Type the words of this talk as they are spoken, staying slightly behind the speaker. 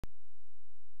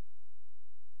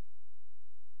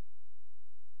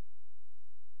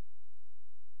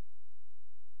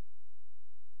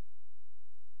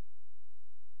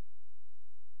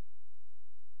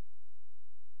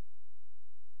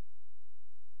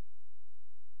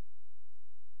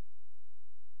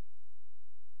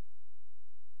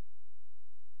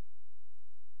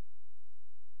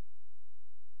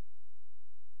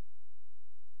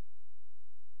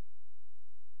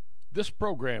This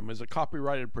program is a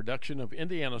copyrighted production of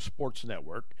Indiana Sports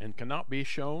Network and cannot be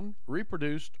shown,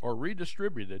 reproduced, or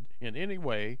redistributed in any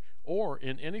way or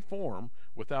in any form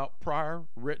without prior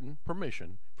written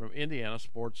permission from Indiana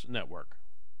Sports Network.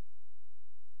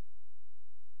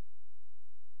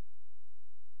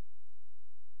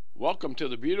 Welcome to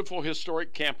the beautiful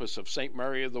historic campus of St.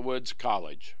 Mary of the Woods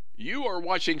College. You are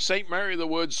watching St. Mary of the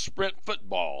Woods Sprint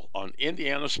Football on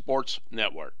Indiana Sports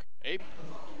Network.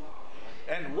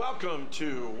 And welcome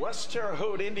to West Terre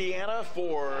Haute, Indiana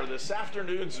for this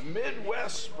afternoon's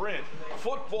Midwest Sprint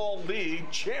Football League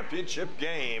Championship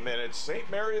game. And it's St.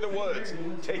 Mary of the Woods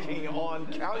taking on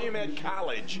Calumet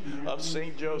College of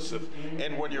St. Joseph.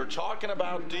 And when you're talking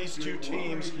about these two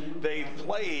teams, they've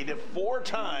played 4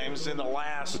 times in the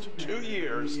last 2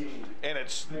 years. And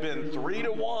it's been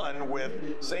 3-1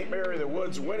 with St. Mary of the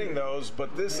Woods winning those.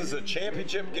 But this is a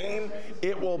championship game.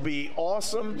 It will be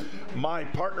awesome. My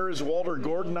partner is Walter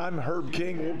Gordon. I'm Herb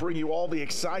King. We'll bring you all the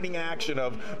exciting action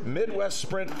of Midwest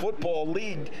Sprint Football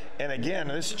League. And again,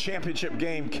 this championship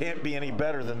game can't be any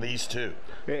better than these two.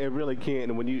 It really can't.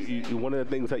 And when you one of the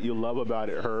things that you love about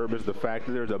it, Herb, is the fact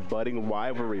that there's a budding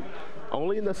rivalry.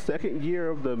 Only in the second year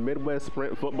of the Midwest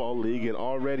Sprint Football League, and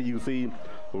already you see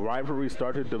rivalry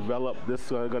start to develop. This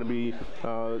is going to be,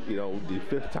 the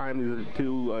 5th time these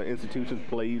two institutions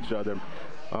play each other.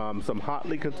 Some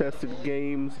hotly contested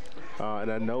games,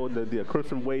 and I know that the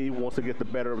Crimson Wave wants to get the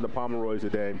better of the Pomeroys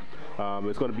today.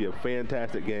 It's going to be a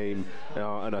fantastic game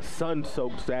on a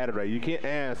sun-soaked Saturday. You can't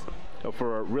ask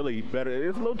for a really better.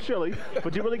 It's a little chilly,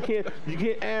 but you really can't. You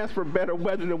can't ask for better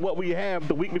weather than what we have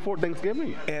the week before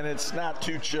Thanksgiving. And it's not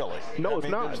too chilly. No, it's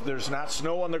not. There's not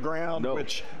snow on the ground,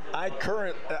 which I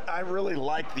really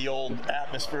like the old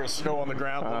atmosphere of snow on the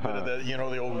ground, a little bit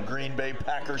of the old Green Bay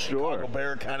Packers, Chicago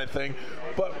Bear kind of thing.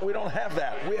 But we don't have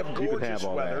that. We have gorgeous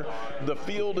weather. The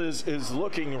field is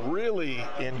looking really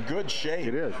in good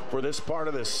shape for this part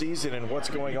of the season and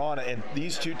what's going on. And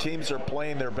these two teams are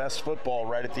playing their best football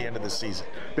right at the end of the season.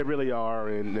 They really are.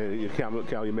 And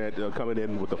Calumet coming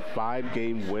in with a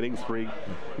 5-game winning streak.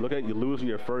 Look at you losing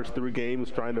your first 3 games,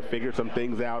 trying to figure some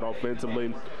things out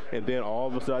offensively, and then all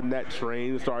of a sudden that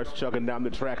train starts chugging down the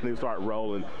track and they start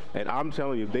rolling. And I'm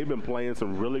telling you, they've been playing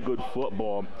some really good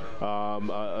football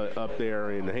up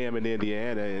there in Hammond,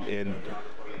 Indiana, and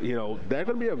they're going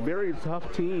to be a very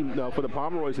tough team for the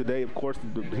Pomeroys today. Of course,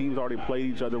 the teams already played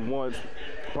each other once.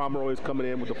 Pomeroys coming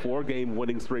in with a 4-game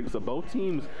winning streak. So both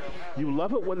teams, you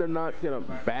love it when they're not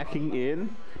backing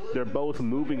in. They're both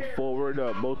moving forward,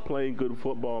 both playing good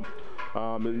football,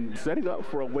 and setting up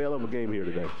for a whale of a game here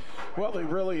today. Well, they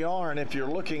really are. And if you're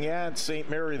looking at St.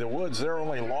 Mary of the Woods, their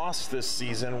only loss this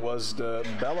season was to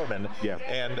Bellarmine. Yeah.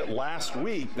 And last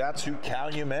week, that's who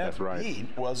Calumet beat,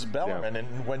 was Bellarmine. Yeah.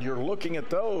 And when you're looking at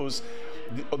those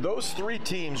 3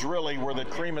 teams really were the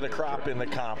cream of the crop in the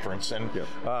conference. And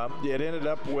it ended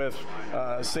up with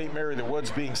St. Mary of the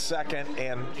Woods being 2nd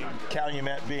and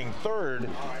Calumet being 3rd.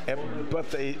 But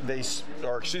they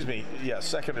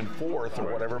 2nd and 4th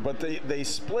or whatever. But they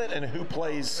split in who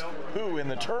plays who in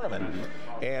the tournament.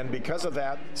 And because of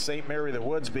that, St. Mary of the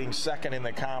Woods being 2nd in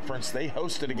the conference, they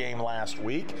hosted a game last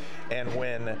week. And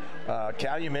when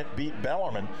Calumet beat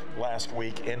Bellarmine last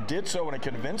week and did so in a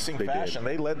convincing fashion,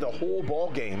 they led the whole ball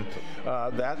game.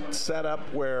 That set up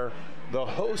where the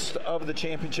host of the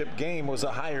championship game was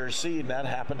a higher seed, and that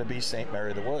happened to be St.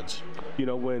 Mary of the Woods.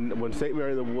 When St.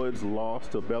 Mary of the Woods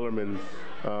lost to Bellarmine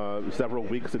several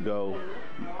weeks ago,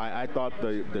 I thought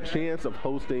the chance of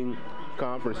hosting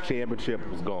conference championship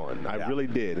was gone. I really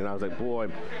did. And I was like, boy,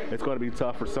 it's going to be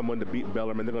tough for someone to beat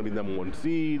Bellarmine. They're going to be #1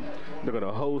 seed. They're going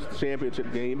to host the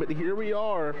championship game. But here we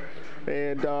are.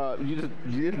 And you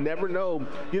just never know.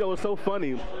 It's so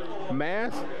funny.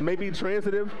 Math may be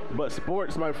transitive, but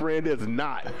sports, my friend, is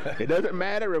not. It doesn't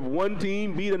matter if one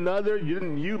team beat another.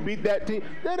 You beat that team.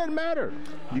 That doesn't matter.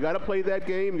 You got to play that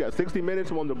game. You got 60 minutes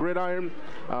on the gridiron.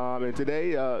 And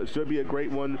today should be a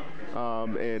great one.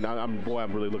 And I'm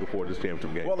really looking forward to this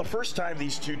championship game. Well, the first time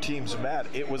these two teams met,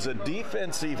 it was a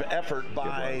defensive effort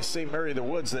by St. Mary of the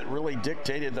Woods that really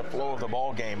dictated the flow of the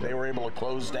ball game. They were able to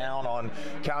close down on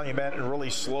Calumet and really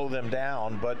slow them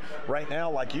down. But right now,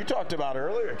 like you talked about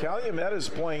earlier, Calumet is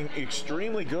playing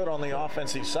extremely good on the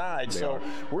offensive side. So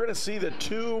we're going to see the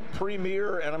 2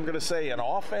 premier, and I'm going to say an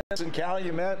offense in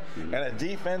Calumet and a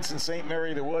defense in St. Mary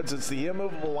of the Woods. It's the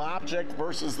immovable object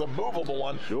versus the movable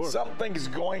one. Something's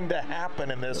going to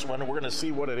happen in this one. We're going to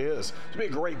see what it is. It's going to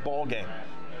be a great ball game.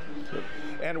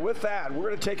 And with that, we're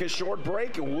going to take a short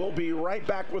break, and we'll be right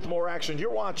back with more action.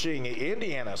 You're watching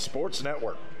Indiana Sports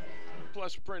Network.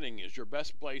 Plus Printing is your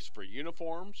best place for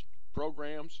uniforms,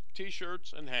 programs,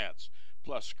 t-shirts, and hats.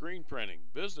 plus screen printing,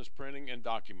 business printing, and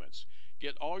documents.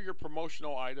 Get all your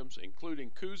promotional items, including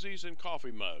koozies and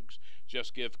coffee mugs.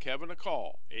 Just give Kevin a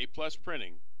call. A Plus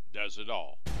Printing does it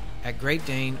all. At Great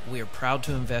Dane, we are proud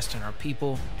to invest in our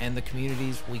people and the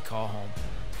communities we call home.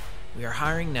 We are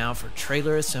hiring now for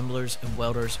trailer assemblers and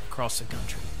welders across the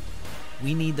country.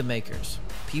 We need the makers,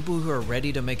 people who are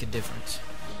ready to make a difference.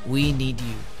 We need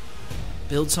you.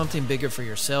 Build something bigger for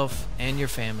yourself and your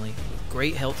family with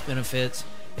great health benefits,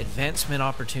 advancement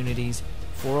opportunities,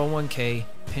 401k,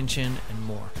 pension, and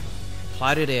more.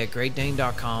 Apply today at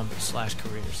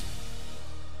greatdane.com/careers.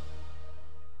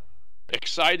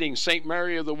 Exciting St.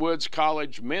 Mary of the Woods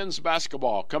College men's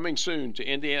basketball coming soon to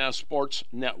Indiana Sports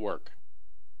Network.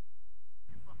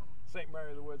 St.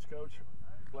 Mary of the Woods coach,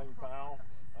 Blaine Powell.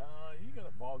 You got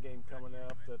a ball game coming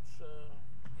up that's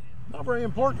not very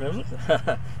important, is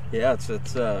it? Yeah,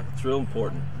 it's real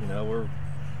important. You know,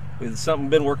 it's something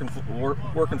we've been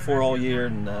working for all year,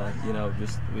 and you know,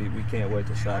 just we can't wait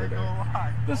till Saturday.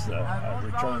 This is a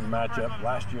return matchup.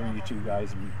 Last year, you two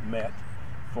guys met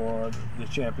for the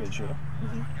championship.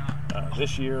 Mm-hmm.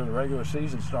 This year, the regular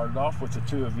season started off with the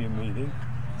two of you meeting,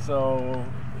 so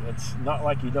it's not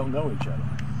like you don't know each other.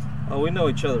 Oh, we know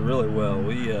each other really well.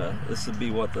 This would be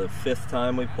the fifth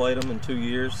time we played them in 2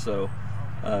 years, so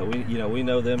we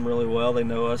know them really well. They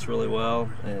know us really well,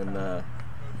 and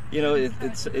you know,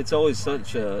 it's always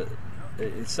such a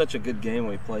good game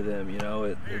when we play them. You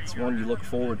know, it's one you look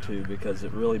forward to because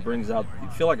it really brings out. You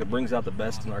feel like it brings out the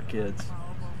best in our kids.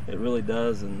 It really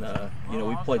does, and you know,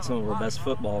 we played some of our best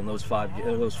football in those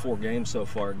 4 games so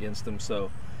far against them.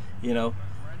 So, you know,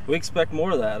 we expect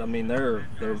more of that. I mean, they're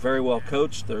very well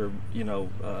coached. They're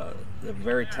they're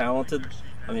very talented.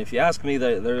 I mean, if you ask me,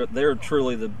 they're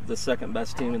truly the second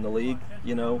best team in the league.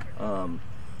 You know,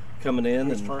 coming in.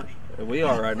 Who's first? We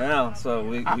are right now, so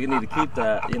we need to keep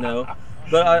that, you know.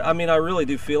 But I mean, I really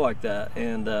do feel like that,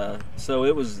 and so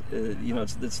it was, you know,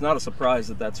 it's not a surprise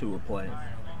that that's who we're playing.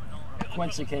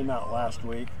 Quincy came out last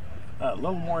week, a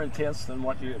little more intense than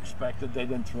what you expected. They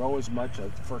didn't throw as much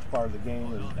at the first part of the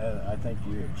game as I think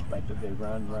you expected. They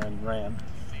ran.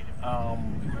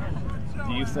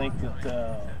 Do you think that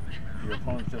your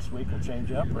opponent this week will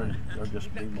change up, or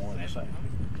just be more of the same?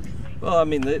 Well, I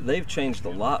mean, they've changed a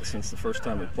lot since the first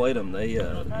time we played them. They, you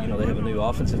know, they have a new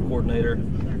offensive coordinator,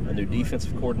 a new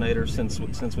defensive coordinator since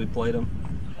we played them.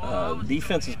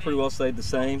 Defense has pretty well stayed the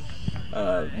same.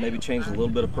 Maybe changed a little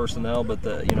bit of personnel, but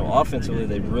you know, offensively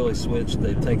they've really switched.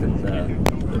 They've taken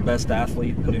their best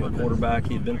athlete, put him at quarterback.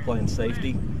 He'd been playing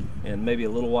safety, and maybe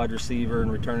a little wide receiver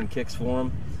and returning kicks for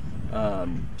him.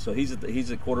 So he's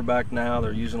at quarterback now.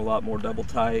 They're using a lot more double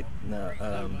tight,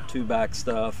 two back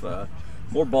stuff.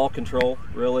 More ball control,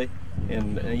 really,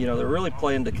 and you know, they're really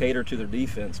playing to cater to their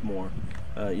defense more.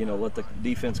 You know, let the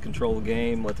defense control the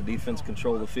game, let the defense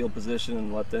control the field position,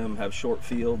 and let them have short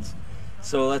fields.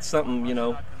 So that's something, you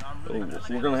know,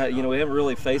 we're gonna have. You know, we haven't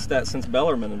really faced that since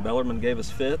Bellarmine, and Bellarmine gave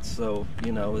us fits. So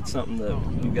you know, it's something that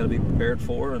we've got to be prepared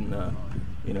for, and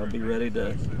you know, be ready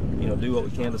to, you know, do what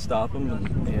we can to stop them,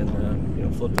 and you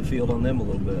know, flip the field on them a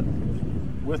little bit.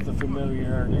 With the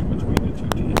familiarity between the two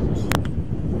teams,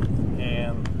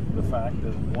 and the fact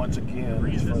that once again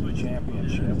it's for the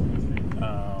championship,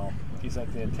 do you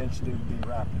think the intensity would be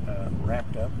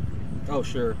ramped up? Oh,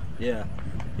 sure, yeah.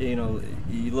 You know,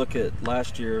 you look at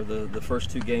last year, the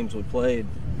first 2 games we played,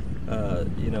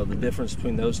 you know, the difference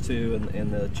between those two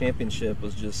and the championship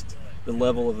was just the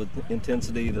level of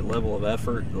intensity, the level of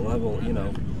effort, the level, you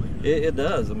know, it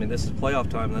does. I mean, this is playoff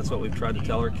time, and that's what we've tried to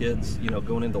tell our kids, you know,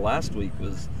 going into last week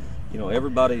was, you know,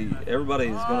 everybody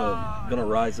is gonna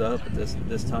rise up at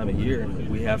this time of year, and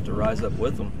we have to rise up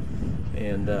with them.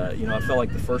 And you know, I felt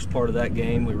like the first part of that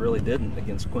game we really didn't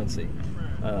against Quincy,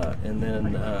 and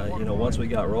then you know, once we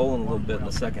got rolling a little bit in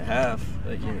the second half,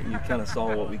 you kind of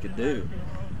saw what we could do.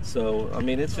 So I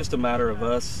mean, it's just a matter of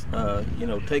us, you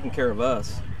know, taking care of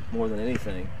us more than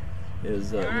anything,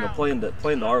 is you know, playing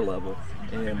to our level,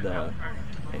 and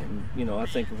you know, I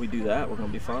think if we do that, we're going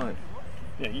to be fine.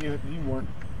 Yeah, you weren't.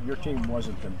 Your team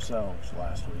wasn't themselves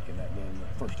last week in that game, the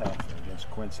first half against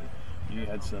Quincy. You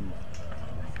had some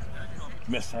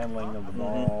mishandling of the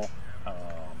ball.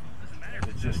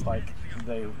 It's just like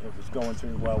it was going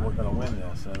through, well, we're going to win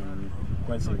this, and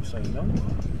Quincy was saying no.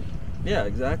 Yeah,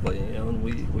 exactly. You know, and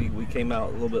we came out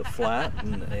a little bit flat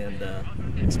and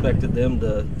expected them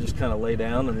to just kind of lay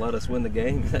down and let us win the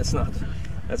game. That's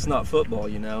not football,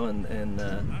 you know, and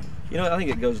you know, I think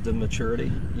it goes to maturity.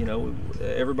 You know,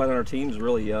 everybody on our team is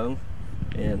really young,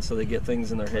 and so they get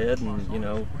things in their head. And you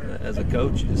know, as a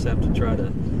coach, you just have to try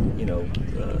to, you know, get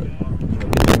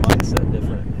your mindset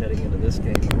different heading into this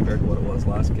game compared to what it was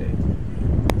last game.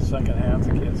 second half,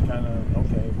 the kids kind of,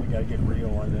 okay, we got to get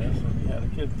real on this. And yeah, the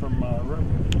kid from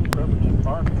Riverton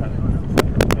Park kind of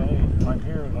said, okay, I'm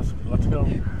here, let's go.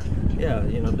 Yeah,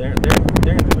 you know,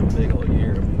 Darren's been big all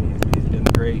year. I mean, he's been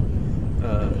great.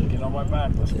 Get on my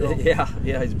back, let's go. Yeah,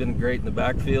 he's been great in the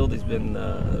backfield. He's been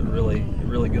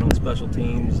really good on special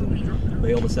teams and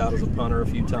bailed us out as a punter a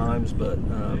few times. But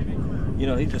you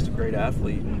know, he's just a great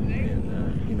athlete,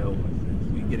 and you know,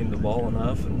 we get him the ball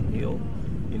enough, and he'll,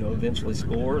 you know, eventually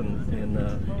score and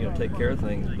you know, take care of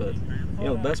things. But you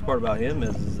know, the best part about him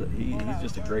is that he's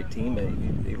just a great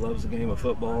teammate. He loves the game of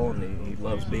football, and he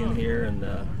loves being here, and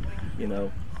you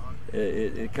know,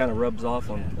 it kind of rubs off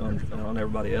on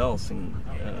everybody else, and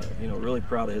you know, really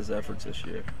proud of his efforts this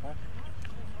year.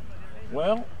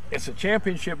 Well, it's a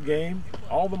championship game,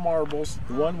 all the marbles,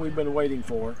 the one we've been waiting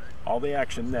for, all the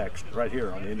action next, right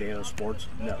here on the Indiana Sports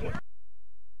Network.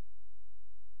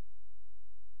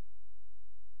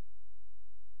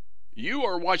 You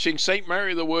are watching St.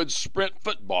 Mary of the Woods Sprint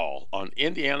Football on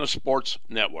Indiana Sports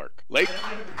Network.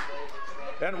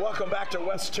 And welcome back to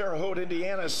West Terre Haute,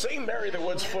 Indiana. St. Mary of the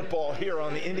Woods football here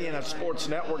on the Indiana Sports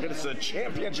Network. It's a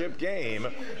championship game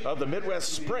of the Midwest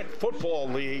Sprint Football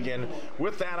League. And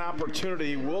with that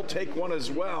opportunity, we'll take one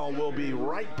as well. We'll be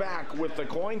right back with the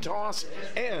coin toss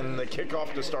and the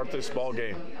kickoff to start this ball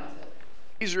game.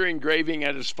 Laser engraving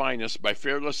at its finest by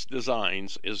Fearless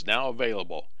Designs is now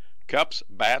available. Cups,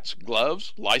 bats,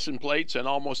 gloves, license plates, and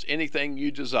almost anything you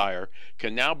desire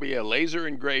can now be a laser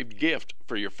engraved gift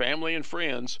for your family and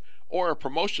friends or a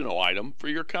promotional item for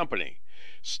your company.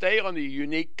 Stay on the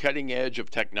unique cutting edge of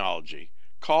technology.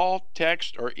 Call,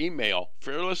 text, or email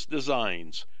Fearless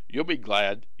Designs. You'll be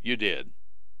glad you did.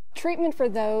 Treatment for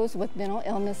those with mental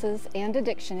illnesses and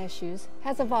addiction issues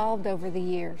has evolved over the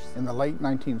years. In the late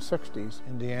 1960s,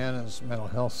 Indiana's mental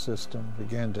health system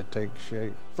began to take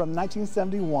shape. From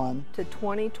 1971 to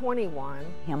 2021,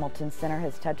 Hamilton Center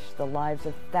has touched the lives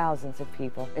of thousands of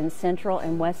people in central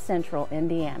and west central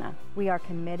Indiana. We are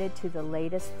committed to the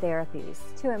latest therapies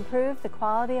to improve the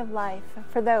quality of life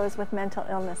for those with mental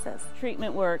illnesses.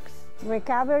 Treatment works.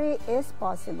 Recovery is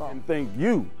possible. And thank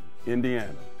you,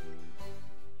 Indiana.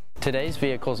 Today's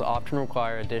vehicles often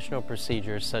require additional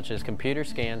procedures such as computer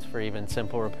scans for even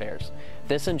simple repairs.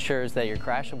 This ensures that your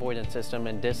crash avoidance system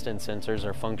and distance sensors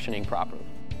are functioning properly.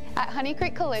 At Honey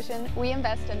Creek Collision, we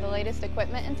invest in the latest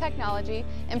equipment and technology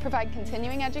and provide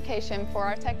continuing education for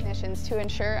our technicians to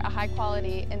ensure a high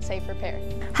quality and safe repair.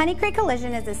 Honey Creek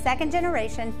Collision is a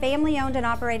second-generation, family-owned and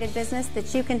operated business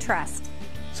that you can trust.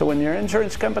 So when your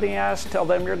insurance company asks, tell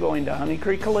them you're going to Honey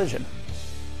Creek Collision.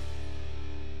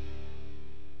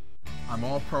 I'm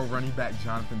All-Pro running back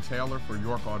Jonathan Taylor for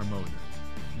York Automotive.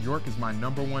 York is my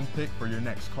 #1 pick for your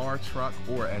next car, truck,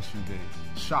 or SUV.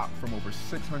 Shop from over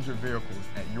 600 vehicles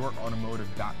at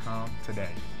YorkAutomotive.com today.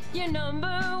 You're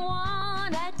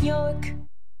 #1 at York.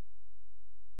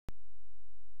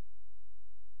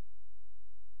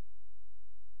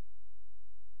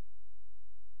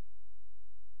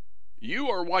 You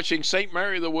are watching St.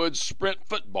 Mary of the Woods Sprint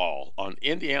Football on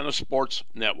Indiana Sports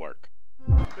Network.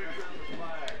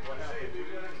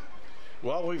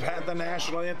 Well, we've had the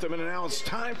national anthem, and now it's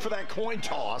time for that coin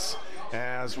toss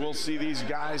as we'll see these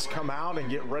guys come out and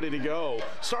get ready to go.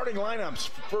 Starting lineups,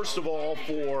 first of all,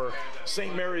 for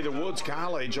St. Mary of the Woods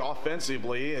College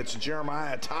offensively, it's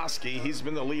Jeremiah Toski. He's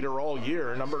been the leader all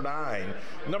year, #9.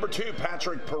 #2,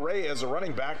 Patrick Perret as a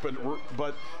running back,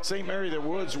 but St. Mary of the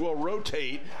Woods will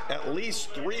rotate at least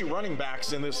 3 running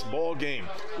backs in this ball game.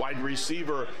 Wide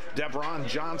receiver, Devron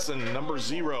Johnson,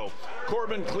 #0.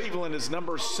 Corbin Cleveland is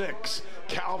 #6.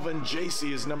 Calvin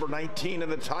Jacey is #19, and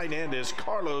the tight end is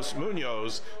Carlos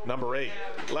Munoz, #8.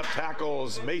 Left tackle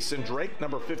is Mason Drake,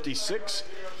 #56.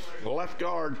 Left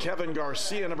guard, Kevin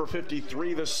Garcia,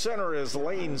 #53. The center is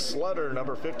Lane Slutter,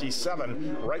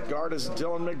 #57. Right guard is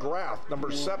Dylan McGrath,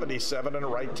 #77. And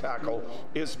right tackle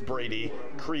is Brady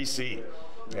Creasy.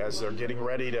 As they're getting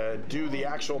ready to do the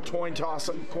actual coin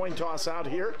toss out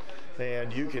here,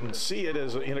 and you can see it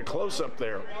as in a close-up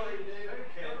there.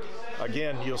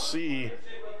 Again, you'll see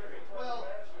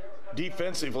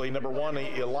defensively,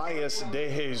 #1, Elias De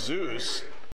Jesus.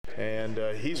 And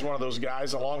he's one of those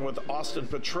guys, along with Austin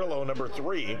Petrillo,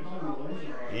 #3.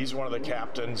 He's one of the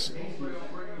captains.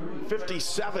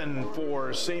 57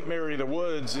 for St. Mary of the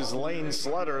Woods is Lane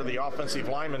Slutter, the offensive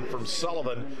lineman from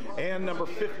Sullivan. And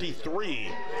 #53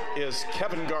 is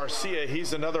Kevin Garcia.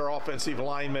 He's another offensive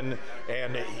lineman,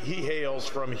 and he hails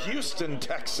from Houston,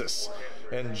 Texas.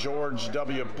 and George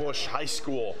W. Bush High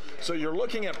School. So you're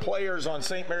looking at players on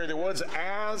St. Mary of the Woods,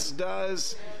 as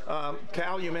does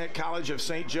Calumet College of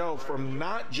St. Joe, from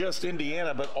not just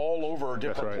Indiana, but all over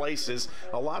different places.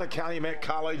 A lot of Calumet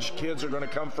College kids are going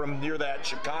to come from near that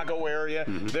Chicago area.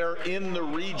 They're in the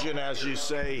region, as you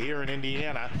say, here in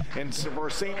Indiana. And so for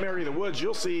St. Mary of the Woods,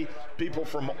 you'll see people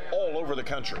from all over the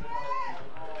country.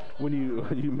 When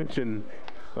you mention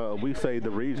we say the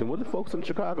region, what do folks in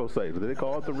Chicago say? Do they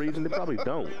call it the region? They probably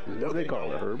don't. What do they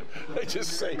call it, Herb? They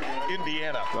just say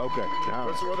Indiana. Okay.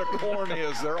 That's where the corn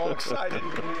is. They're all excited.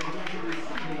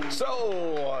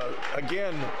 So,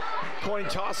 again, coin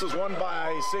toss is won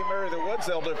by St. Mary of the Woods.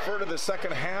 They'll defer to the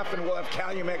second half, and we'll have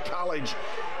Calumet College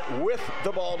with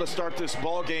the ball to start this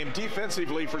ball game.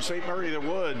 Defensively for St. Mary of the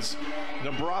Woods,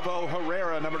 Bravo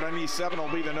Herrera, number 97, will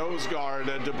be the nose guard.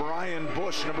 DeBrian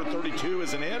Bush, number 32,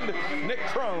 is an end. Nick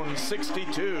Crone,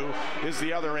 62, is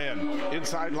the other end.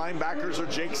 Inside linebackers are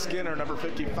Jake Skinner, number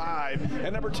 55,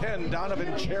 and number 10,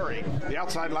 Donovan Cherry. The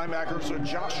outside linebackers are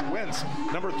Josh Wentz,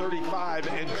 number 35,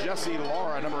 and Jesse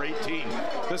Laura, number 18.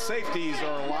 The safeties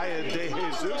are Elia De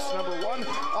Jesus, number 1,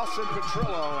 Austin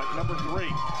Petrillo at number 3.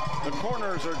 The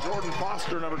corners are Jordan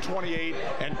Foster, number 28,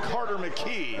 and Carter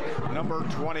McKee, number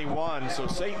 21. So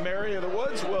St. Mary of the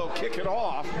Woods will kick it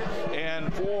off.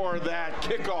 And for that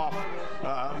kickoff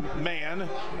man,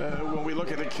 when we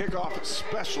look at the kickoff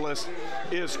specialist,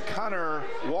 is Connor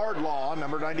Wardlaw,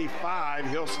 number 95.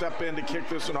 He'll step in to kick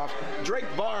this one off. Drake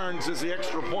Barnes is the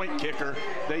extra point kicker.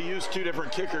 They use two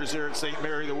different kickers here at St.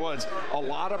 Mary of the Woods. A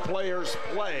lot of players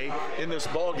play in this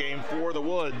ball game for the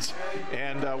Woods,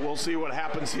 and we'll see what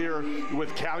happens here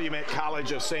with Calumet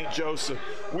College of St. Joseph.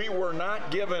 We were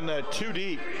not given too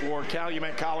deep for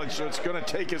Calumet College, so it's going to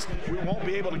take us, we won't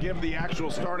be able to give the actual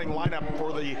starting lineup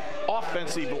for the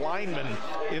offensive lineman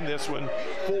in this one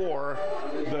for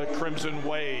the Crimson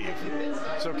Wave.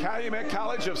 So Calumet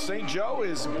College of St. Joe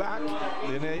is back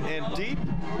and deep.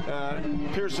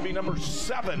 Appears to be number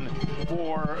 7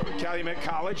 for Calumet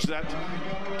College. That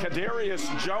Kadarius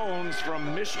Jones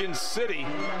from Michigan City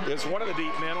is one of the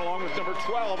deep men, along with number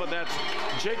 12, and that's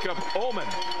Jacob Ullman.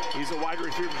 He's a wide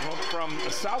receiver from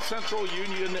South Central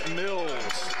Union Mills.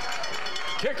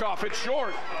 Kickoff, it's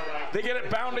short. They get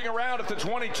it bounding around at the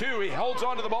 22. He holds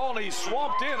onto the ball, and he's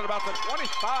swamped in at about the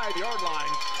 25-yard line,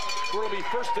 where it'll be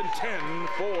 1st and 10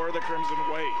 for the Crimson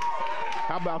Wave.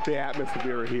 How about the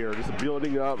atmosphere here? Just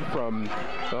building up from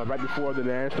right before the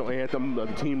national anthem, the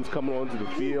teams coming onto the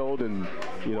field, and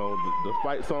the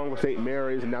fight song for St.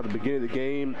 Mary's, and now the beginning of the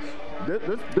game.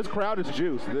 This crowd is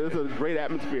juice. There's a great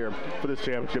atmosphere for this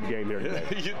championship game here today.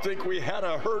 You'd think we had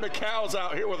a herd of cows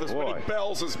out here with as many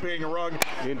bells as being rung.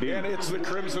 Indeed. And it's the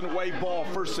Crimson Wave ball,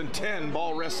 1st and 10.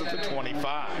 Ball rests at the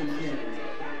 25.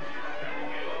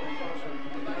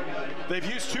 They've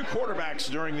used 2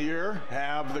 quarterbacks during the year,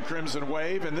 have the Crimson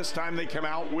Wave, and this time they come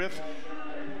out with,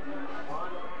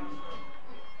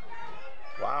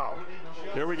 wow,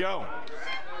 here we go.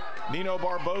 Nino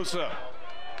Barbosa,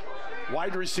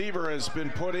 wide receiver, has been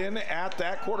put in at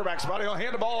that quarterback spot. He'll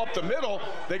hand the ball up the middle.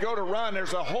 They go to run.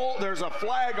 There's a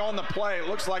flag on the play. It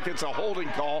looks like it's a holding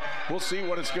call. We'll see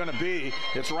what it's going to be.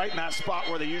 It's right in that spot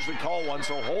where they usually call one,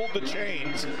 so hold the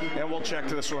chains, and we'll check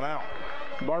this one out.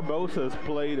 Barbosa has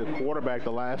played a quarterback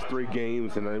the last 3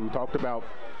 games, and we talked about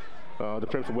the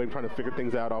Crimson Wave trying to figure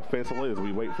things out offensively as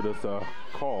we wait for this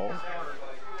call.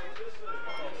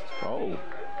 Oh,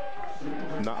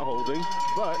 not holding,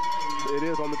 but it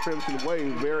is on the Crimson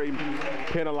Wave. Very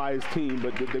penalized team,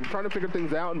 but they're trying to figure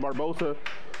things out, and Barbosa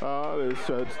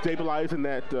is stabilizing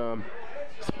that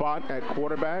spot at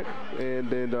quarterback, and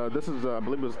then this is, I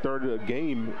believe, his 3rd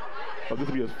game. This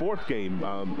will be his 4th game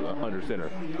under center.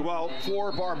 Well,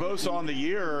 for Barbosa on the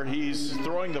year, he's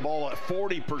throwing the ball at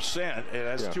 40%. It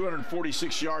has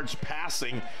 246 yards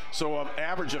passing, so an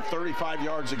average of 35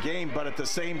 yards a game. But at the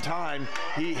same time,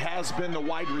 he has been the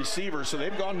wide receiver, so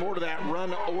they've gone more to that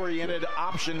run-oriented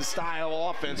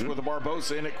option-style offense with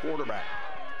Barbosa in at quarterback.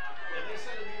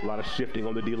 A lot of shifting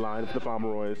on the D-line for the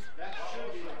Pomeroys.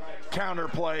 Counter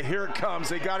play, here it comes.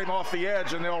 They got him off the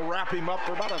edge, and they'll wrap him up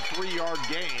for about a 3-yard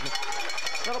gain.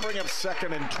 That'll bring up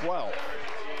 2nd and 12.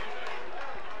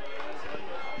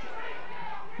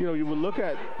 You would look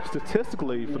at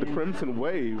statistically for the Crimson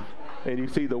Wave, and you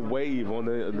see the wave on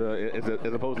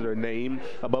as opposed to their name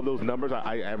above those numbers.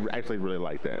 I actually really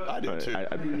like that. I do too.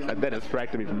 That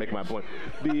distracted me from making my point.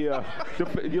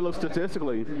 You look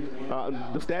statistically,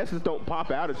 the stats just don't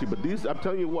pop out at you. But these, I'm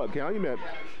telling you what, Calumet,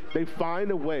 they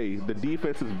find a way. The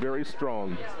defense is very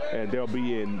strong, and they'll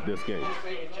be in this game.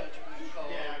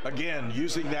 Again,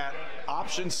 using that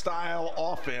option style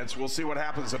offense. We'll see what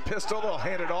happens. A pistol, they'll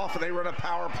hand it off, and they run a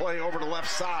power play over the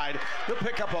left side. They'll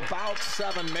pick up about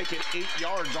 7, make it 8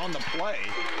 yards on the play.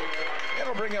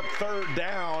 It'll bring up 3rd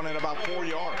down and about 4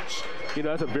 yards. You know,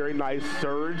 that's a very nice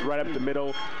surge right up the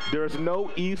middle. There's no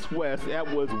east-west. That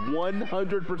was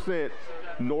 100%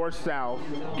 north-south.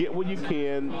 Get what you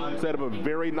can. Set up a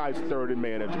very nice 3rd and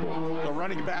manageable. The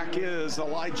running back is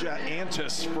Elijah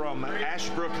Antis from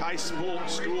Ashbrook High School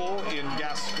in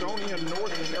Gastonia,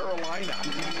 North Carolina.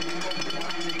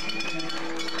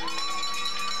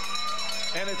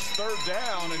 And it's 3rd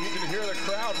down, and you can hear the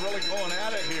crowd really going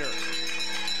at it here.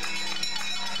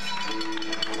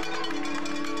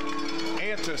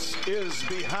 Antis is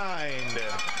behind.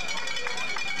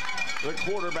 The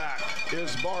quarterback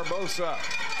is Barbosa.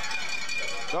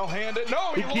 They'll hand it.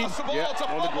 No, he lost the ball. It's a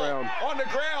fumble. On the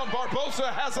ground. Barbosa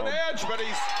has an edge, but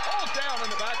he's hauled down in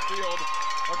the backfield.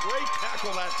 A great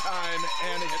tackle that time,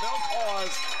 and they'll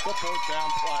cause the 4th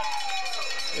down play.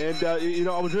 And, you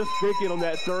know, I was just thinking on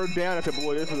that 3rd down, I said,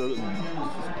 boy, this is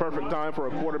a perfect time for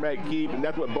a quarterback keep, and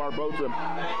that's what Barbosa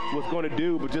was going to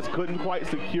do, but just couldn't quite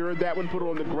secure that one, put it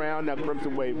on the ground. Now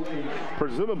Crimson Wave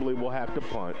presumably will have to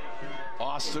punt.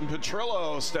 Austin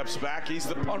Petrillo steps back. He's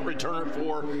the punt returner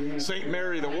for St.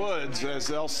 Mary the Woods as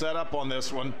they'll set up on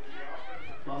this one.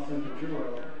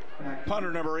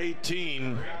 Punter number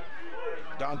 18,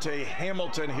 Dante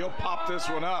Hamilton. He'll pop this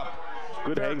one up.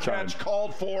 Good Fair catch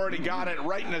called for, and he got it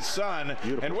right in the sun.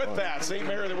 Beautiful and with that, St.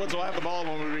 Mary the Woods will have the ball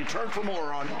when we return for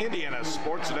more on Indiana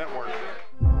Sports Network.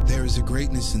 There is a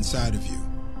greatness inside of you,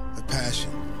 a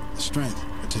passion, a strength,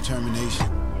 a determination.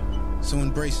 So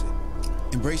embrace it.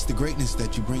 Embrace the greatness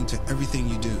that you bring to everything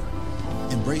you do.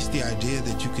 Embrace the idea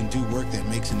that you can do work that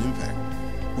makes an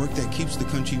impact, work that keeps the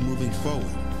country moving forward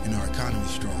and our economy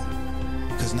strong.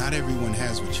 Because not everyone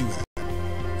has what you have.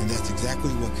 And that's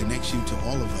exactly what connects you to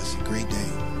all of us at Great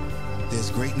Dane. There's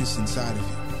greatness inside of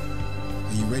you.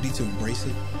 Are you ready to embrace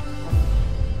it?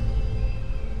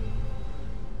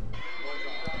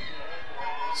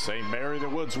 St. Mary the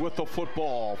Woods with the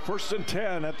football. 1st and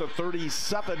 10 at the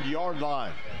 37-yard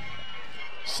line.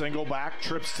 Single back,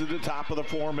 trips to the top of the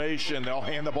formation. They'll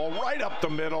hand the ball right up the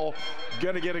middle.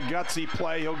 Going to get a gutsy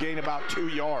play. He'll gain about 2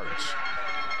 yards.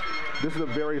 This is a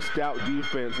very stout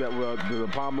defense that the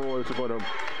Pomeroys are going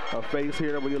to face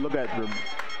here. When you look at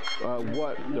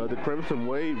what the Crimson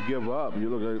Wave give up, you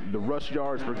look at the rush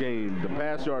yards per game, the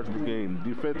pass yards per game,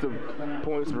 defensive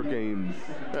points per game.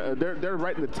 They're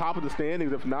right in the top of the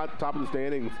standings, if not top of the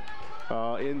standings,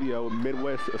 in the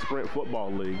Midwest Sprint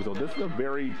Football League. So this is a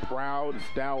very proud,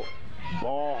 stout,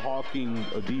 ball-hawking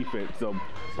defense. So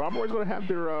Pomeroy's going to have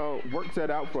their work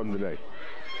set out for them today.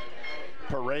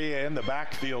 Perea in the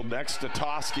backfield next to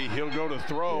Toski. He'll go to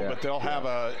throw, but they'll have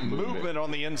a movement on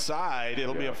the inside.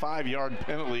 It'll be a 5-yard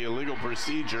penalty, illegal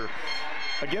procedure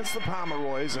against the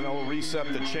Pomeroys, and they'll reset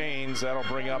the chains. That'll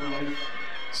bring up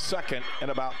 2nd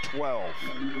and about 12.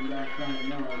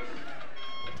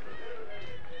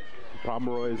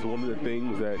 Pomeroys, one of the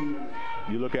things that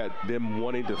you look at them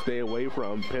wanting to stay away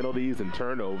from, penalties and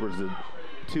turnovers, the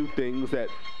 2 things that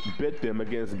bit them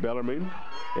against Bellarmine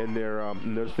in their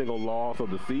single loss of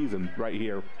the season right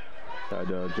here at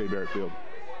J. Barrett Field.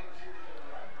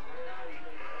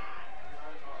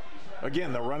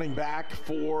 Again, the running back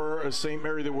for St.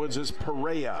 Mary the Woods is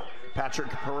Perea. Patrick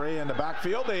Perea in the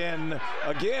backfield, and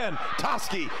again,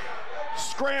 Toski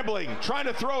scrambling, trying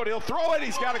to throw it. He'll throw it.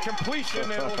 He's got a completion,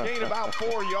 and it'll gain about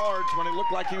 4 yards when it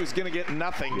looked like he was going to get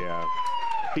nothing. Yeah.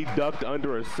 He ducked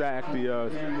under a sack. The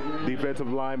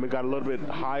defensive lineman got a little bit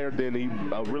higher than he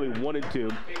really wanted to,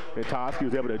 and Toski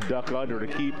was able to duck under to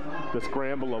keep the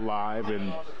scramble alive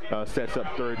and sets up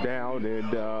 3rd down, and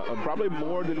probably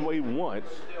more than what he wants.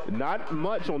 Not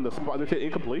much on the spot. They said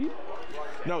incomplete?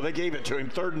 No, they gave it to him.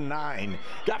 3rd and 9.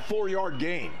 Got 4-yard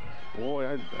gain.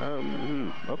 Boy,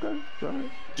 okay, all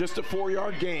right. Just a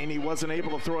 4-yard gain. He wasn't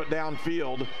able to throw it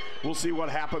downfield. We'll see what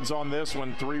happens on this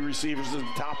one. 3 receivers at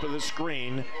the top of the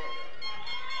screen.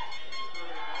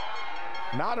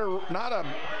 Not a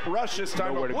rush this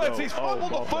time. Blitz. He's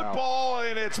fumbled the football,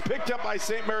 and it's picked up by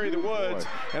St. Mary the Woods,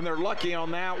 and they're lucky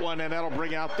on that one, and that'll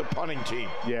bring out the punting team.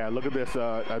 Yeah, look at this.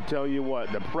 I'm telling you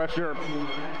what, the pressure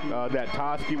that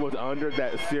Toski was under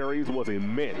that series was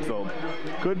immense. So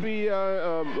could be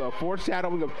a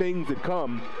foreshadowing of things to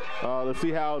come. Let's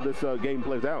see how this game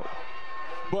plays out.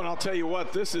 But I'll tell you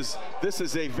what, this is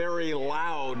a very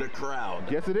loud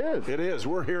crowd. Yes, it is. It is.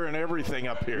 We're hearing everything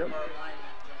up here. Yep.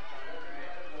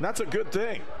 That's a good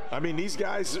thing. I mean, these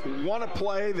guys want to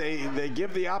play. They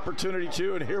give the opportunity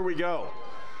to, and here we go.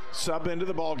 Sub into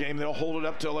the ball game. They'll hold it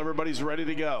up till everybody's ready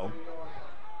to go.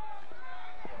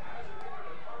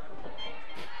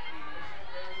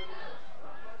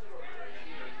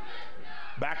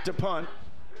 Back to punt.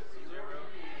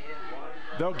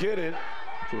 They'll get it.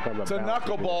 It's a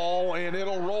knuckleball, and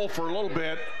it'll roll for a little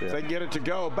bit if they get it to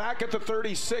go. Back at the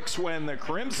 36 when the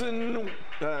Crimson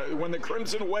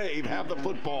Wave have the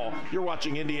football. You're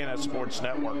watching Indiana Sports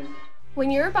Network. When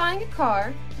you're buying a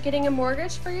car, getting a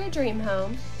mortgage for your dream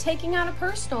home, taking out a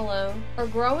personal loan, or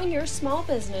growing your small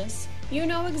business, you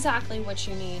know exactly what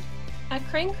you need. At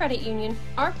Crane Credit Union,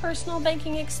 our personal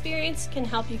banking experience can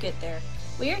help you get there.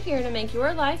 We are here to make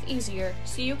your life easier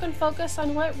so you can focus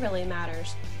on what really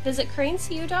matters. Visit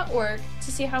cranecu.org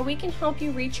to see how we can help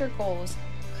you reach your goals.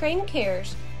 Crane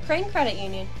Cares, Crane Credit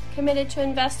Union, committed to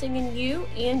investing in you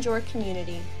and your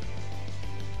community.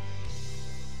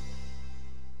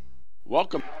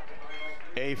 Welcome.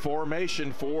 A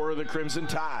formation for the Crimson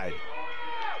Tide.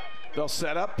 They'll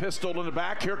set up, pistol in the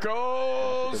back. Here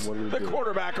goes the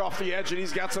quarterback off the edge, and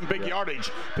he's got some big yardage.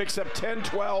 Picks up 10,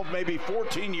 12, maybe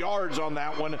 14 yards on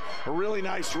that one. A really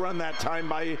nice run that time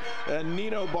by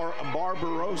Nino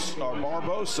Barbosa,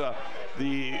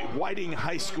 the Whiting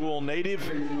High School native.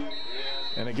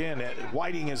 And again,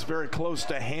 Whiting is very close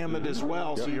to Hammond as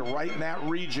well, so you're right in that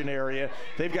region area.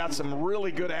 They've got some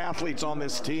really good athletes on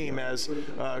this team, as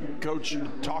Coach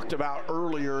talked about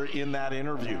earlier in that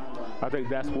interview. I think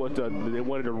that's what they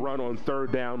wanted to run on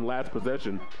third down, last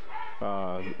possession,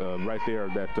 right there,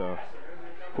 that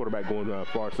quarterback going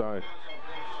far side.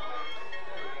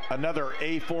 Another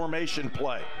A formation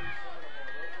play.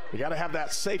 You got to have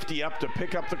that safety up to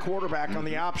pick up the quarterback on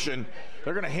the option.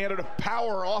 They're going to hand it a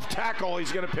power off tackle.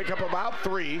 He's going to pick up about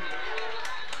 3,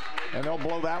 and they'll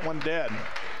blow that one dead.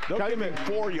 They'll give him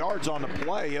 4 yards on the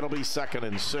play. It'll be 2nd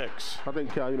and 6. I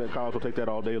think Calumet College will take that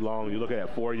all day long. You look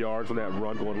at 4 yards on that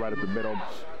run going right up the middle.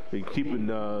 They're keeping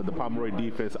the Pomeroy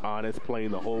defense honest,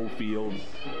 playing the whole field.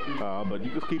 But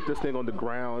you just keep this thing on the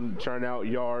ground, churn out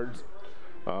yards,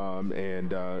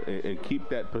 and keep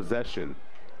that possession.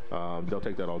 They'll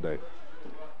take that all day.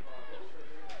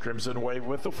 Crimson Wave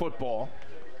with the football.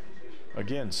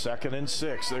 Again, 2nd and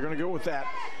 6. They're going to go with that.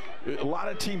 A lot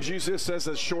of teams use this as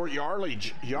a short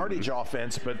yardage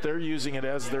offense, but they're using it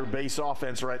as their base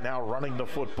offense right now, running the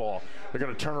football. They're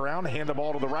going to turn around, hand the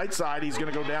ball to the right side. He's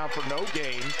going to go down for no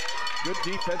gain. Good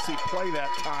defensive play that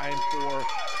time for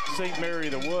St. Mary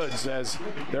of the Woods, as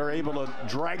they're able to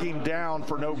drag him down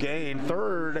for no gain.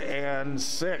 3rd and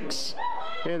 6.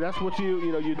 And that's what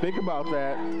you think about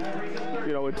that.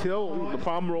 Until the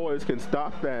Pomeroys can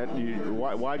stop that,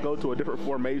 why go to a different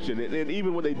formation? And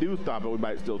even when they do stop it, we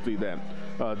might still see that.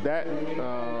 That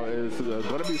is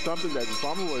going to be something that the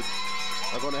Pomeroys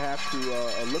are going to have to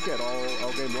look at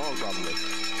all game long, probably.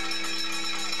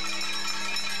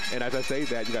 And as I say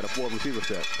that, you got a 4 receiver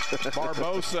set.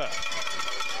 Barbosa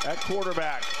at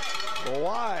quarterback.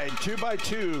 Wide,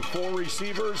 2-by-2, 4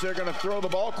 receivers. They're going to throw the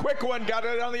ball. Quick one, got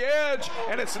it on the edge,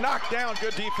 and it's knocked down.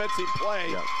 Good defensive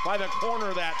play by the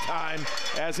corner that time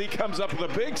as he comes up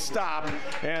with a big stop,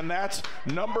 and that's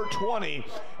number 20.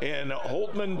 And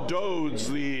Holtman Dodes,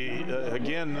 the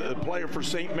player for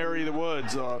St. Mary of the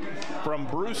Woods from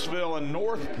Bruceville and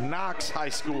North Knox High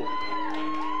School.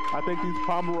 I think these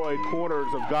Pomeroy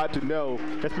corners have got to know,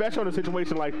 especially in a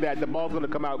situation like that, the ball's going to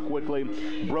come out quickly.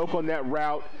 Broke on that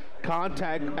route.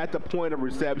 Contact at the point of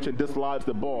reception, dislodge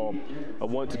the ball.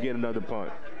 Once again, another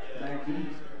punt.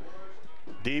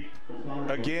 Deep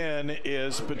again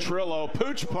is Petrillo.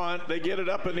 Pooch punt. They get it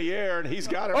up in the air, and he's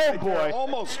got it. Oh, boy. There.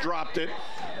 Almost dropped it.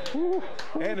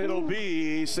 And it'll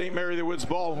be St. Mary of the Woods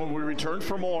ball when we return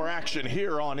for more action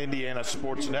here on Indiana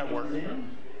Sports Network.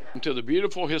 To the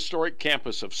beautiful historic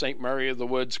campus of St. Mary of the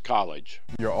Woods College.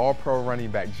 Your all-pro running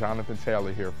back Jonathan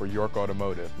Taylor here for York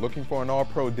Automotive. Looking for an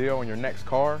all-pro deal on your next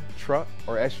car, truck,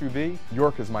 or SUV?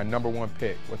 York is my #1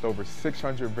 pick. With over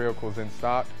 600 vehicles in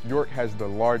stock, York has the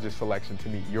largest selection to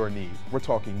meet your needs. We're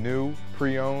talking new,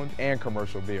 pre-owned, and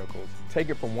commercial vehicles. Take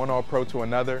it from one all-pro to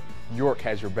another, York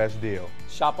has your best deal.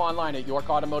 Shop online at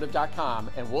yorkautomotive.com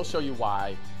and we'll show you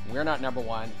why we're not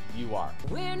 #1, you are.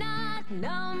 We're not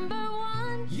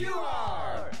 #1, you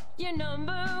are. You're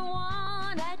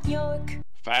 #1 at York.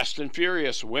 Fast and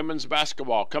Furious women's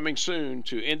basketball coming soon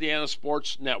to Indiana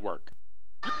Sports Network.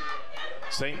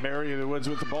 St. Mary of the Woods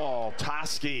with the ball.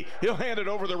 Toski, he'll hand it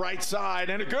over the right side,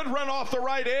 and a good run off the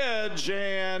right edge,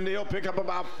 and he'll pick up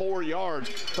about 4 yards.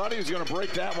 Thought he was going to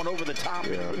break that one over the top,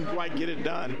 but couldn't quite get it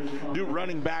done. New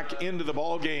running back into the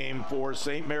ball game for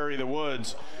St. Mary of the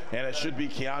Woods, and it should be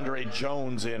Keandre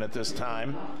Jones in at this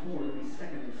time.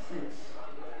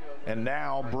 And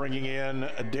now bringing in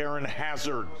Darren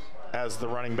Hazard as the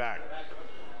running back.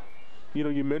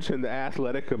 You mentioned the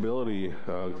athletic ability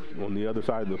on the other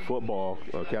side of the football,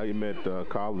 Calumet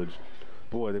College.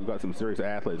 boy, they've got some serious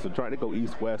athletes. So trying to go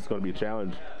east-west is going to be a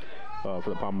challenge for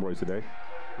the Pomeroys today.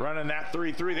 Running that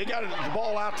 3-3. They got the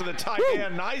ball out to the tight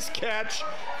end. Nice catch.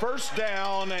 First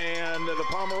down, and the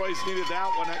Pomeroys needed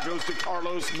that one. That goes to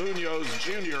Carlos Munoz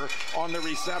Jr. on the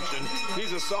reception.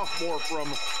 He's a sophomore from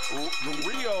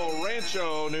Rio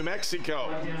Rancho, New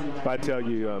Mexico. If I tell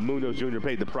you, Munoz Jr.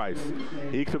 paid the price.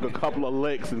 He took a couple of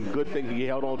licks, and good thing he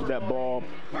held on to that ball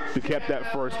to keep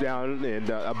that first down, and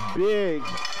a big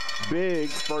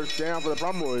first down for the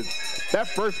Pomeroys. That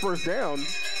first down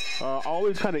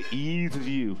always kind of eases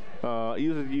you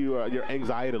your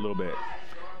anxiety a little bit.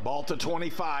 Ball to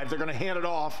 25. They're going to hand it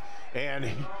off, and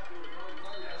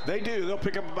they do. They'll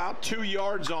pick up about 2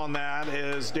 yards on that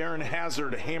as Darren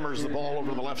Hazard hammers the ball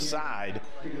over the left side.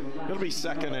 It'll be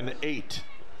 2nd and 8.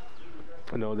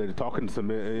 I know they're talking to some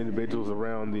individuals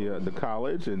around the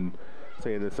college and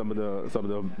saying that some of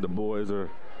the boys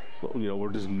are, we're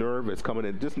just nervous coming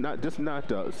in, just not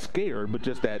scared, but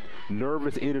just that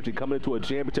nervous energy coming into a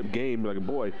championship game. Like,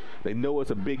 boy, they know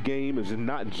it's a big game. It's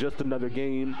not just another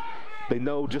game. They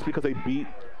know just because they beat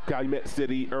Calumet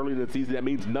City early in the season, that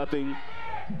means nothing.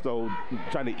 So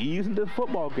trying to ease into the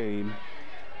football game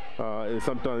is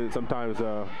sometimes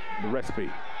the recipe.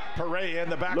 Perret in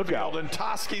the backfield, and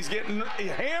Toski's getting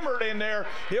hammered in there.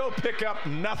 He'll pick up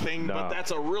nothing, but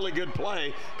that's a really good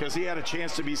play because he had a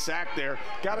chance to be sacked there.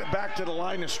 Got it back to the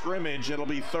line of scrimmage. It'll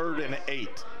be 3rd and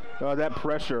 8. That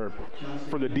pressure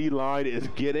from the D-line is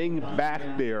getting back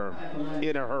there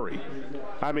in a hurry.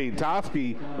 I mean,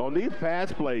 Toski, on these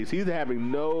pass plays, he's having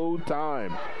no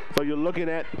time. So you're looking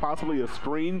at possibly a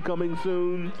screen coming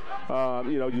soon.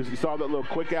 You saw that little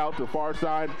quick out to the far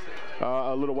side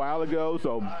a little while ago.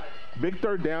 So big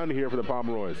third down here for the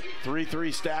Pomeroys.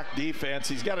 3-3 stack defense.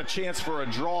 He's got a chance for a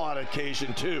draw on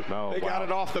occasion, too. They got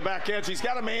it off the back edge. He's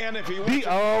got a man if he wants to.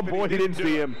 Oh, boy, he didn't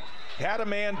see him. Had a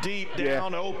man deep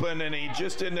down open, and he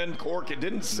just didn't cork it.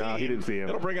 Didn't see him. He didn't see him.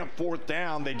 It'll bring up 4th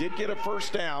down. They did get a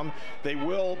first down. They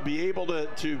will be able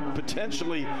to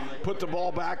potentially put the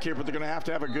ball back here, but they're going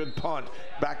to have a good punt.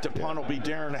 Back to punt will be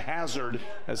Darren Hazard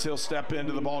as he'll step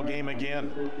into the ball game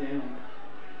again.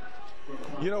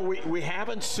 We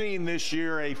haven't seen this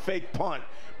year a fake punt,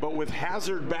 but with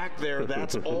Hazard back there,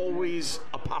 that's always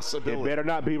a possibility. It better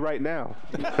not be right now.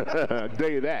 I'll tell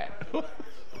you that.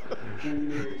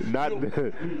 And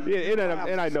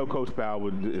I know Coach Powell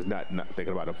is not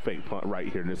thinking about a fake punt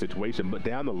right here in this situation, but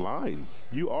down the line,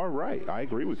 you are right. I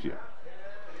agree with you.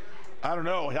 I don't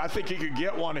know. I think he could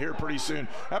get one here pretty soon.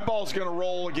 That ball's going to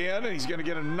roll again, and he's going to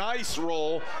get a nice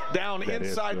roll down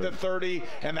inside the 30,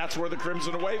 and that's where the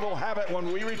Crimson Wave will have it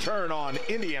when we return on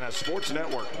Indiana Sports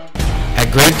Network. At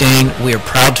Great Dane, we are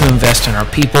proud to invest in our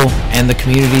people and the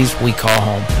communities we call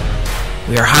home.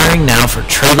 We are hiring now for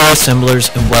trailer assemblers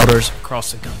and welders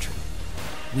across the country.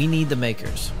 We need the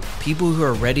makers, people who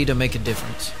are ready to make a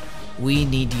difference. We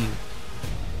need you.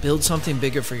 Build something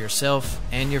bigger for yourself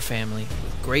and your family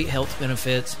with great health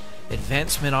benefits,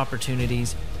 advancement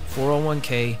opportunities,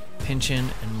 401k,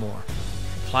 pension, and more.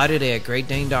 Apply today at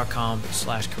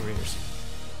greatdane.com/careers.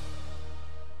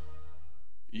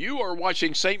 You are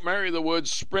watching St. Mary of the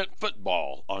Woods Sprint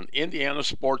Football on Indiana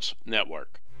Sports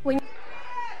Network.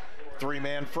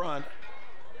 3-man front.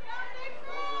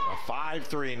 A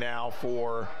 5-3 now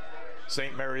for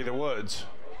St. Mary of the Woods.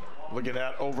 Look at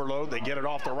that overload. They get it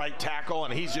off the right tackle,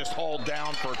 and he's just hauled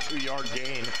down for a 2-yard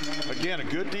gain. Again, a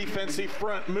good defensive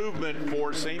front movement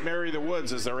for St. Mary of the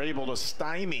Woods as they're able to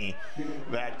stymie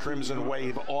that Crimson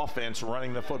Wave offense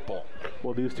running the football.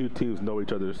 Well, these two teams know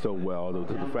each other so well.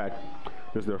 The fact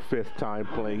this is their 5th time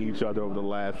playing each other over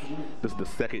this is the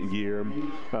 2nd year.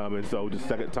 And so the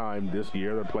 2nd time this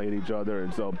year they're playing each other.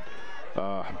 And so,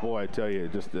 boy, I tell you,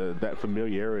 just that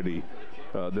familiarity.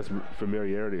 This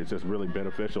familiarity is just really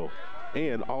beneficial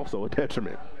and also a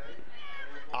detriment.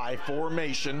 I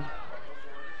formation,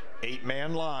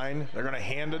 8-man line. They're going to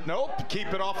hand it. Nope, keep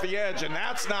it off the edge, and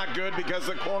that's not good because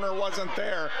the corner wasn't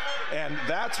there. And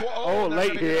that's what.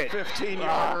 Late hit.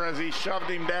 15-yarder as he shoved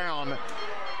him down.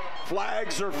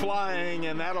 Flags are flying,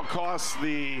 and that'll cost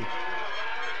the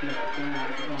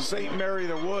St. Mary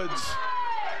of the Woods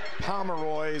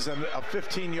Pomeroys and a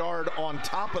 15-yard on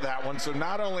top of that one. So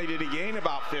not only did he gain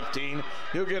about 15,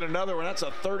 he'll get another one. That's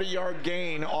a 30-yard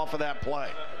gain off of that play.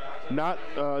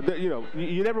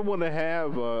 You never want to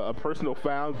have a personal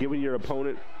foul giving your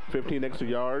opponent 15 extra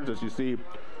yards, as you see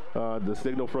the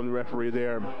signal from the referee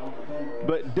there.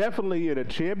 But definitely in a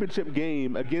championship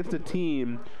game against a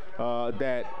team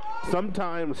that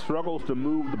sometimes struggles to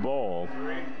move the ball,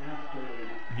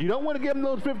 you don't want to give them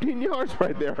those 15 yards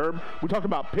right there, Herb. We talked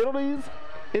about penalties.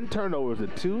 and turnovers. The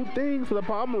two things for the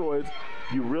Pomeroys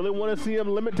you really want to see them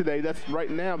limit today. That's right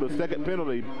now the second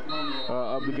penalty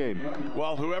of the game.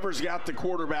 Well, whoever's got the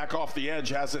quarterback off the edge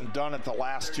hasn't done it the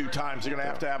last two times. They're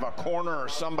going to have a corner or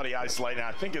somebody isolating.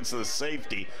 I think it's the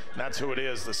safety. That's who it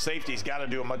is. The safety's got to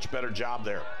do a much better job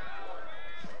there.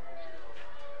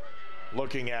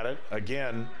 Looking at it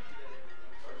again.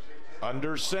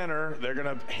 Under center, they're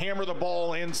going to hammer the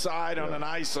ball inside on an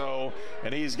ISO,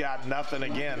 and he's got nothing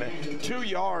again. 2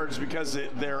 yards because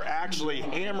they're actually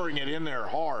hammering it in there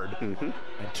hard. And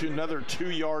another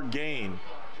 2-yard gain.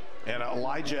 And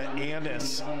Elijah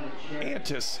Antis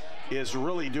is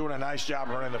really doing a nice job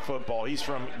running the football. He's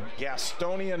from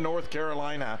Gastonia, North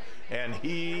Carolina, and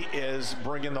he is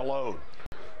bringing the load.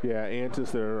 Yeah,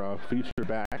 Antis, their featured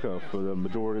back for the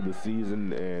majority of the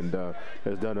season, and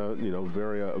has done a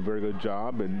very good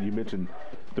job. And you mentioned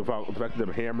the fact that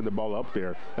they're hammering the ball up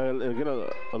there. Again,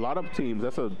 a lot of teams,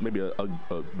 that's maybe a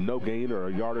no gain or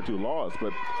a yard or two loss,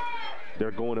 but they're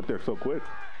going up there so quick.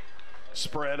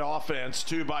 Spread offense,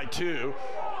 2-by-2.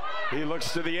 He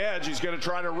looks to the edge. He's going to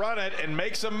try to run it and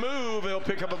makes a move. He'll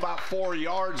pick up about 4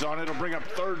 yards on it. It'll bring up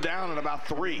 3rd down at about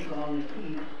 3.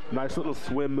 Nice little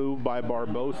swim move by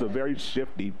Barbosa. Very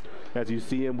shifty as you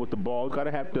see him with the ball. Got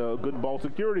to have good ball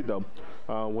security though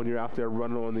when you're out there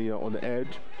running on the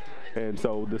edge. And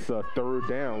so this 3rd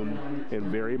down and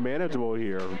very manageable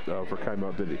here for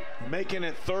Calumet City. Making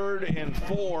it 3rd and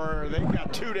 4. They've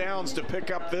got 2 downs to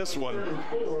pick up this one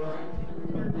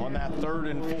on that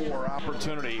 3rd and 4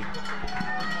 opportunity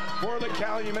for the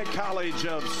Calumet College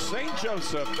of St.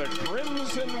 Joseph, the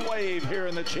Crimson Wave here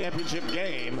in the championship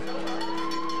game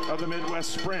of the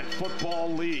Midwest Sprint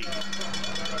Football League.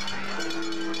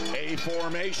 A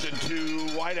formation, 2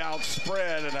 wideout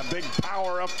spread, and a big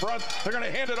power up front. They're going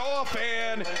to hand it off,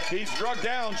 and he's drugged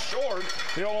down short.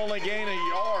 He'll only gain a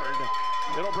yard.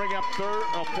 It'll bring up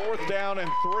 4th down and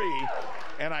 3.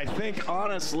 And I think,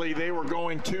 honestly, they were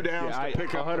going 2 downs to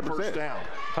pick up the 1st down.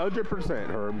 100%,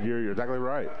 Herb. You're exactly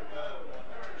right.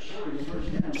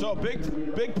 So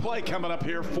big play coming up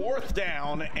here. 4th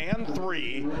down and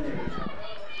 3.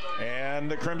 And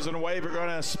the Crimson Wave are going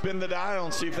to spin the dial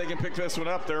and see if they can pick this one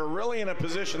up. They're really in a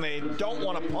position they don't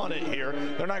want to punt it here.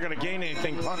 They're not going to gain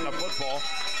anything punting a football.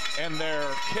 And their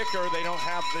kicker, they don't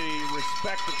have the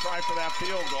respect to try for that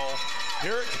field goal.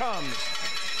 Here it comes.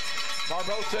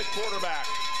 Barbosa at quarterback.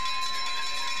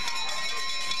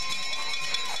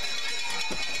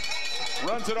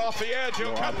 Runs it off the edge.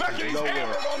 He'll come back and he's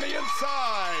hammered on the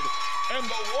inside. And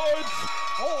the Woods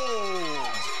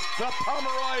holds. The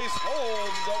Pomeroys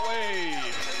hold the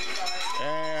Wave.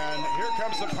 And here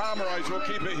comes the Pomeroys. We'll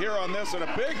keep it here on this and a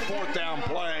big 4th down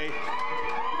play.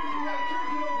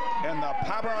 And the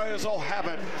Pomeroys will have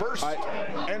it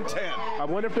 1st and 10. I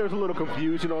wonder if there's a little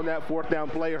confusion on that 4th down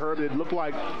play, Herb. It looked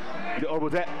like, or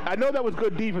was that? I know that was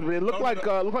good defense, but it looked like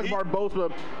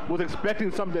Barbosa was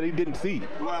expecting something that he didn't see.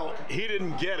 Well, he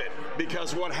didn't get it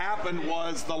because what happened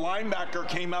was the linebacker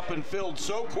came up and filled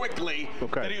so quickly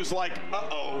that he was like,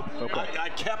 uh-oh, I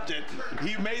kept it.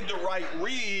 He made the right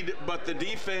read, but the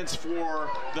defense for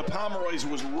the Pomeroys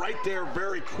was right there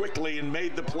very quickly and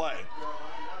made the play.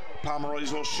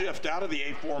 Pomeroys will shift out of the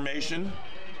A formation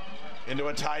into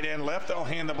a tight end left. They'll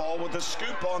hand the ball with a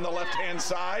scoop on the left-hand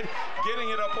side,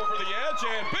 getting it up over the edge,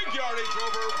 and big yardage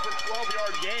over for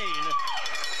 12-yard gain.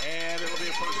 And it'll be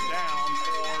a 1st down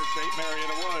for St. Mary of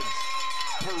the Woods.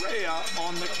 Perea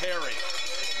on the carry.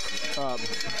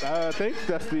 I think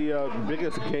that's the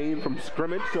biggest gain from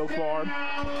scrimmage so far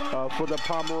for the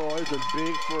Pomeroys. A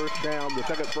big 1st down, the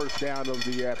second 1st down of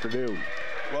the afternoon.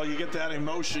 Well, you get that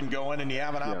emotion going, and you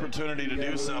have an opportunity to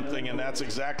do something, and that's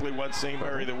exactly what St.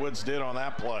 Mary of the Woods did on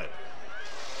that play.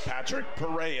 Patrick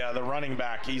Perea, the running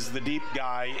back, he's the deep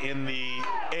guy in the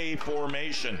A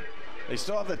formation. They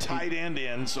still have the tight end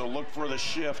in, so look for the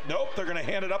shift. Nope, they're going to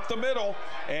hand it up the middle,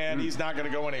 and he's not going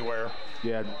to go anywhere.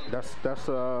 Yeah, that's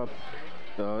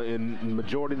in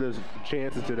majority of the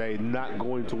chances today not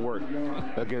going to work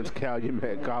against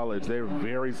Calumet College. They're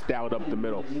very stout up the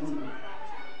middle.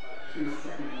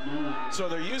 So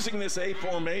they're using this A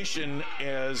formation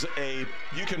as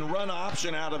you can run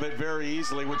option out of it very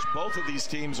easily, which both of these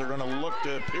teams are going to look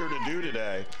to appear to do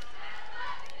today.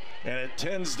 And it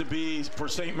tends to be, for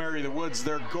St. Mary of the Woods,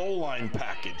 their goal line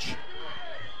package.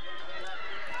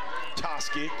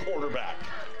 Toski at quarterback.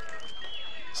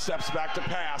 Steps back to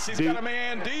pass. He's got a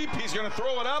man deep. He's going to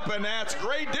throw it up, and that's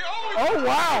great. Oh,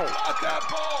 wow. Caught that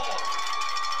ball.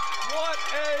 What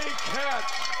a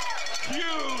catch.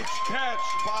 Huge catch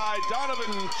by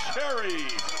Donovan Cherry.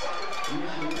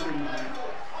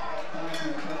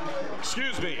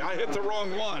 Excuse me, I hit the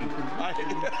wrong one.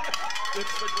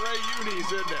 It's the gray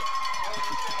unis, isn't it?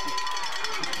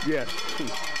 Yes.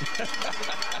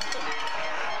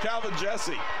 Calvin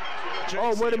Jesse.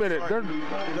 Oh, wait a minute. They're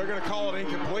going to call it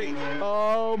incomplete.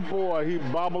 Oh, boy. He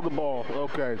bobbled the ball.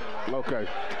 Okay.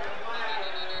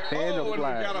 And and a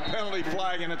flag. we've got a penalty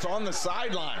flag, and it's on the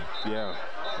sideline. Yeah.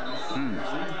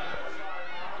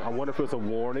 I wonder if it's a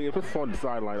warning. If it's on the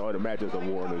sideline, I'd imagine it's a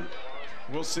warning.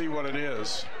 We'll see what it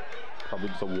is. Probably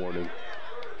just a warning.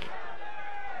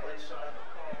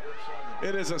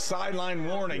 It is a sideline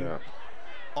warning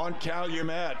on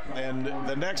Calumet, and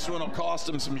the next one will cost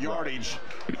them some yardage.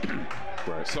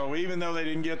 Right. So even though they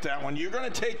didn't get that one, you're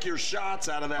going to take your shots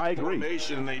out of that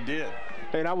formation, and they did.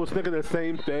 And I was thinking the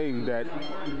same thing, that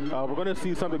we're going to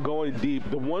see something going deep.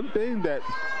 The one thing that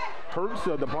hurts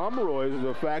the Pomeroys is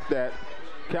the fact that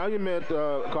Calumet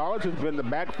College has been in the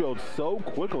backfield so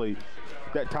quickly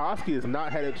that Toski has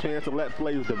not had a chance to let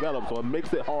plays develop, so it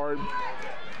makes it hard.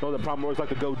 The Pomeroys like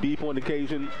to go deep on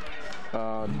occasion.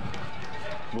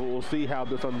 We'll see how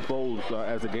this unfolds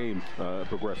as the game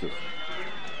progresses.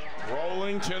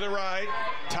 Rolling to the right.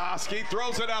 Toski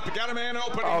throws it up. Got a man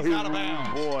open. He's out of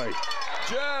bounds. Boy.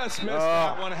 Just missed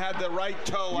that one. Had the right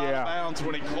toe out of bounds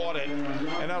when he caught it.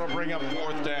 And that'll bring up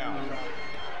 4th down.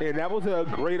 And that was a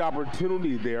great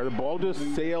opportunity there. The ball just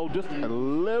sailed just a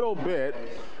little bit.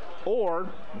 Or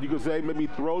you could say maybe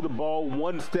throw the ball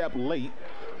one step late.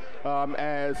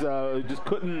 As just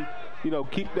couldn't,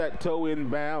 keep that toe in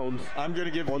bounds. I'm going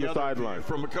to give on the sideline.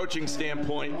 From a coaching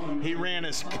standpoint, he ran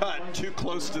his cut too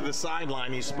close to the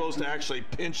sideline. He's supposed to actually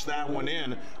pinch that one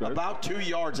in about 2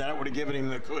 yards, and that would have given him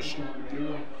the cushion.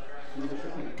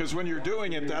 Because when you're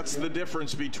doing it, that's the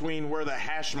difference between where the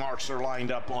hash marks are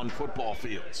lined up on football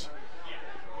fields.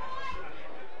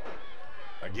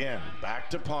 Again, back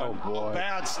to punt. Oh, boy.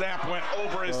 Bad snap went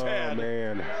over his head. Oh,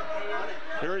 man.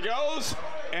 Here he goes,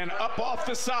 and up off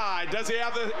the side. Does he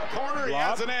have the corner? He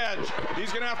has an edge.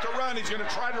 He's going to have to run. He's going to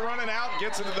try to run it out,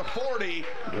 gets into the 40.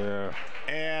 Yeah.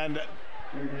 And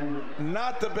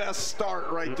not the best start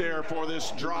right there for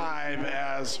this drive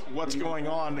as what's going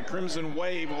on. The Crimson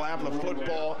Wave will have the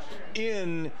football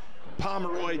in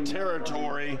Pomeroy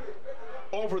territory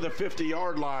over the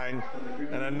 50-yard line,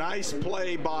 and a nice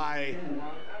play by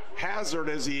Hazard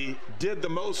as he did the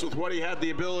most with what he had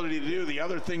the ability to do. The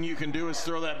other thing you can do is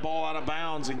throw that ball out of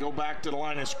bounds and go back to the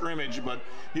line of scrimmage, but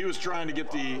he was trying to get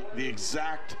the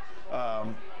exact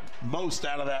most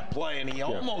out of that play, and he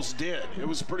almost did. It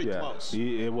was pretty close.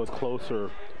 It was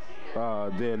closer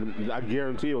than, I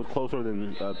guarantee it was closer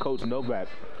than Coach Novak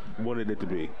wanted it to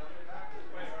be.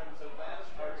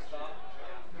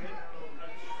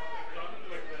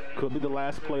 Could be the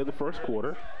last play of the first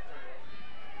quarter.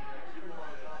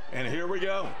 And here we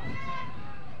go.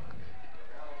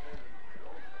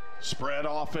 Spread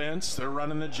offense. They're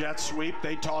running the jet sweep.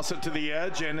 They toss it to the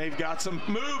edge, and they've got some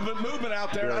movement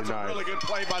out there. That's a really good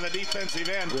play by the defensive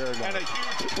end. And a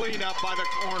huge cleanup by the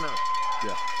corner.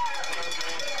 Yeah.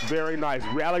 Very nice.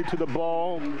 Rallied to the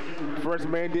ball. First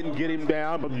man didn't get him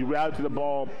down, but you rallied to the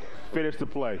ball, finished the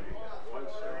play.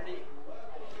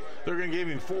 They're going to give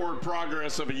him forward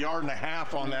progress of 1.5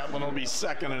 yards on that one. It'll be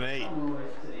 2nd and 8.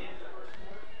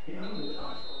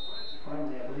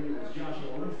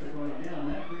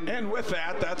 And with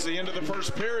that, that's the end of the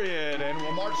first period. And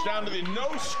we'll march down to the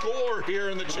no score here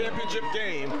in the championship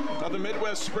game of the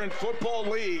Midwest Sprint Football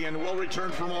League. And we'll return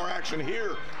for more action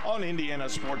here on Indiana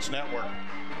Sports Network.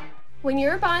 When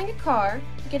you're buying a car,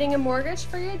 getting a mortgage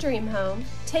for your dream home,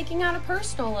 taking out a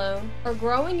personal loan, or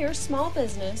growing your small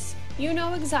business, you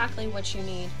know exactly what you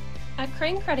need. At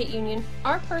Crane Credit Union,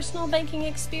 our personal banking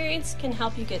experience can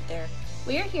help you get there.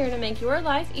 We are here to make your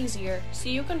life easier so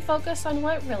you can focus on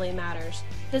what really matters.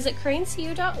 Visit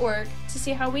cranecu.org to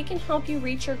see how we can help you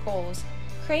reach your goals.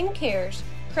 Crane Cares,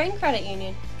 Crane Credit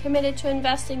Union, committed to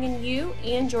investing in you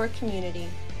and your community.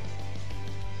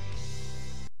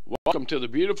 Welcome to the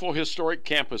beautiful historic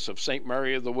campus of St.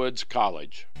 Mary of the Woods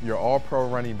College. Your all-pro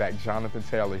running back Jonathan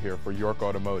Taylor here for York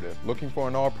Automotive. Looking for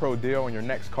an all-pro deal on your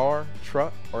next car,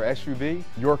 truck, or SUV?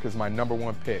 York is my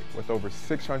 #1 pick. With over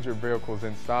 600 vehicles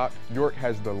in stock, York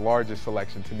has the largest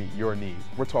selection to meet your needs.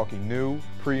 We're talking new,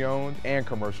 pre-owned, and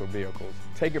commercial vehicles.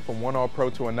 Take it from one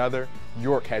all-pro to another,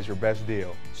 York has your best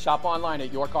deal. Shop online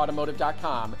at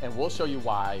yorkautomotive.com and we'll show you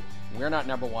why we're not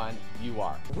 #1, you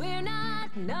are. We're not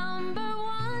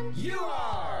 #1, you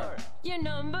are. You're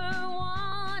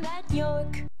 #1 at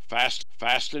York.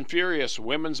 Fast and Furious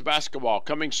women's basketball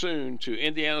coming soon to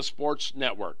Indiana Sports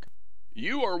Network.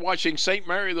 You are watching St.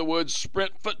 Mary of the Woods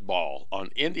Sprint Football on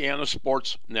Indiana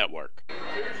Sports Network.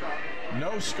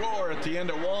 No score at the end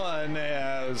of one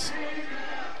as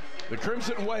The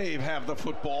Crimson Wave have the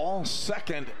football,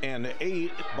 2nd and 8,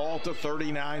 ball to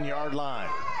 39-yard line.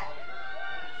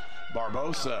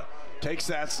 Barbosa takes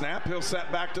that snap. He'll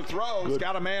set back to throw. He's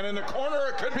got a man in the corner.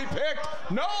 It could be picked.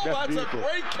 No, that's a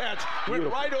great catch. Went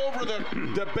right over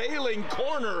the bailing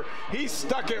corner. He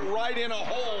stuck it right in a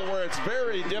hole where it's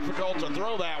very difficult to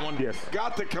throw that one. Yes.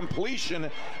 Got the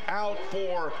completion out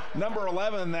for number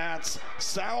 11. That's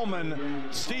Salmon.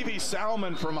 Stevie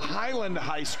Salmon from Highland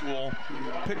High School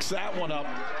picks that one up,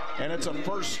 and it's a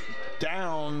first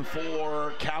down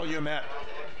for Calumet.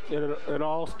 It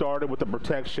all started with the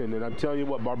protection, and I'm telling you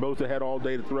what, Barbosa had all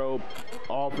day to throw.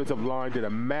 Offensive line did a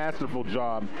masterful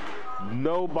job.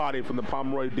 Nobody from the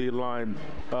Pomeroy D line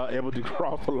able to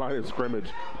cross the line of scrimmage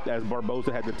as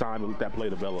Barbosa had the time to let that play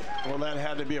develop. Well, that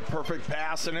had to be a perfect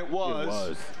pass, and it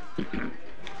was.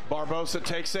 Barbosa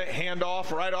takes it,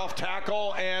 handoff, right off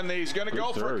tackle, and he's going to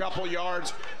go for a couple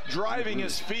yards, driving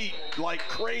his feet like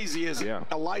crazy as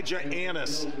Elijah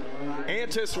Antis.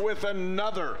 Antis with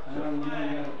another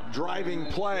driving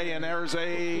play, and there's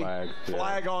a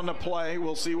flag on the play.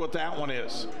 We'll see what that one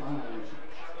is.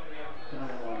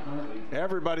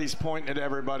 Everybody's pointing at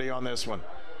everybody on this one.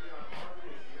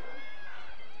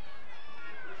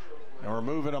 And we're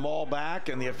moving them all back,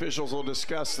 and the officials will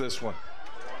discuss this one.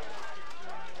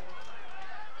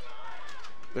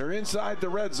 They're inside the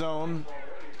red zone.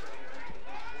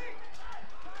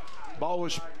 Ball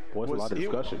was a lot of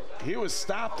discussion. He was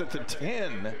stopped at the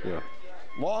 10.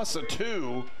 Loss of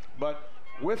 2, but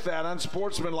with that,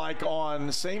 unsportsmanlike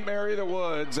on St. Mary of the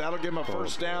Woods. That'll give him a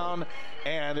first down,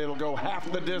 and it'll go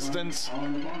half the distance.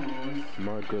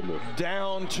 My goodness.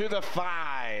 Down to the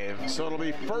 5. So it'll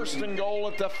be 1st and goal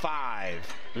at the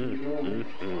 5.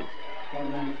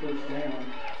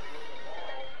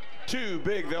 Too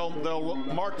big. They'll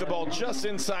mark the ball just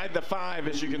inside the 5,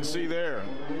 as you can see there.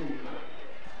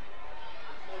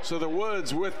 So the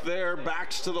Woods with their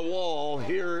backs to the wall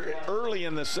here early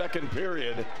in the 2nd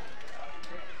period.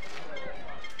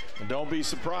 And don't be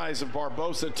surprised if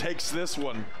Barbosa takes this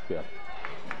one.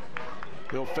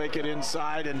 He'll fake it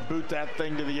inside and boot that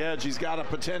thing to the edge. He's got a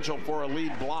potential for a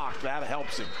lead block. That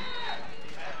helps him.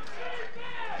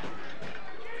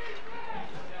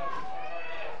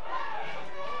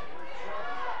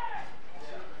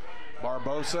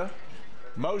 Barbosa,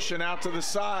 motion out to the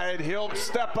side. He'll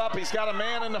step up. He's got a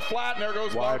man in the flat, and there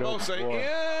goes Barbosa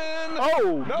in.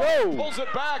 Oh, no. Pulls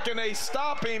it back, and they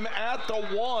stop him at the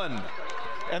 1.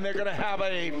 And they're going to have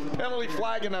a penalty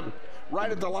flag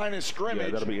right at the line of scrimmage.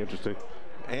 Yeah, that'll be interesting.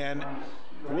 And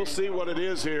we'll see what it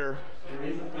is here.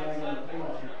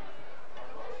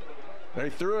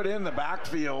 They threw it in the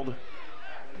backfield.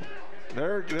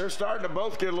 They're starting to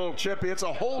both get a little chippy. It's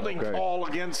a holding call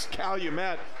against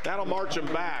Calumet. That'll march them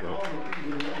back.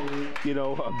 You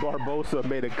know, Barbosa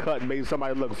made a cut and made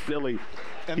somebody look silly.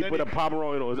 And he put a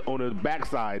Pomeroy on his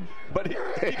backside. But he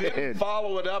didn't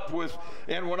follow it up with,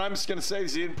 and what I'm just going to say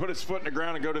is he didn't put his foot in the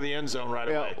ground and go to the end zone right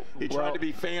away. He tried to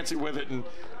be fancy with it, and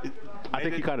I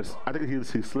think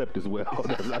he slipped as well.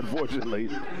 Unfortunately,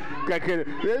 there's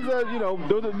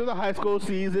a high school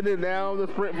season, and now the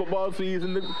sprint football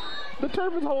season. The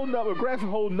turf is holding up, the grass is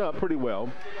holding up pretty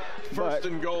well. First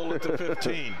and goal at the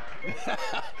 15.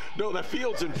 No, the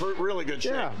field's in really good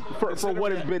shape. Yeah, for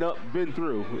what it's been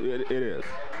through, it is.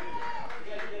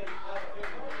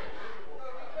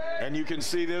 And you can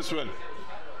see this one.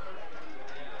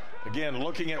 Again,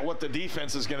 looking at what the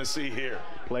defense is going to see here.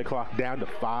 Play clock down to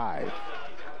 5.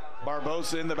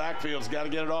 Barbosa in the backfield's got to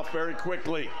get it off very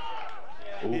quickly.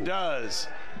 Ooh. He does.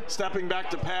 Stepping back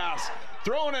to pass.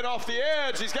 Throwing it off the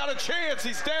edge. He's got a chance.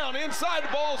 He's down. Inside, the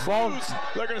ball's loose.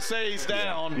 They're going to say he's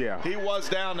down. Yeah. He was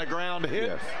down. The ground hit.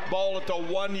 Yes. Ball at the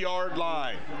 1-yard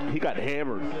line. He got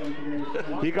hammered.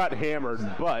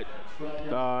 But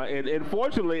and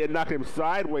fortunately, it knocked him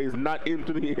sideways, not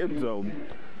into the end zone.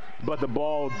 But the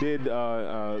ball did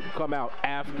come out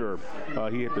after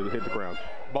he hit the ground.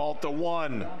 Ball at the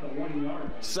 1.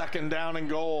 2nd down and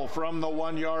goal from the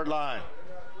 1-yard line.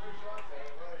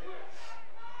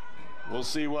 We'll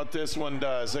see what this one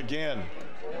does. Again,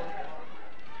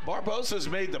 Barbosa's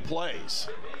made the plays.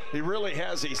 He really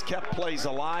has. He's kept plays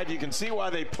alive. You can see why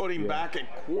they put him back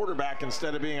at quarterback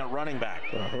instead of being a running back.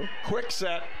 Quick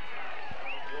set.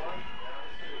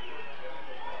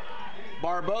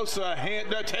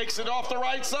 Barbosa takes it off the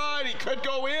right side. He could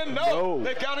go in. No.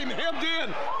 They got him hemmed in.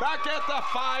 Back at the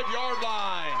 5-yard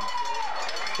line.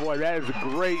 Boy, that is a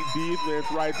great defense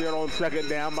right there on 2nd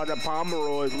down by the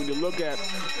Pomeroys. When you look at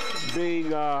being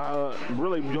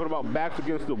really talking about backs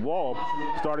against the wall,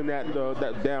 starting that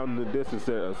down the distance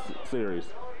series.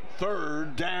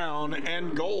 3rd down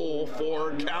and goal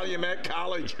for Calumet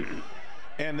College.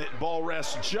 and the ball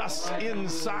rests just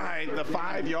inside the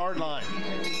 5-yard line.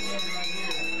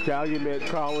 Calumet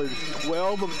College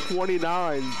 12 of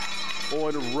 29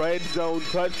 on red zone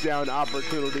touchdown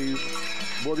opportunities.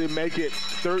 Will they make it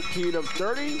 13 of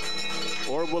 30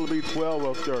 or will it be 12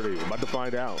 of 30? We're about to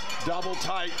find out. Double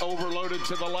tight, overloaded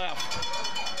to the left.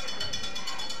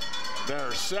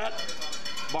 They're set.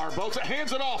 Barbosa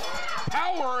hands it off.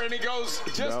 Power, and he goes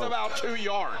just about 2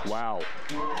 yards. Wow.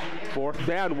 4th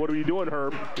down. What are you doing,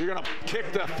 Herb? You're going to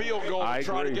kick the field goal and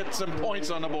try to get some points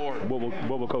on the board.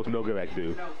 What will Coach Novak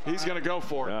do? He's going to go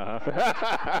for it.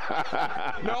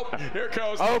 Nope. Here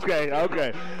goes. Okay.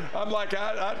 I'm like,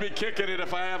 I'd be kicking it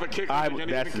if I have a kicker that can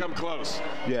even come close.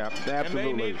 Yeah,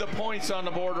 absolutely. And they need the points on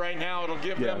the board right now. It'll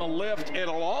give them a lift.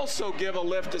 It'll also give a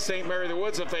lift to St. Mary of the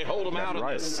Woods if they hold them out in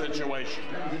this situation.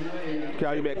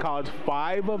 Calumet College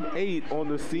 5 of 8 on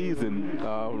the season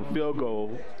field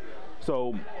goal.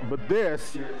 So, but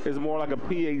this is more like a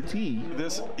PAT.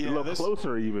 This a little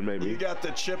closer even maybe. You got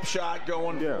the chip shot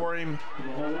going for him,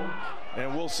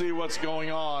 and we'll see what's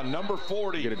going on. Number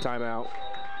 40. Get a timeout.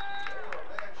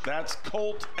 That's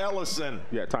Colt Ellison.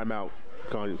 Yeah, timeout.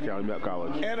 Calumet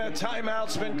College. And a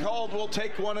timeout's been called. We'll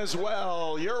take one as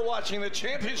well. You're watching the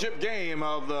championship game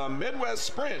of the Midwest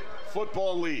Sprint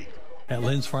Football League. At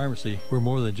Lynn's Pharmacy, we're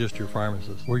more than just your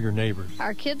pharmacist. We're your neighbors.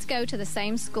 Our kids go to the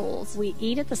same schools. We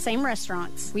eat at the same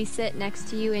restaurants. We sit next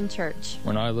to you in church.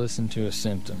 When I listen to a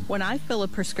symptom. When I fill a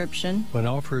prescription. When I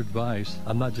offer advice,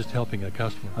 I'm not just helping a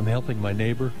customer. I'm helping my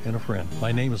neighbor and a friend.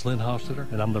 My name is Lynn Hofstetter,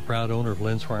 and I'm the proud owner of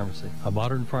Lynn's Pharmacy, a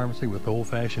modern pharmacy with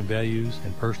old-fashioned values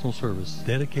and personal service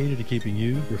dedicated to keeping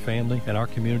you, your family, and our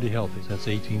community healthy since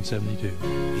 1872.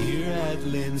 Here at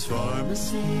Lynn's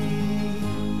Pharmacy,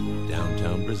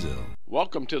 downtown Brazil.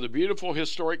 Welcome to the beautiful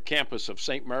historic campus of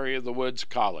St. Mary of the Woods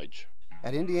College.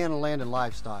 At Indiana Land and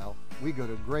Lifestyle, we go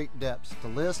to great depths to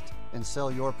list and sell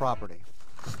your property.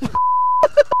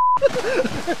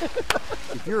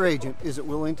 If your agent isn't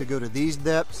willing to go to these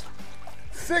depths,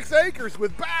 6 acres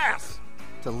with bass,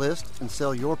 to list and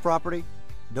sell your property,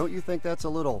 don't you think that's a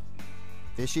little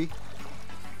fishy?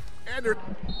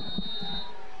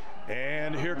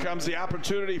 And here comes the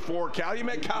opportunity for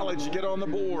Calumet College to get on the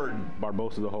board.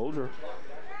 Barbosa the holder.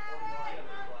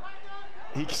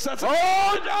 He sets it.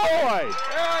 Oh, boy!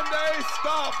 And they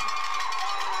stop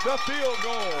the field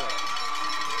goal.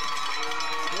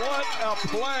 What a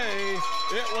play.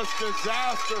 It was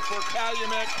disaster for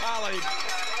Calumet College.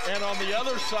 And on the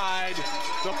other side,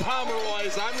 the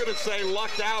Pomeroys, I'm going to say,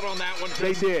 lucked out on that one.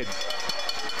 They did.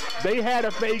 They had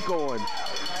a fake on.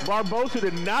 Barbosa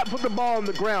did not put the ball on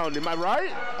the ground. Am I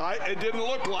right? It didn't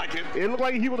look like it. It looked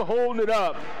like he was holding it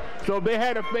up. So they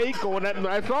had a fake on that. And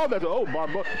I saw that. Oh,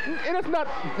 Barbosa. And it's not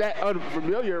that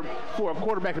unfamiliar for a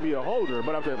quarterback to be a holder.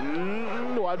 But I'm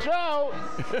saying, watch out.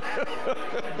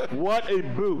 What a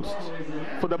boost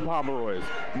for the Pomeroys.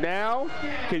 Now,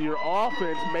 can your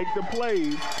offense make the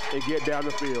plays and get down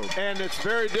the field? And it's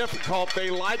very difficult.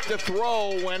 They like to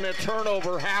throw when a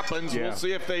turnover happens. Yeah. We'll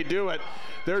see if they do it.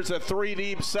 There's a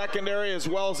 3-deep secondary as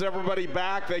well as everybody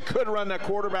back. They could run that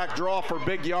quarterback draw for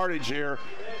big yardage here.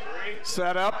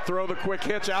 Set up, throw the quick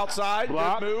hitch outside.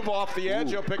 Block. Good move off the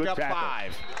edge. He'll pick up tackle.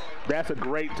 5. That's a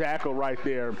great tackle right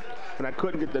there. And I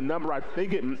couldn't get the number. I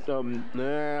think it, I'm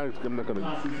not going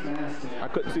to. I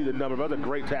couldn't see the number, but that's a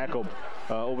great tackle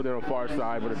over there on the far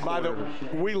side.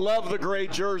 We love the gray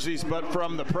jerseys, but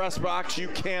from the press box, you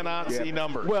cannot see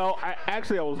numbers. Well, I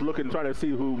was looking, trying to see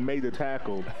who made the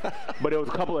tackle, but it was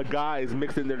a couple of guys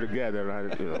mixed in there together,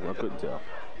 and I couldn't tell.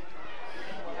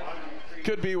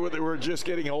 Could be where they were just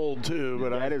getting old, too. But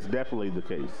that is definitely the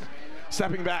case.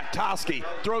 Stepping back, Toski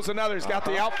throws another. He's got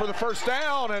the out for the first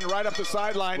down and right up the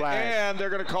sideline. Flag. And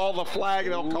they're going to call the flag.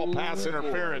 They'll call pass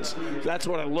interference. That's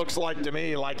what it looks like to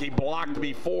me, like he blocked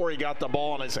before he got the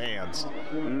ball in his hands.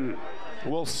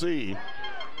 We'll see.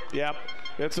 Yep,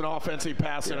 it's an offensive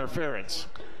pass interference.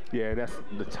 Yeah, that's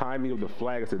the timing of the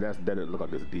flag. I said that doesn't look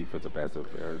like it's defensive pass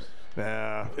interference.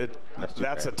 Yeah,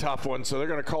 that's a tough one. So they're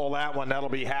going to call that one. That'll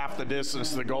be half the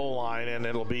distance to the goal line, and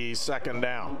it'll be second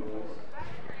down.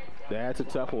 That's a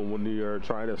tough one when you're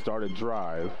trying to start a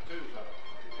drive.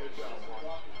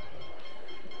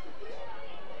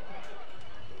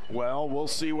 Well, we'll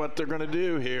see what they're going to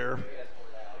do here.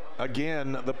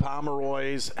 Again, the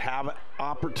Pomeroys have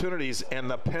opportunities,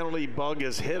 and the penalty bug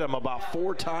has hit them about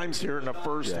 4 times here in the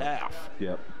first half.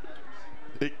 Yep.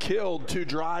 It killed 2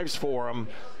 drives for them.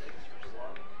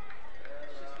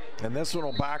 And this one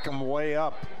will back them way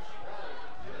up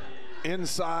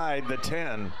inside the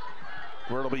 10,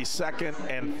 where it'll be 2nd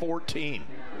and 14.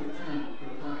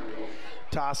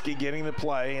 Toski getting the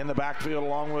play in the backfield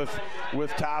along with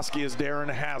Toski is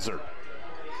Darren Hazard.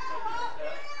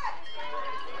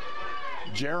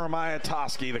 Jeremiah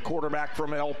Toski, the quarterback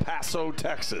from El Paso,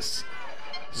 Texas.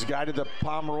 He's guided the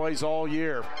Pomeroys all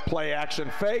year. Play action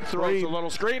fake, throws a little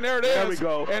screen. There it is. There we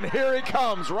go. And here he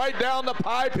comes, right down the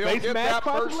pipe. He'll get that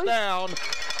first down.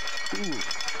 Ooh.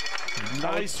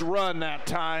 Nice run that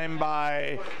time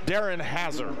by Darren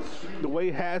Hazard. The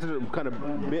way Hazard kind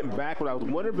of bent backward, I was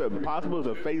wondering if it possible was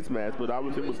a face mask, but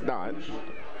obviously it was not.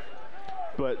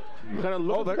 But kind of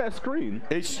look at that screen.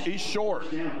 He's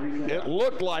short. It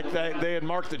looked like they had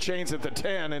marked the chains at the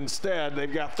 10. Instead,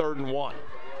 they've got 3rd and 1.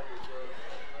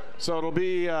 So it'll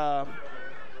be,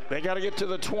 they got to get to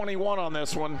the 21 on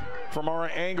this one. From our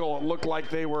angle, it looked like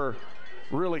they were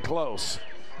really close.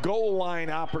 Goal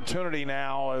line opportunity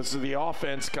now as the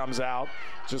offense comes out.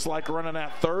 Just like running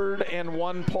that 3rd and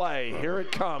 1 play. Here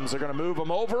it comes. They're going to move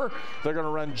them over. They're going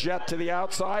to run jet to the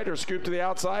outside or scoop to the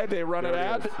outside. They run it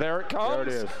ad. There it comes.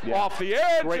 There it is. Yeah. Off the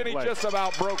edge, Great and he play. just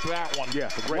about broke that one. Yeah,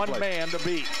 great one play. man to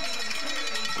beat.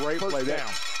 Great First play. down.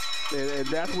 And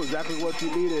that's exactly what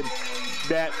you needed.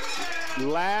 That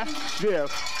last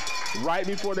shift, right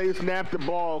before they snapped the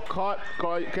ball, caught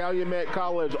Calumet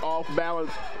College off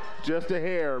balance just a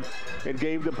hair and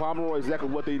gave the Pomeroys exactly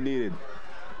what they needed.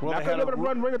 Well, Not going to be able to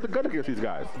run right at the gun against these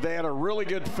guys. They had a really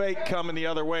good fake coming the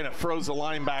other way, and it froze the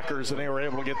linebackers, and they were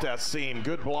able to get that seam.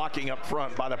 Good blocking up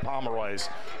front by the Pomeroys.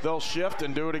 They'll shift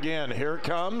and do it again. Here it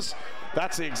comes.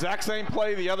 That's the exact same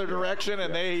play the other direction,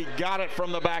 and they got it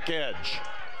from the back edge.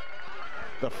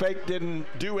 The fake didn't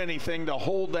do anything to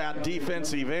hold that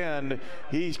defensive end.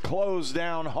 He closed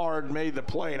down hard, made the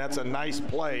play, and that's a nice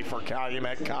play for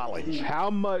Calumet College. How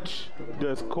much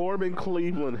does Corbin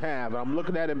Cleveland have? I'm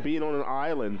looking at him being on an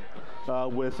island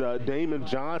with Damon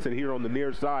Johnson here on the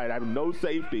near side. I have no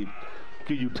safety.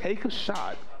 Can you take a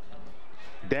shot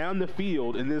down the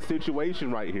field in this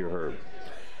situation right here, Herb?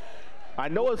 I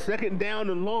know it's 2nd down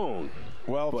and long.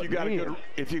 Well,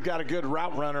 if you've got a good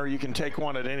route runner, you can take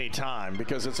one at any time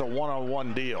because it's a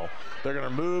one-on-one deal. They're going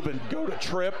to move and go to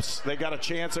trips. They got a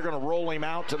chance. They're going to roll him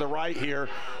out to the right here.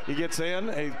 He gets in.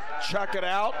 They chuck it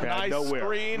out. Yeah, nice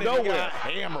screen. And he got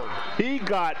hammered. He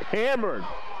got hammered.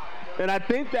 And I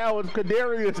think that was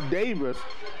Kadarius Davis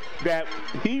that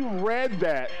he read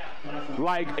that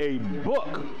like a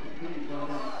book.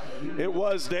 It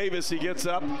was Davis. He gets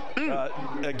up.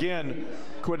 Again,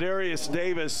 Quadarius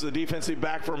Davis, the defensive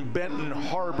back from Benton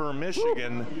Harbor,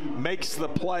 Michigan, makes the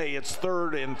play. It's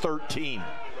 3rd and 13.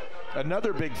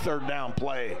 Another big 3rd down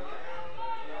play.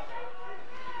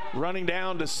 Running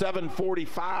down to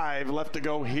 7:45 left to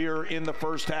go here in the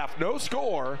first half. No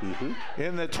score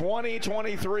in the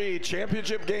 2023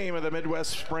 championship game of the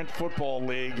Midwest Sprint Football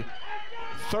League.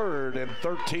 3rd and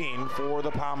 13 for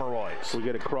the Pomeroys. We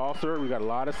get a crosser. We got a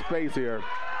lot of space here.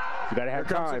 You got to have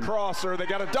Here comes time. a crosser. They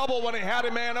got a double when he had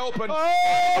a man open.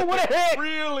 Oh, what a hit!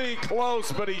 Really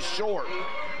close, but he's short.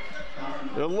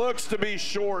 It looks to be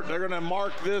short. They're going to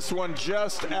mark this one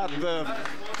just at the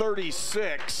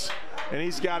 36, and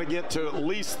he's got to get to at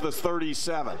least the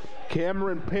 37.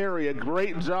 Cameron Perry, a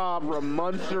great job from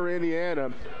Munster,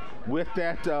 Indiana, with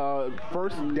that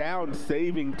first down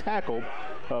saving tackle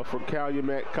for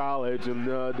Calumet College, and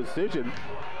the decision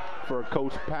for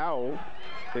Coach Powell,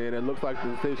 and it looks like the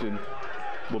decision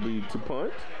will be to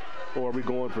punt, or are we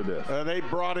going for this? They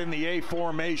brought in the A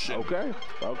formation. Okay.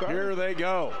 Here they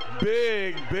go.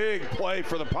 Big play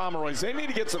for the Pomeroys. They need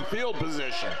to get some field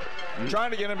position.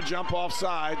 Trying to get him to jump off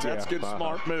sides. That's a good,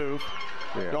 smart move.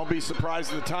 Yeah. Don't be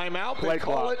surprised at the timeout. They Play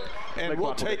call clock. it, and Play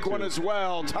we'll clock take one as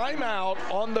well. Timeout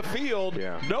on the field.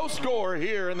 Yeah. No score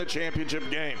here in the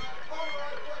championship game.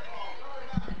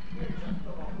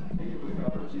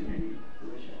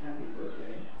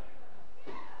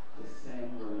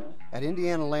 At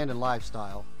Indiana Land and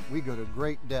Lifestyle, we go to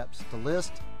great depths to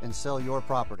list and sell your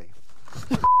property.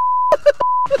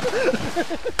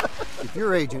 If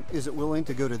your agent isn't willing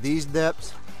to go to these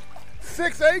depths,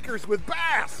 6 acres with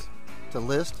bass, to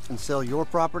list and sell your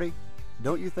property,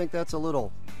 don't you think that's a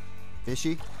little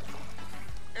fishy?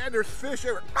 and there's fish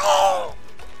everywhere. Oh!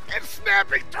 And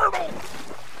snapping turtle!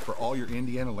 For all your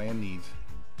Indiana land needs,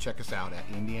 check us out at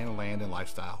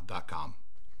indianalandandlifestyle.com.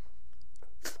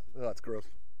 Oh, that's gross.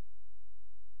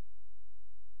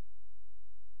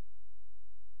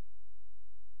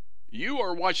 You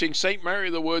are watching St. Mary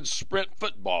of the Woods Sprint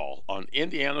Football on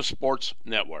Indiana Sports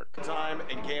Network. Time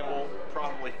and gamble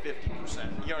probably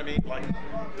 50%. You know what I mean? Like,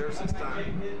 there's this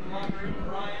time.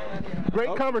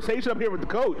 Great conversation up here with the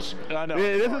coach. I know.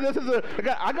 Yeah, this is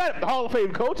I got a Hall of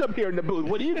Fame coach up here in the booth.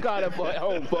 What do you got at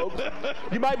home, folks?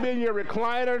 You might be in your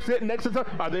recliner sitting next to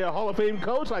someone. Are they a Hall of Fame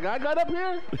coach like I got up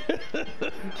here?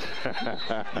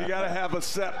 You got to have a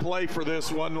set play for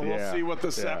this one. We'll see what the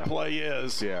set play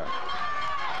is. Yeah.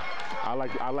 I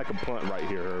like a punt right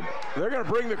here, Herb. They're going to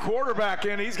bring the quarterback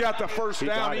in. He's got the first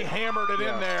down. He hammered it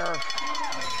in there.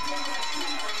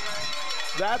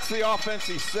 That's the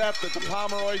offensive set that the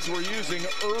Pomeroys were using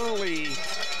early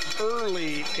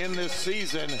in this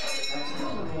season.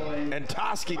 And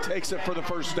Toski takes it for the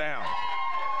first down.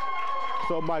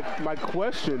 So my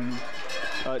question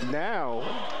now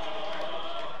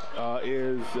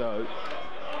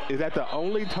is that the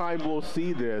only time we'll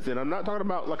see this? And I'm not talking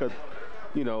about like a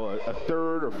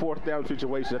third or fourth down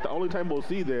situation. That's the only time we'll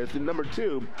see this. And number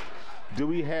two, do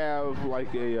we have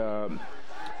like a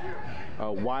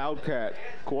wildcat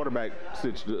quarterback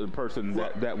person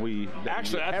that we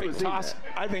actually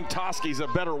I think Toski's a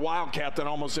better wildcat than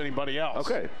almost anybody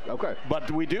else. Okay. But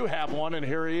we do have one, and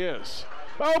here he is.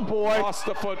 Oh boy! Lost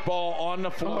the football on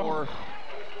the floor.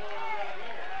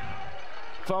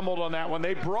 Fumbled on that one.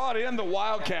 They brought in the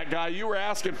wildcat guy. You were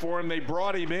asking for him. They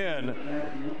brought him in.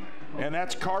 And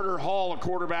that's Carter Hall, a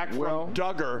quarterback from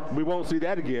Duggar. We won't see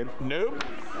that again. Nope.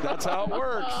 That's how it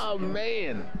works. Oh,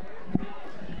 man.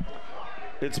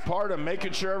 It's part of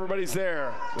making sure everybody's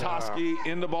there. Toski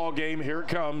in the ball game. Here it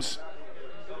comes.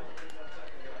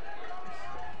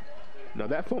 Now,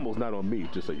 that fumble's not on me,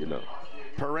 just so you know.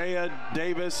 Perea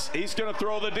Davis, he's going to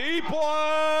throw the deep one.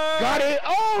 Got it.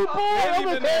 Oh, boy. Hit him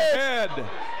in the head.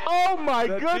 Oh, my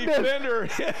goodness. The defender,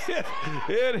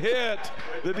 it hit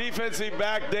the defensive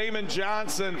back, Damon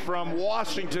Johnson from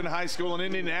Washington High School in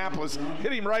Indianapolis.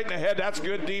 Hit him right in the head. That's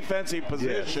good defensive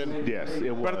position. Yes,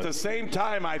 it was. But at the same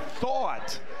time, I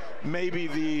thought maybe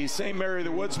the St. Mary of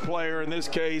the Woods player in this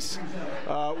case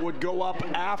would go up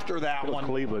after that one.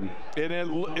 Cleveland. And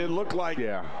it looked like.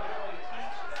 Yeah.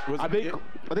 I think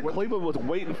Cleveland was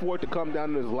waiting for it to come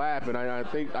down in his lap, and I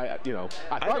thought it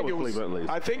was Cleveland at least.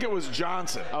 I think it was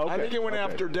Johnson. Okay. I think it went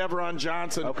after Deveron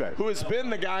Johnson, who has been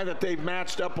the guy that they've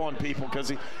matched up on people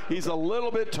because he's a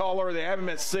little bit taller. They have him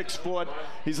at 6 foot.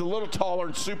 He's a little taller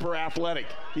and super athletic.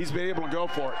 He's been able to go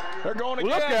for it. They're going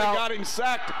again. They got him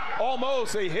sacked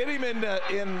almost. They hit him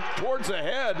in towards the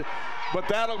head. But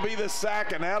that'll be the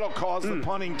sack, and that'll cause the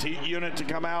punting unit to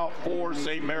come out for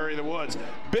St. Mary of the Woods.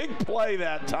 Big play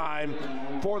that time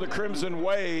for the Crimson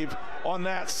Wave on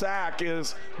that sack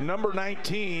is number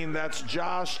 19. That's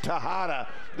Josh Tejada,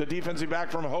 the defensive back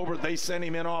from Hobart. They sent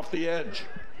him in off the edge.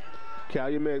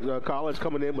 Calumet College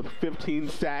coming in with 15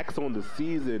 sacks on the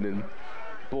season, and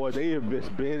boy, they have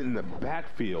just been in the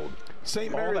backfield.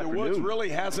 St. Mary of the Woods really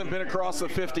hasn't been across the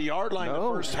 50-yard line the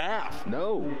first half.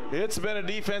 No. It's been a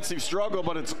defensive struggle,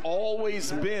 but it's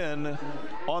always been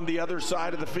on the other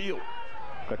side of the field.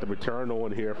 Got the return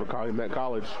on here for Calumet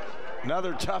College.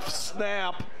 Another tough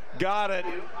snap. Got it.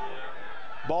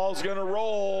 Ball's going to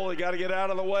roll. They got to get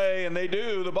out of the way, and they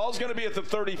do. The ball's going to be at the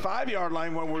 35-yard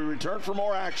line when we return for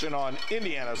more action on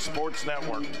Indiana Sports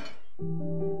Network.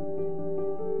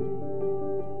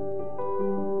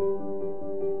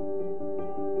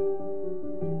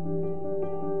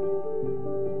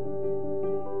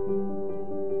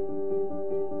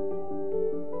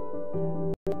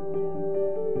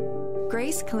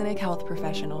 Grace Clinic Health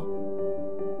Professional.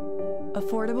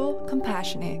 Affordable,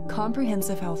 compassionate,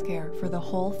 comprehensive healthcare for the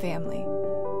whole family.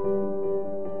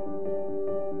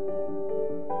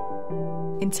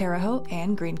 In Terre Haute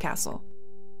and Greencastle.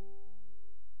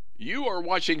 You are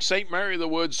watching St. Mary of the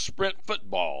Woods Sprint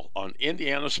Football on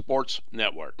Indiana Sports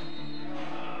Network.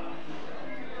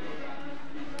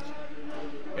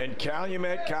 And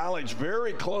Calumet College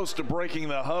very close to breaking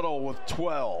the huddle with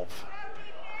 12.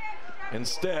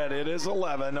 Instead, it is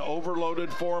 11, overloaded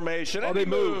formation. And they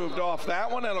moved off that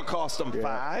one. It'll cost them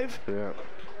 5. Yeah.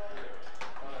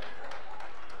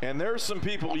 And there's some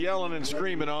people yelling and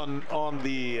screaming on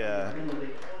the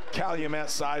Calumet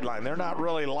sideline. They're not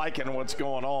really liking what's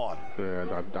going on.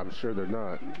 Yeah, I'm sure they're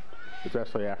not,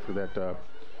 especially after that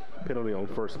penalty on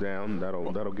first down.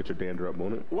 That'll get your dander up,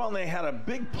 won't it? Well, and they had a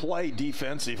big play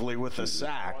defensively with the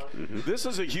sack. This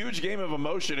is a huge game of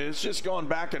emotion. It's just gone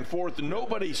back and forth.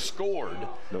 Nobody scored.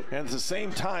 And at the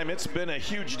same time, it's been a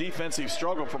huge defensive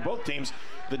struggle for both teams.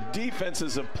 The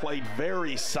defenses have played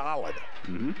very solid.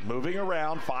 Moving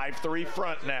around, 5-3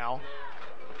 front now.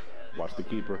 Watch the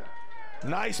keeper.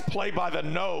 Nice play by the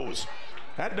nose.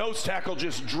 That nose tackle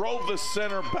just drove the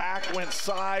center back, went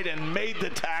side, and made the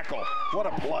tackle. What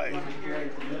a play.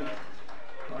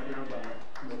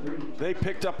 They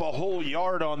picked up a whole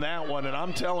yard on that one, and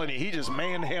I'm telling you, he just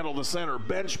manhandled the center,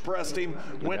 bench pressed him,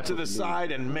 went to the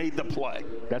side, and made the play.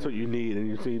 That's what you need, and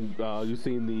you've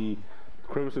seen the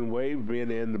Crimson Wave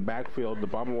being in the backfield, the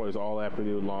Pomeroys all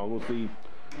afternoon long. We'll see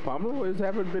Pomeroys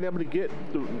haven't been able to get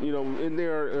in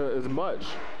there as much.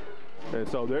 And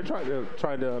so they're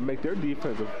trying to make their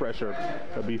defensive pressure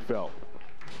be felt.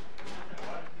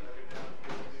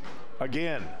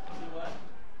 Again.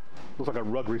 Looks like a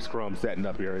rugby scrum setting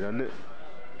up here, doesn't it?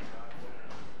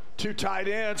 Two tight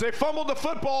ends. They fumbled the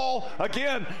football.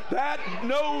 Again, that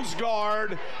nose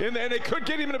guard, and they could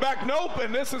get him in the back. Nope,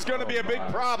 and this is going to be a big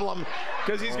problem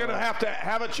because he's going to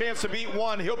have a chance to beat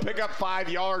one. He'll pick up 5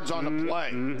 yards on the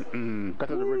play. Got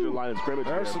to the original line of scrimmage.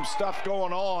 There's some stuff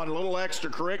going on, little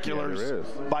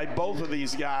extracurriculars by both of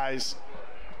these guys.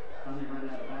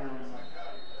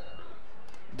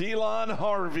 Delon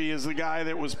Harvey is the guy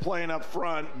that was playing up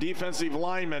front, defensive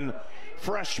lineman,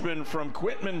 freshman from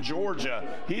Quitman, Georgia.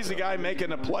 He's the guy making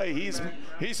the play. He's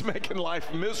making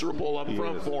life miserable up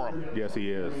front for him. Yes,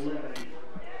 he is.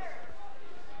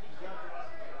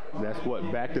 That's what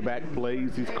back-to-back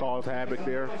plays he's caused havoc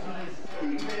there.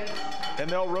 And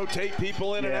they'll rotate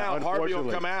people in and out. Harvey will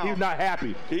come out. He's not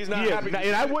happy. He's not happy.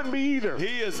 And I wouldn't be either.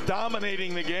 He is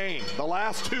dominating the game. The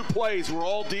last 2 plays were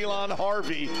all Delon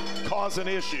Harvey causing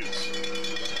issues.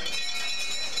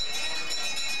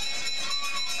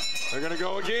 They're going to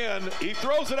go again. He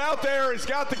throws it out there. He's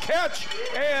got the catch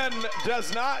and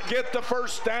does not get the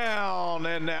first down.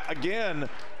 And again,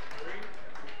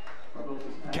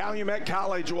 Calumet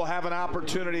College will have an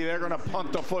opportunity. They're going to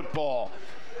punt the football.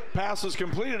 Pass is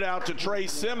completed out to Trey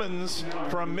Simmons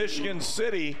from Michigan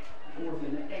City.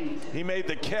 He made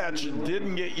the catch,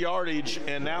 didn't get yardage,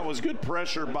 and that was good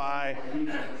pressure by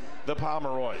the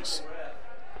Pomeroys.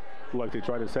 Like they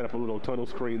tried to set up a little tunnel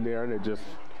screen there, and it just,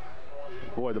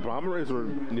 boy, the Pomeroys were,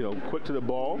 quick to the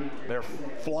ball. They're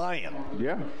flying.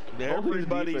 Yeah.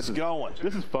 Everybody's going.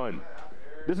 This is fun.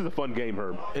 This is a fun game,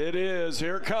 Herb. It is.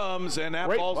 Here it comes, and that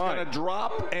ball's going to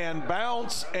drop and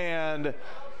bounce, and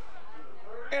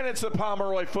it's the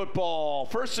Pomeroy football.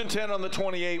 1st and 10 on the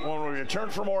 28 when we return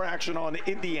for more action on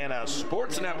Indiana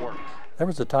Sports Network. There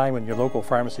was a time when your local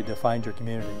pharmacy defined your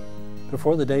community.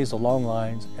 Before the days of long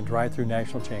lines and drive-through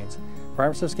national chains,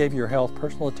 pharmacists gave your health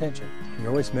personal attention, and you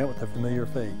always met with a familiar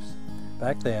face.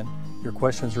 Back then, your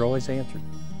questions were always answered,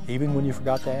 even when you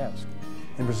forgot to ask.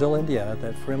 In Brazil, Indiana,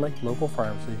 that friendly local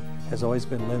pharmacy has always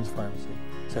been Lynn's Pharmacy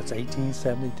since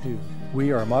 1872.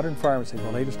 We are a modern pharmacy with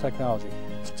the latest technology,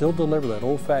 still deliver that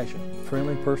old-fashioned,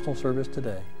 friendly personal service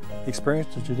today.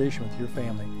 Experience the tradition with your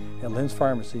family at Lynn's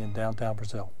Pharmacy in downtown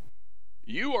Brazil.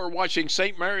 You are watching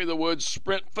St. Mary of the Woods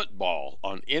Sprint Football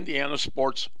on Indiana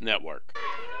Sports Network.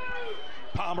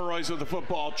 Pomeroys with the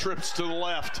football, trips to the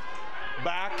left.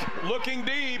 Back, looking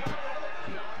deep.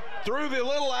 Threw the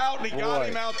little out, and he got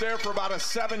him out there for about a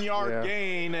 7-yard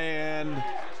gain. And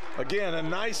again, a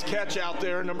nice catch out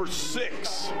there. Number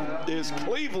 6 is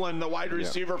Cleveland, the wide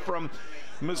receiver from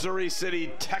Missouri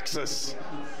City, Texas.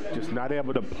 Just not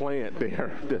able to plant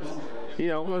there.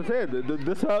 Like I said,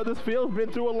 this field's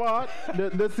been through a lot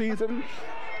this season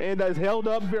and has held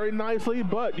up very nicely,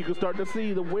 but you can start to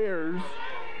see the wears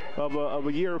of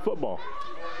a year of football.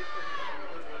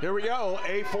 Here we go,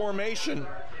 A formation.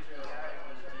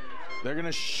 They're going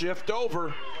to shift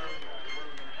over.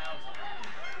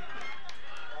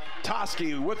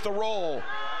 Toski with the roll.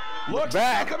 Looks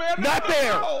back. Not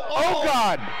there. Oh,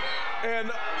 God.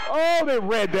 And they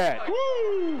read that.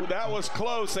 Woo! That was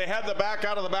close. They had the back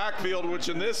out of the backfield, which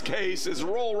in this case is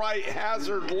roll right,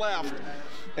 Hazard left.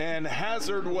 And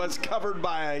Hazard was covered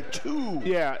by 2.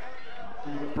 Yeah.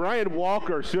 Brian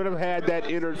Walker should have had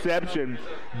that interception.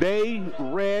 They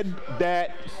read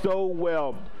that so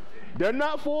well. They're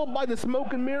not fooled by the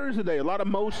smoke and mirrors today. A lot of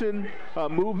motion,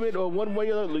 movement, or one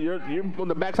way or the other. You're on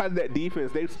the backside of that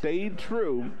defense. They've stayed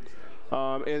true.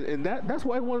 And that's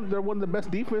why they're one of the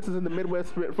best defenses in the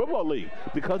Midwest Football League,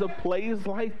 because of plays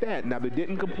like that. Now, they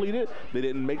didn't complete it. They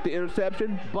didn't make the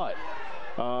interception, but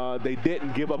they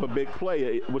didn't give up a big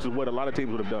play, which is what a lot of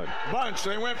teams would have done. Bunch,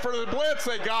 they went for the blitz.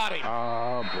 They got him.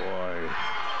 Oh, boy.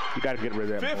 You got to get rid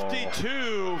of that 52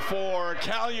 ball. For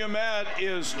Calumet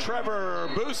is Trevor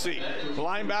Busey,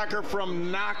 linebacker from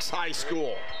Knox High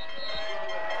School.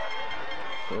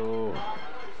 Oh.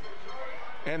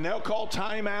 And they'll call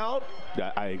timeout.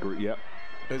 I agree, yep.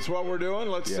 That's what we're doing.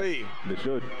 Let's see. They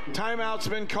should. Timeout's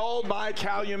been called by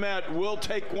Calumet. We'll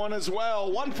take one as well.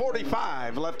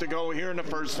 1:45 left to go here in the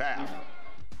first half.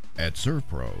 At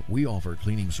ServPro, we offer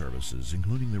cleaning services,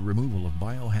 including the removal of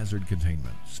biohazard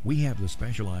containments. We have the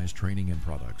specialized training and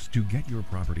products to get your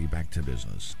property back to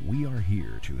business. We are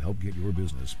here to help get your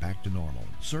business back to normal.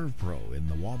 ServPro in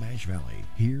the Wabash Valley,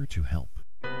 here to help.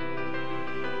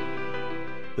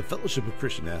 The Fellowship of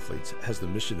Christian Athletes has the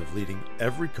mission of leading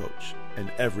every coach and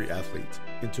every athlete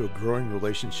into a growing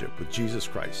relationship with Jesus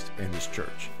Christ and His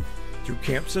church. Through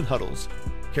camps and huddles,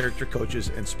 character coaches,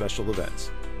 and special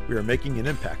events, we are making an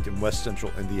impact in West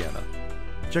Central Indiana.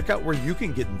 Check out where you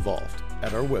can get involved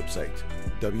at our website,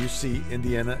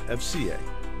 WCIndianaFCA,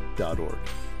 FCA.org.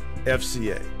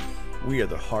 FCA, we are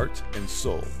the heart and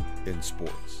soul in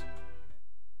sports.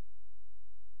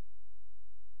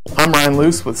 I'm Ryan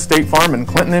Luce with State Farm in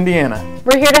Clinton, Indiana.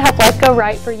 We're here to help life go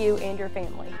right for you and your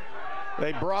family.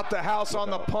 They brought the house on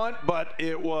the punt, but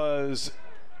it was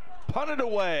punted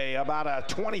away, about a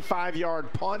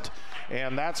 25-yard punt,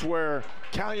 and that's where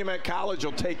Calumet College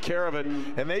will take care of it.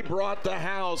 And they brought the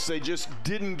house. They just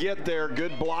didn't get there.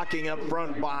 Good blocking up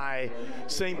front by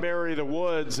St. Mary of the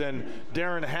Woods, and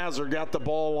Darren Hazard got the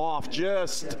ball off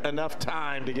just enough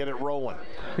time to get it rolling.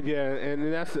 Yeah,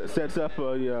 and that sets up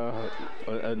a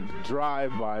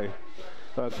drive by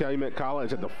Calumet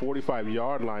College at the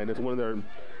 45-yard line. It's one of their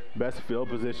best field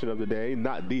position of the day.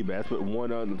 Not the best, but one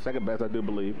of the second best, I do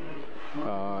believe.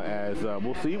 As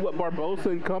we'll see what Barbosa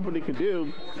and company can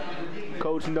do.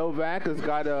 Coach Novak has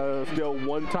got still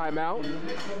one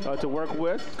timeout to work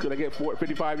with. Going to get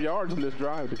 55 yards in this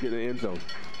drive to get in the end zone.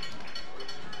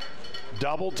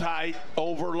 Double tight,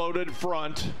 overloaded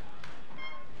front.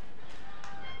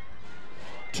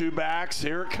 Two backs,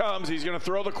 here it comes. He's going to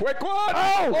throw the quick one.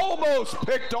 Oh! Almost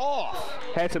picked off.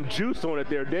 Had some juice on it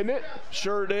there, didn't it?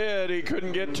 Sure did. He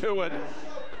couldn't get to it.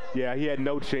 Yeah, he had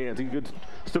no chance. He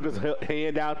stuck his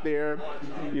hand out there,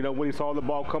 when he saw the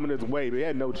ball coming his way, but he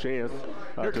had no chance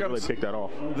to really pick that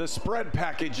off. The spread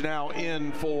package now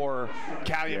in for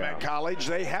Calumet College.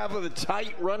 They have the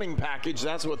tight running package.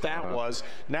 That's what that was.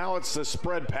 Now it's the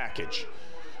spread package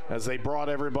as they brought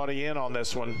everybody in on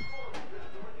this one.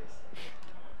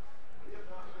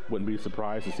 Wouldn't be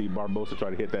surprised to see Barbosa try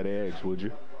to hit that edge, would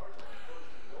you?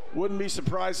 Wouldn't be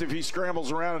surprised if he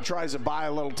scrambles around and tries to buy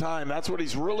a little time. That's what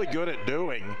he's really good at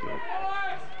doing.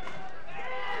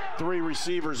 Three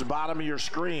receivers, bottom of your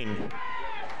screen.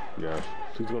 Yeah,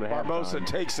 he's going to have Barbosa time.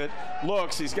 Takes it,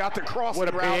 looks, he's got the crossing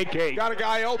route. What a pancake. Got a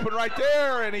guy open right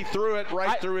there, and he threw it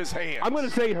through his hands. I'm going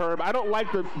to say, Herb, I don't like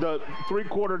the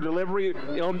three-quarter delivery.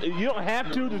 You don't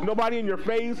have to. There's nobody in your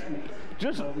face.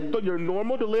 Just your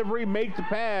normal delivery, make the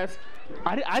pass.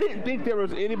 I didn't think there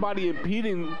was anybody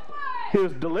impeding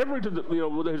his delivery to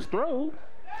with his throw.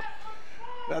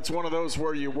 That's one of those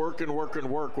where you work and work and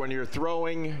work. When you're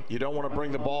throwing, you don't want to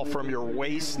bring the ball from your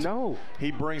waist. No.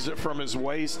 He brings it from his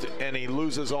waist, and he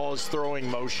loses all his throwing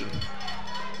motion.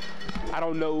 I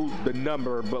don't know the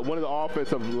number, but one of the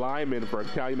offensive linemen for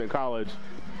Calumet College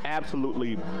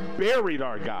absolutely buried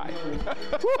our guy.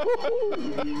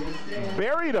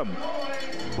 Buried him.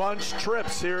 Bunch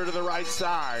trips here to the right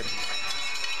side.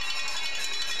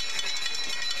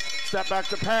 Step back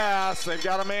to pass. They've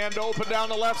got a man to open down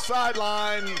the left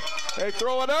sideline. They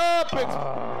throw it up.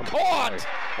 It's caught.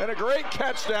 And a great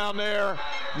catch down there.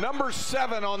 Number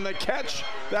 7 on the catch.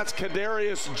 That's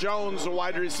Kadarius Jones, a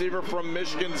wide receiver from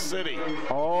Michigan City.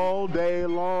 All day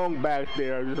long back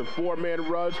there. Just a 4-man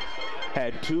rush.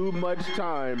 Had too much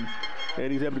time.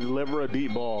 And he's able to deliver a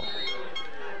deep ball.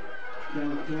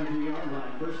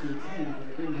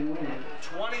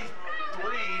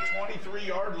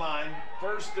 23-yard line,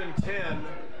 1st and 10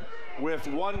 with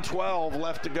 1:12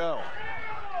 left to go.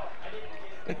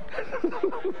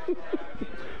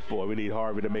 Boy, we need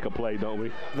Harvey to make a play, don't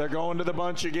we? They're going to the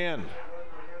bunch again.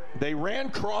 They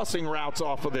ran crossing routes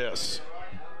off of this.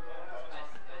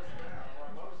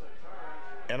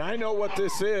 And I know what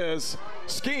this is.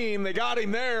 Scheme, they got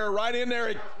him there, right in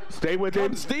there. Stay with him.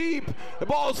 Comes deep. The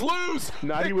ball's loose.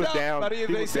 No, he was down. But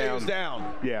they say he was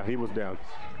down. Yeah, he was down.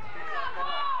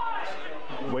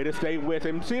 Way to stay with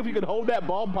him. See if you can hold that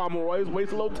ball, Pomeroy.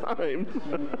 Waste a little time.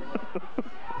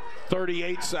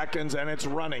 38 seconds, and it's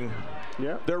running.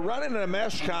 Yeah. They're running a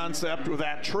mesh concept with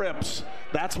that trips.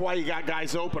 That's why you got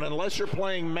guys open. Unless you're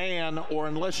playing man or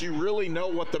unless you really know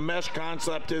what the mesh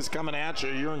concept is coming at you,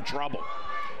 you're in trouble.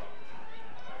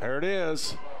 There it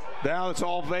is. Now it's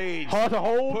all Vage. Hard to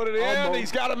hold. Put it in. Almost.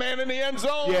 He's got a man in the end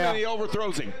zone, and he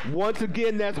overthrows him. Once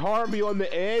again, that's Harvey on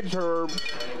the edge, Herb.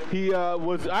 He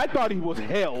I thought he was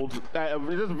held.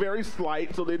 Just very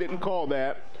slight, so they didn't call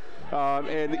that.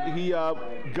 And he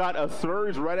got a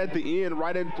surge right at the end,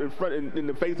 right in front in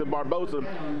the face of Barbosa,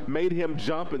 made him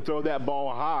jump and throw that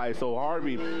ball high. So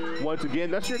Harvey, once again,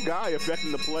 that's your guy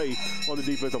affecting the play on the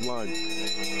defensive line.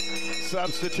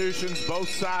 Substitutions both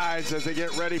sides as they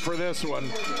get ready for this one.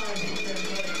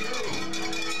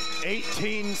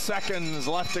 18 seconds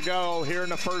left to go here in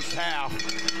the first half.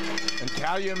 And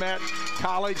Calumet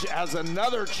College has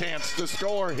another chance to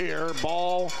score here.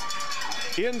 Ball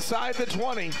inside the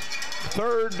 20.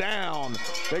 3rd down.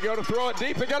 They go to throw it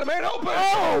deep. They got a man open.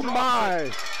 Oh,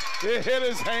 my. It hit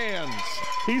his hands.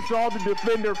 He saw the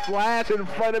defender flash in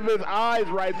front of his eyes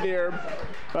right there,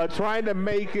 trying to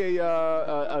make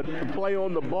a play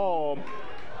on the ball.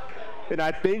 And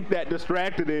I think that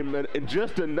distracted him and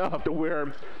just enough to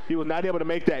where he was not able to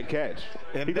make that catch.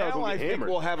 And now I think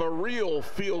we'll have a real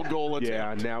field goal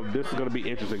attempt. Yeah, now this is going to be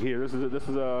interesting here. This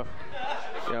is a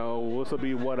you know, this will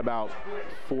be what, about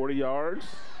 40 yards?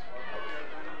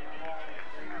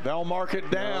 They'll mark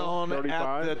it down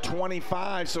at the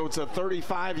 25, so it's a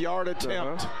 35-yard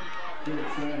attempt.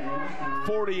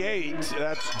 48,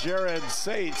 that's Jared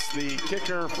Sates, the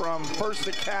kicker from First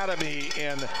Academy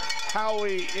in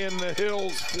Howey in the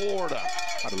Hills, Florida.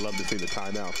 I'd love to see the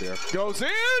timeout there. Goes in,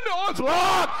 oh, it's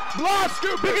blocked! Blocked,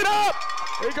 Scoop, pick it up!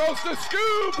 He goes to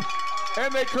Scoop,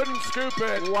 and they couldn't scoop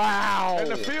it. Wow.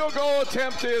 And the field goal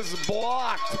attempt is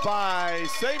blocked by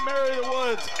St. Mary of the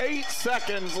Woods. 8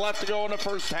 seconds left to go in the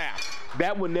first half.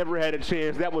 That one never had a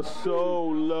chance. That was so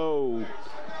low.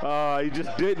 He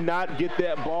just did not get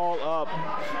that ball up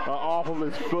off of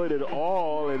his foot at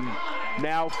all. And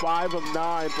now 5 of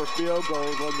 9 for field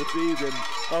goals on the season.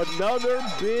 Another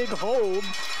big hold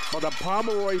by the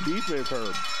Pomeroy defense,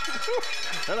 Herb.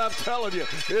 And I'm telling you,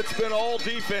 it's been all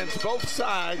defense. Both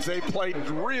sides, they played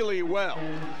really well.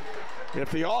 If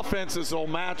the offenses will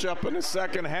match up in the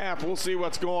second half, we'll see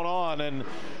what's going on. And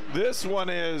this one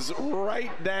is right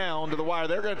down to the wire.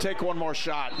 They're going to take one more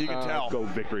shot, you can tell. Go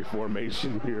victory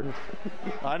formation here.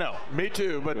 I know, me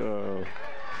too, but they're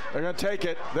going to take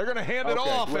it. They're going to hand it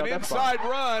off, an inside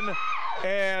run,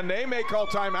 and they may call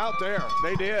timeout there.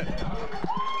 They did.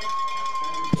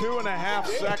 2.5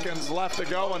 seconds left to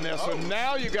go in this. So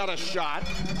now you got a shot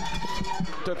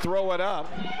to throw it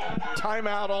up.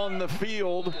 Timeout on the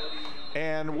field.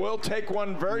 And we'll take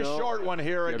one very short one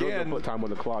here again. Put time on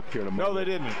the clock here in a moment. No, they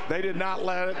didn't. They did not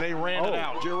let it. They ran it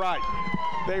out. You're right.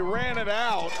 They ran it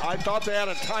out. I thought they had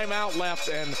a timeout left,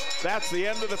 and that's the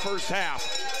end of the first half.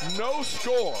 No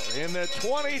score in the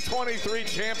 2023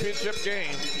 championship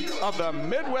game of the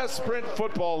Midwest Sprint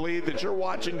Football League that you're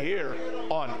watching here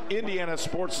on Indiana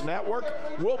Sports Network.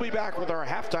 We'll be back with our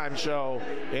halftime show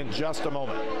in just a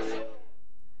moment.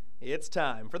 It's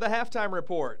time for the halftime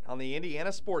report on the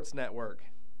Indiana Sports Network.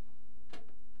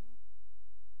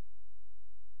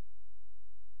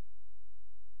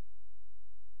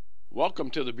 Welcome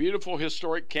to the beautiful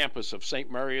historic campus of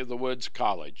St. Mary of the Woods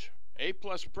College. A+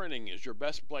 Printing is your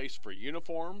best place for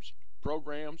uniforms,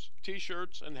 programs,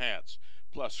 t-shirts, and hats,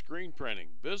 plus screen printing,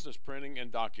 business printing,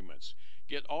 and documents.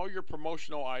 Get all your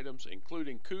promotional items,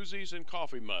 including koozies and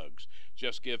coffee mugs.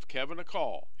 Just give Kevin a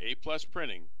call. A+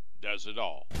 Printing does it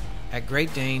all. At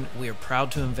Great Dane, we are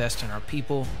proud to invest in our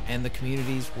people and the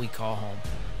communities we call home.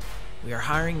 We are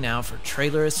hiring now for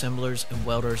trailer assemblers and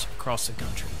welders across the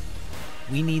country.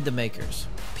 We need the makers,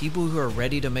 people who are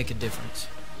ready to make a difference.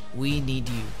 We need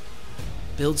you.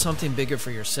 Build something bigger for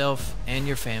yourself and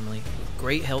your family with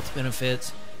great health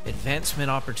benefits, advancement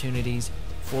opportunities,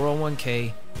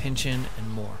 401k, pension,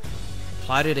 and more.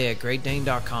 Apply today at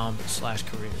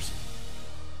greatdane.com/careers.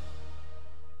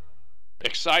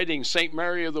 Exciting St.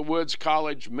 Mary of the Woods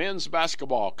College men's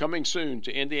basketball coming soon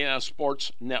to Indiana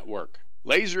Sports Network.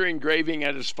 Laser engraving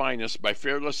at its finest by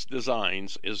Fearless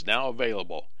Designs is now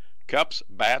available. Cups,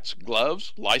 bats,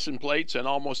 gloves, license plates, and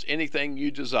almost anything you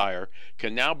desire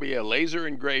can now be a laser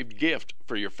engraved gift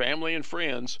for your family and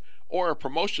friends or a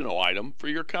promotional item for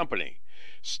your company.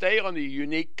 Stay on the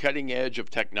unique cutting edge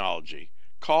of technology.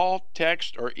 Call,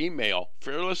 text, or email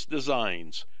Fearless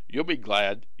Designs. You'll be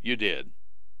glad you did.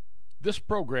 This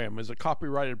program is a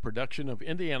copyrighted production of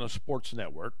Indiana Sports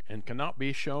Network and cannot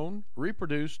be shown,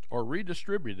 reproduced, or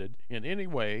redistributed in any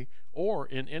way or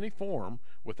in any form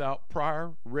without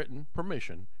prior written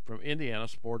permission from Indiana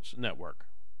Sports Network.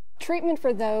 Treatment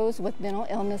for those with mental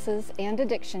illnesses and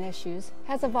addiction issues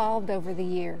has evolved over the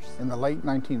years. In the late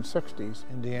 1960s,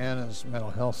 Indiana's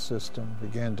mental health system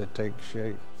began to take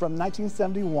shape. From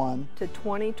 1971 to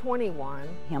 2021,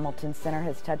 Hamilton Center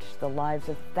has touched the lives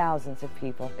of thousands of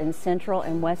people in central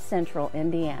and west central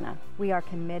Indiana. We are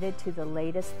committed to the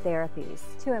latest therapies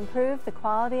to improve the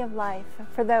quality of life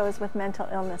for those with mental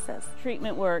illnesses.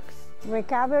 Treatment works.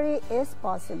 Recovery is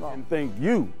possible. And thank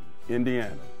you,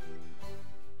 Indiana.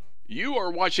 You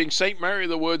are watching St. Mary of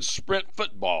the Woods Sprint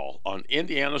Football on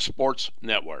Indiana Sports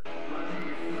Network.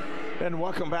 And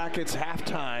welcome back. It's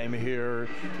halftime here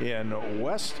in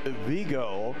West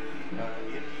Vigo,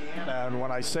 Indiana. And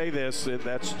when I say this,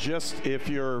 that's just if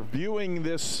you're viewing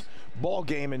this ball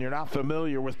game and you're not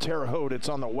familiar with Terre Haute, it's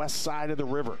on the west side of the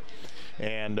river.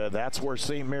 And that's where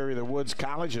St. Mary of the Woods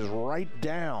College is, right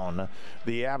down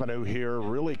the avenue here,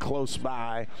 really close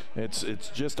by. It's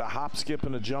just a hop, skip,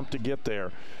 and a jump to get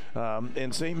there.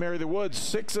 In St. Mary of the Woods,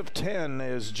 6 of 10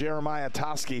 is Jeremiah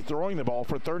Toski throwing the ball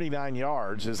for 39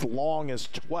 yards, as long as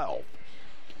 12.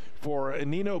 for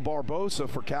Nino Barbosa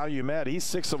for Calumet. He's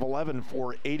 6 of 11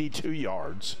 for 82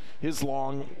 yards. His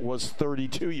long was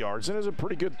 32 yards. And it was a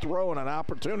pretty good throw and an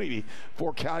opportunity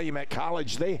for Calumet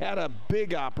College. They had a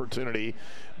big opportunity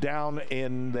down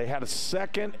in, they had a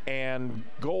 2nd and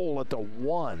goal at the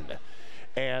 1.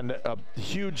 And a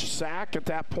huge sack at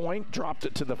that point, dropped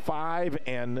it to the 5,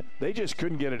 and they just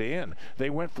couldn't get it in. They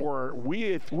went for,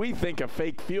 we think, a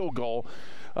fake field goal.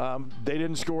 They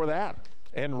didn't score that.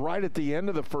 And right at the end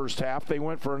of the first half, they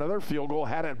went for another field goal,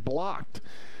 had it blocked.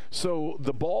 So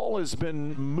the ball has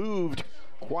been moved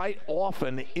quite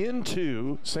often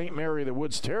into St. Mary of the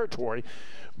Woods territory,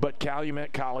 but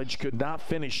Calumet College could not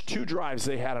finish 2 drives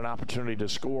they had an opportunity to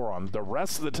score on. The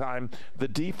rest of the time, the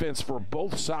defense for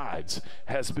both sides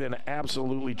has been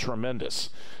absolutely tremendous.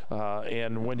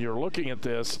 And when you're looking at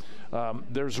this,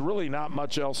 there's really not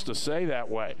much else to say that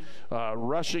way.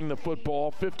 Rushing the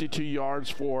football, 52 yards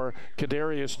for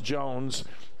Kadarius Jones,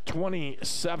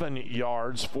 27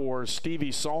 yards for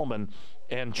Stevie Salmon,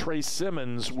 and Trey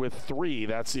Simmons with 3.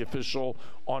 That's the official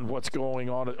on what's going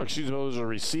on. Excuse me, those are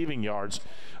receiving yards.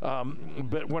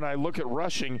 But when I look at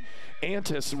rushing,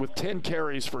 Antis with 10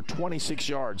 carries for 26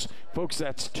 yards. Folks,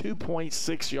 that's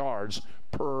 2.6 yards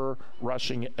per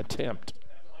rushing attempt.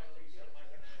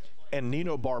 And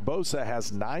Nino Barbosa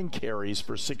has 9 carries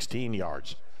for 16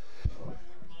 yards.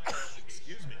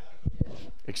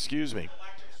 Excuse me.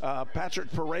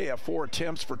 Patrick Perea, 4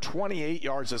 attempts for 28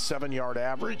 yards, a 7-yard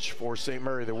average for St.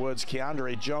 Mary of the Woods.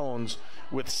 Keandre Jones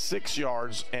with 6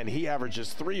 yards, and he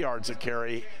averages 3 yards a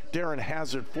carry. Darren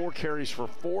Hazard, 4 carries for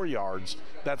 4 yards.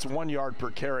 That's 1 yard per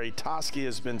carry. Toski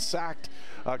has been sacked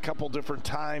a couple different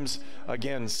times.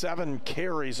 Again, 7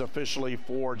 carries officially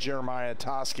for Jeremiah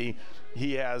Toski.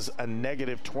 He has a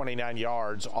negative 29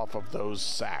 yards off of those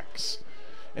sacks.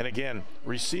 And again,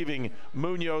 receiving,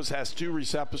 Munoz has 2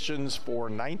 receptions for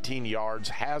 19 yards.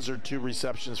 Hazard 2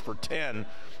 receptions for 10.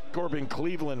 Corbin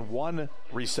Cleveland 1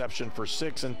 reception for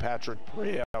 6, and Patrick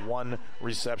Perea 1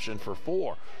 reception for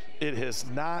 4. It has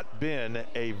not been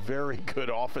a very good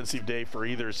offensive day for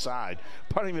either side.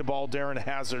 Punting the ball, Darren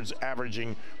Hazard's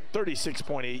averaging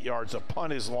 36.8 yards. A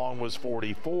punt, his long was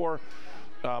 44.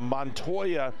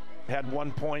 Montoya had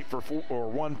 1 punt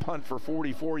for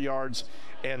 44 yards,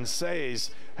 and Says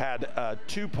had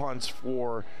 2 punts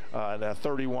for a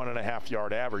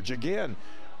 31.5-yard average. Again,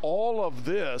 all of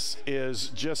this is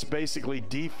just basically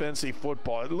defensive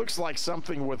football. It looks like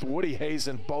something with Woody Hayes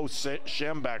and Bo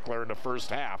Schembechler in the first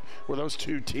half, where those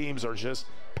 2 teams are just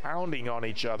pounding on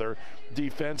each other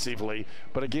defensively.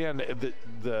 But again,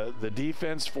 the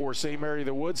defense for St. Mary of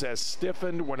the Woods has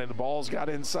stiffened when the ball's got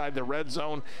inside the red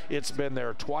zone. It's been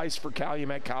there twice for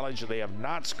Calumet College. They have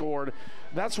not scored.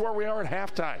 That's where we are at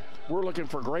halftime. We're looking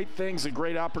for great things and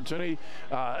great opportunity.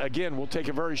 Again, we'll take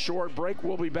a very short break.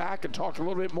 We'll be back and talk a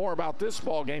little bit more about this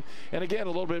ball game, and again, a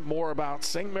little bit more about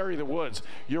St. Mary of the Woods.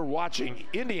 You're watching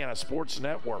Indiana Sports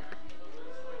Network.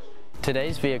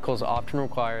 Today's vehicles often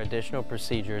require additional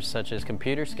procedures such as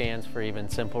computer scans for even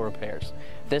simple repairs.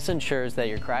 This ensures that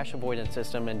your crash avoidance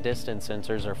system and distance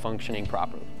sensors are functioning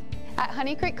properly. At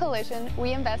Honey Creek Collision,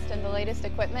 we invest in the latest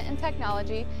equipment and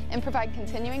technology and provide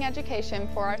continuing education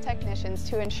for our technicians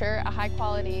to ensure a high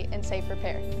quality and safe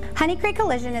repair. Honey Creek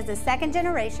Collision is a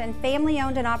second-generation,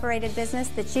 family-owned and operated business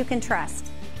that you can trust.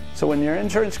 So when your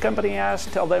insurance company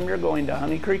asks, tell them you're going to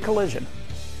Honey Creek Collision.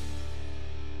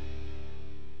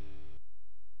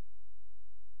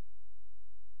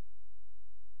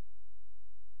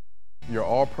 Your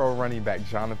All-Pro running back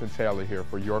Jonathan Taylor here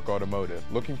for York Automotive.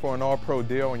 Looking for an All-Pro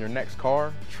deal on your next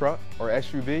car, truck, or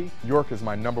SUV? York is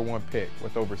my #1 pick.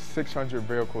 With over 600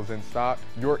 vehicles in stock,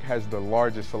 York has the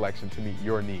largest selection to meet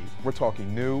your needs. We're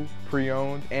talking new,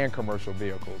 pre-owned, and commercial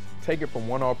vehicles. Take it from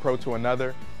one All-Pro to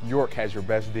another, York has your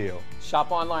best deal.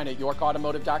 Shop online at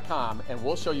yorkautomotive.com and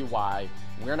we'll show you why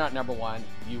we're not #1,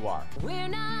 you are. We're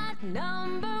not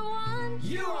 #1,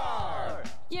 you are.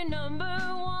 You're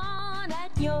 #1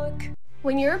 at York.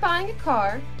 When you're buying a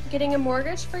car, getting a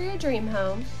mortgage for your dream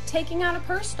home, taking out a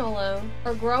personal loan,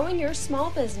 or growing your small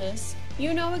business,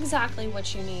 you know exactly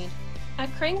what you need.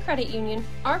 At Crane Credit Union,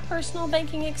 our personal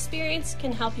banking experience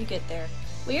can help you get there.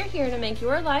 We are here to make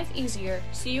your life easier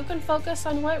so you can focus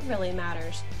on what really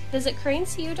matters. Visit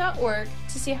cranecu.org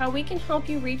to see how we can help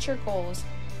you reach your goals.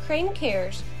 Crane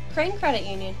Cares, Crane Credit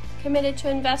Union, committed to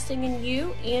investing in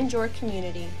you and your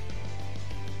community.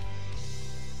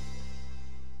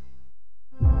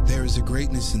 There is a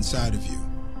greatness inside of you,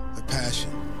 a passion,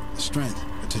 a strength,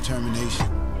 a determination.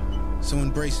 So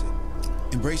embrace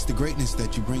it. Embrace the greatness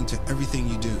that you bring to everything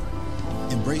you do.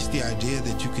 Embrace the idea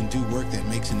that you can do work that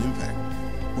makes an impact,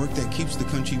 work that keeps the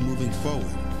country moving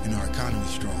forward and our economy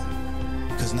strong.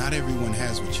 Because not everyone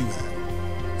has what you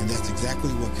have. And that's exactly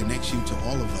what connects you to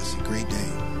all of us at Great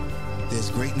Dane.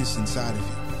 There's greatness inside of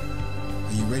you.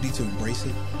 Are you ready to embrace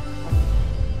it?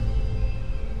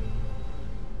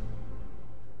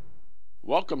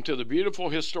 Welcome to the beautiful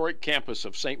historic campus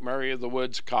of St. Mary of the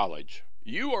Woods College.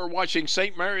 You are watching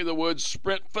St. Mary of the Woods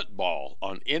Sprint Football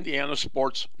on Indiana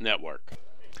Sports Network.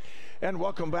 And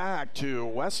welcome back to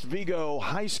West Vigo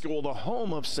High School, the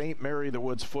home of St. Mary of the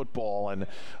Woods football. And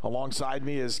alongside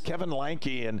me is Kevin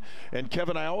Lanke. And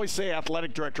Kevin, I always say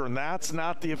athletic director, and that's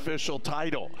not the official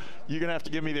title. You're going to have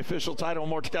to give me the official title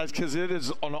more, guys, because it is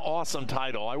an awesome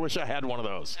title. I wish I had one of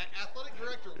those. Athletic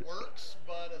director works,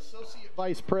 but associate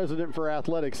vice president for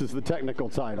athletics is the technical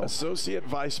title. Associate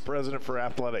vice president for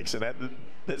athletics. And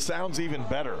that sounds even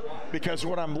better, because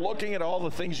when I'm looking at all the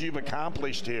things you've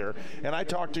accomplished here, and I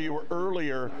talked to you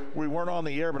earlier, we weren't on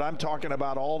the air, but I'm talking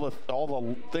about all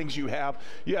the things you have.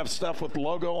 You have stuff with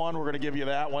logo on. We're going to give you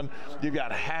that one. You've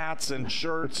got hats and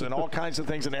shirts and all kinds of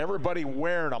things, and everybody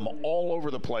wearing them all over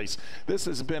the place. This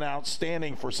has been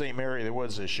outstanding for St. Mary of the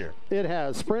Woods this year. It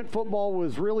has. Sprint football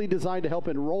was really designed to help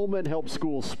enrollment, help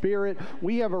school spirit.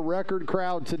 We have a record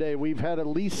crowd today. We've had at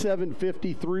least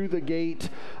 750 through the gate.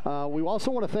 We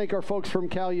also want to thank our folks from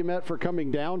Calumet for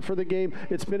coming down for the game.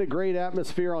 It's been a great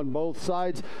atmosphere on both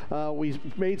sides. We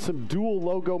made some dual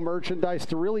logo merchandise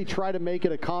to really try to make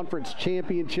it a conference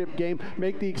championship game,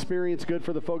 make the experience good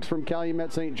for the folks from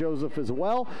Calumet St. Joseph as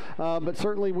well. But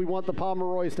certainly we want the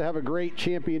Pomeroys to have a great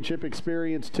championship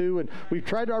experience too. And we've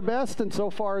tried our best, and so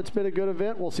far it's been a good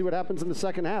event. We'll see what happens in the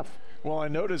second half. Well, I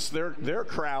noticed their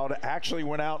crowd actually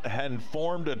went out and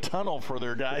formed a tunnel for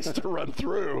their guys to run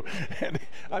through. And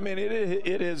I mean,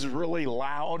 it is really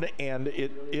loud, and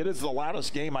it is the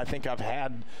loudest game I think I've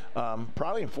had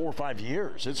probably in 4 or 5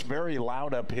 years. It's very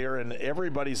loud up here, and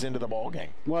everybody's into the ball game.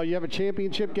 Well, you have a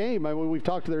championship game. I mean, we've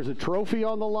talked. There's a trophy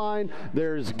on the line.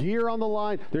 There's gear on the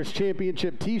line. There's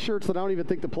championship T-shirts that I don't even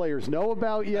think the players know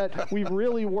about yet. We've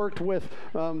really worked with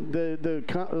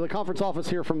the conference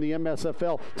office here from the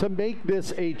MSFL to make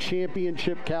this a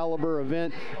championship caliber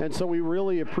event, and so we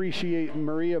really appreciate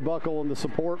Maria Buckle and the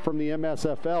support from the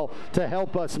MSFL to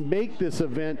help us make this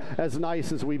event as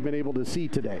nice as we've been able to see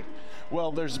today.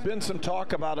 Well, there's been some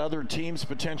talk about other teams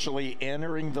potentially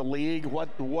entering the league.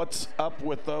 What's up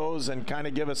with those, and kind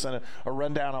of give us a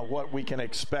rundown on what we can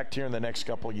expect here in the next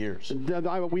couple of years.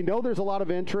 We know there's a lot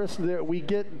of interest. We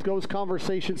get those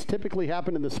conversations typically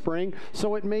happen in the spring,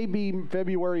 so it may be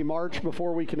February, March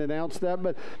before we can announce that.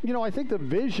 But, you know, I think the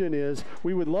vision is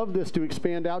we would love this to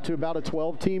expand out to about a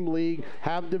 12-team league,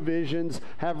 have divisions,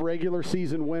 have regular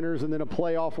season winners, and then a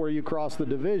playoff where you cross the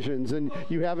divisions, and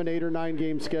you have an 8 or 9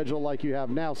 game schedule like you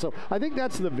have now. So I think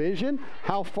that's the vision.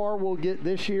 How far we'll get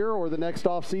this year or the next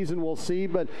off season, we'll see.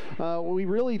 But we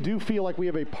really do feel like we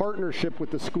have a partnership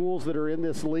with the schools that are in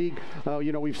this league.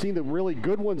 You know, we've seen the really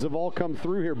good ones have all come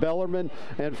through here. Bellarmine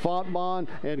and Fontbonne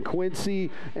and Quincy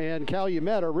and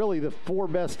Calumet are really the 4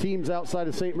 best teams outside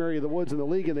of St. Mary of the Woods in the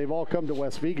league, and they've all come to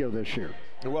West Vigo this year.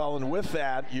 Well, and with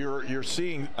that, you're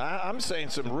seeing, I'm saying,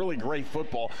 some really great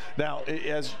football. Now,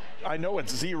 as I know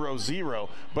it's 0-0,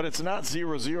 but it's not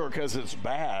 0-0 because it's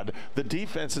bad. The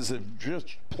defenses have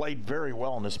just played very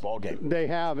well in this ball game. They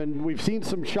have, and we've seen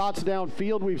some shots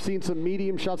downfield. We've seen some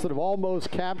medium shots that have almost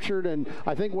captured, and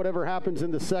I think whatever happens in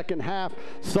the second half,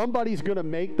 somebody's going to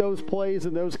make those plays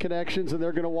and those connections, and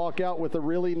they're going to walk out with a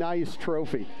really nice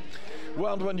trophy.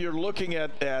 Well, when you're looking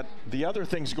at the other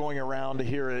things going around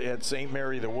here at St.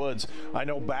 Mary of the Woods, I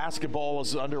know basketball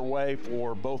is underway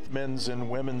for both men's and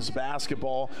women's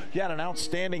basketball. You had an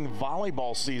outstanding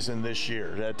volleyball season this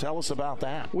year. Tell us about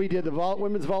that. We did. The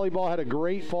women's volleyball had a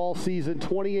great fall season,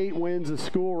 28 wins, a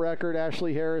school record.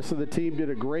 Ashley Harris and the team did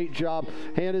a great job.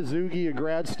 Hannah Zugi, a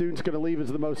grad student, is going to leave as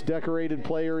the most decorated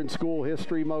player in school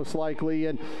history, most likely.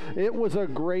 And it was a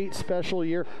great special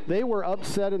year. They were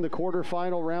upset in the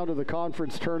quarterfinal round of the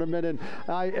conference tournament, and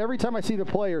every time I see the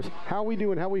players, how we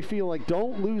do and how we feel, like,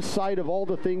 don't lose sight of all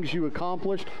the things you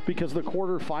accomplished, because the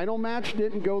quarterfinal match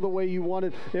didn't go the way you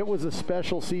wanted. It was a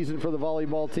special season for the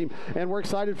volleyball team, and we're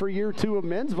excited for year 2 of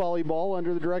men's volleyball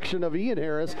under the direction of Ian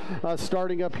Harris,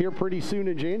 starting up here pretty soon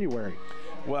in January.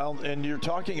 Well, and you're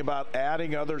talking about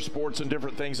adding other sports and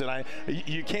different things, and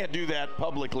you can't do that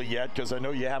publicly yet because I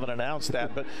know you haven't announced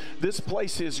that, but this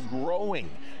place is growing,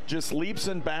 just leaps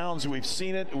and bounds. We've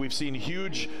seen it. We've seen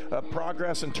huge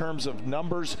progress in terms of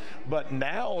numbers, but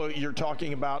now you're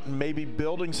talking about maybe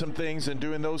building some things and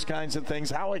doing those kinds of things.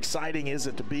 How exciting is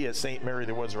it to be at St. Mary of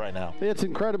the Woods right now? It's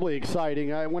incredibly exciting.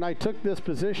 When I took this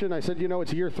position, I said, you know,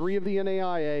 it's year 3 of the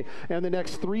NAIA, and the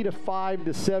next 3 to 5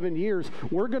 to 7 years,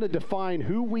 we're going to define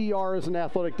who we are as an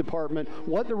athletic department,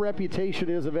 what the reputation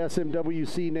is of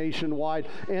SMWC nationwide,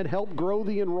 and help grow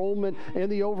the enrollment and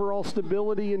the overall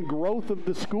stability and growth of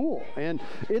the school. And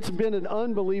it's been an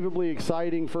unbelievably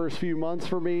exciting first few months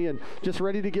for me, and just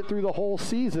ready to get through the whole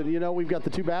season. You know, we've got the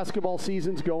 2 basketball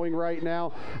seasons going right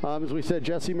now. As we said,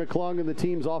 Jesse McClung and the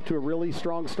team's off to a really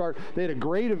strong start. They had a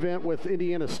great event with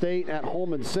Indiana State at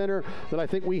Holman Center that I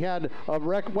think we had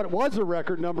what was a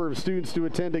record number of students to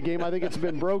attend a game. I think it's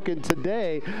been broken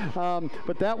today,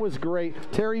 but that was great.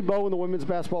 Terry Bowe and the women's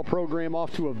basketball program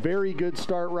off to a very good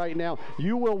start right now.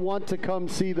 You will want to come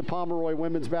see the Pomeroy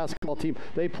women's basketball team.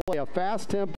 They play a fast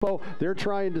tempo. They're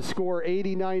trying to score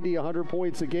 80, 90, 100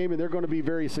 points a game, and they're going to be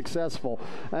very successful.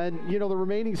 And, you know, the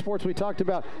remaining sports we talked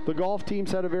about, the golf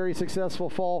teams had a very successful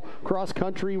fall. Cross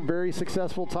country, very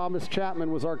successful. Thomas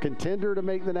Chapman was our contender to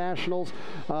make the Nationals.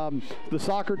 The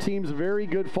soccer team's very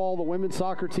good fall. The women's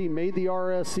soccer team made the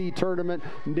RSC tournament,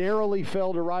 narrowly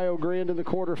fell to Rio Grande in the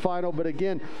quarterfinal, but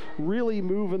again, really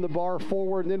moving the bar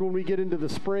forward. And then when we get into the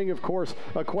spring, of course,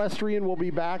 equestrian will be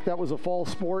back. That was a fall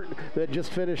sport that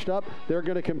just finished up. They're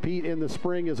going to compete in the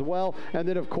spring as well. And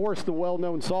then, of course, the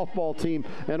well-known softball team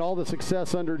and all the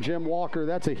success under Jim Walker.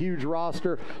 That's a huge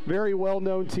roster. Very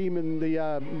well-known team in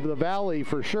the Valley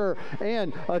for sure,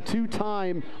 and a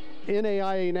 2-time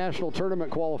NAIA National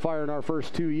Tournament qualifier in our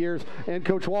first 2 years. And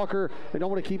Coach Walker, I don't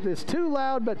want to keep this too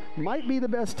loud, but might be the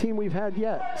best team we've had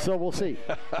yet. So we'll see.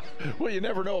 Well, you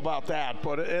never know about that.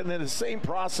 But and in the same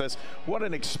process, what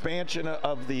an expansion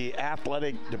of the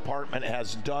athletic department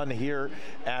has done here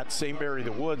at St. Mary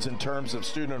the Woods in terms of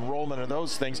student enrollment and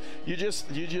those things. You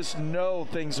just know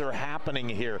things are happening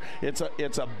here. It's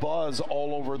a buzz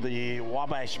all over the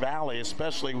Wabash Valley,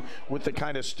 especially with the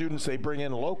kind of students they bring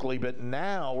in locally. But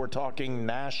now we're talking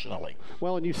nationally.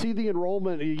 Well, and you see the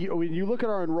enrollment. When you look at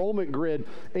our enrollment grid,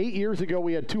 8 years ago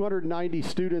we had 290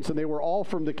 students, and they were all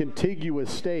from the contiguous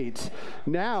states.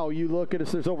 Now you look at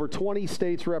us, there's over 20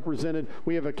 states represented.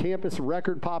 We have a campus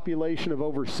record population of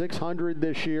over 600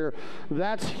 this year.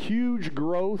 That's huge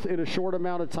growth in a short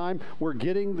amount of time. We're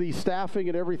getting the staffing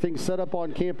and everything set up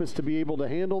on campus to be able to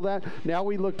handle that. Now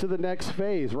we look to the next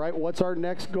phase, right? What's our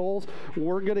next goals?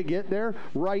 We're going to get there.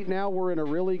 Right now we're in a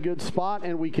really good spot,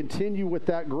 and we continue with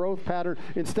that growth pattern.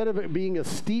 Instead of it being a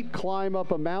steep climb up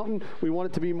a mountain, we want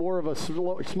it to be more of a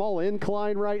small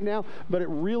incline right now, but it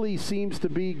really seems to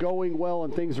be going well,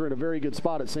 and things are in a very good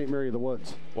spot at St. Mary of the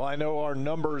Woods. Well, I know our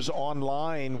numbers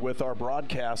online with our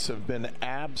broadcasts have been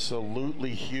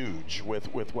absolutely huge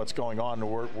with what's going on.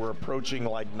 We're approaching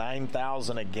like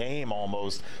 9,000 a game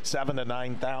almost, 7,000 to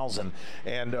 9,000,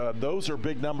 and those are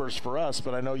big numbers for us,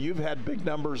 but I know you've had big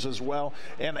numbers as well.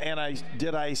 And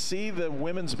I see the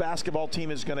women's basketball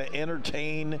team is going to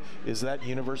entertain, is that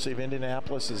University of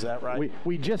Indianapolis, is that right?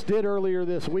 We just did earlier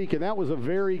this week, and that was a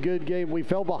very good game. We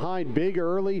fell behind big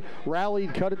early,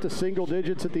 rallied, cut it to single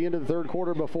digits at the end of the third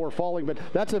quarter before falling, but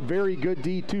that's a very good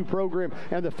D2 program,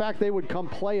 and the fact they would come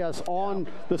play us on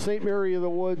the St. Mary of the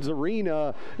Woods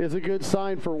arena is a good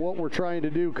sign for what we're trying to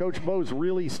do. Coach Bowe's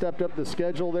really stepped up the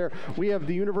schedule there. We have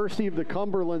the University of the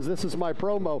Cumberlands. This is my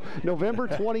promo. November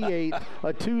 28th,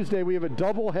 a Tuesday, we have a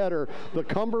doubleheader. The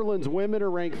Cumberlands women are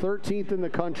ranked 13th in the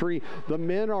country. The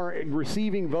men are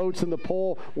receiving votes in the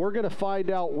poll. We're going to find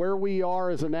out where we are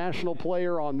as a national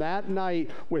player on that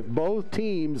night with both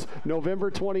teams. November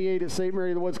 28th at St.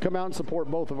 Mary of the Woods. Come out and support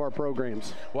both of our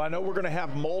programs. Well, I know we're going to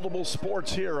have multiple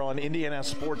sports here on Indiana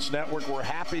Sports Network. We're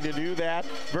happy to do that.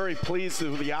 Very pleased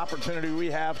with the opportunity we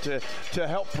have to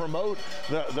help promote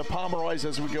the Pomeroys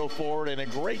as we go forward. And a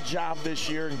great job this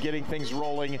year in getting things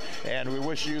rolling. And we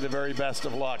wish you the very best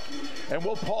of luck. And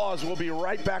we'll pause. We'll be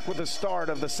right back with the start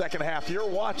of the second half. You're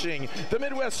watching the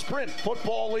Midwest Sprint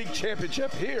Football League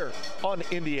Championship here on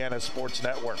Indiana Sports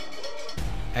Network.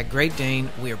 At Great Dane,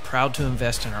 we are proud to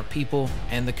invest in our people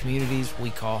and the communities we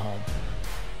call home.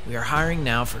 We are hiring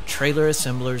now for trailer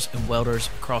assemblers and welders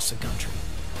across the country.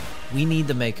 We need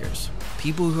the makers,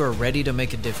 people who are ready to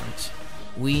make a difference.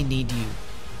 We need you.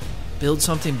 Build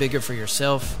something bigger for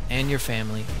yourself and your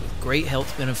family with great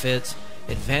health benefits,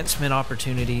 advancement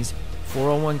opportunities,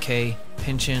 401k,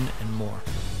 pension, and more.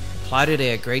 Apply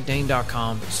today at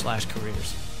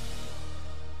greatdane.com/careers.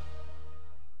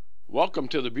 Welcome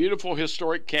to the beautiful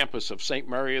historic campus of St.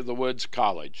 Mary of the Woods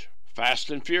College. Fast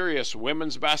and Furious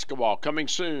women's basketball coming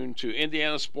soon to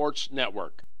Indiana Sports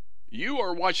Network. You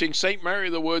are watching St. Mary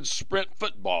of the Woods Sprint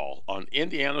Football on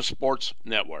Indiana Sports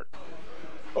Network.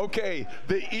 Okay,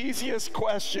 the easiest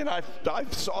question, I've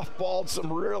softballed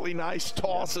some really nice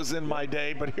tosses in my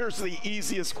day, but here's the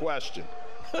easiest question.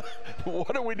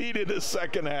 What do we need in the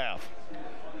second half?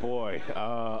 Boy,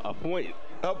 a point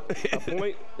a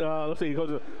point. Let's see,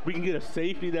 we can get a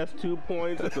safety. That's 2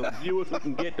 points. That's the fewest we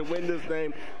can get to win this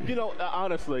game.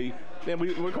 Honestly, and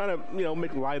we're kind of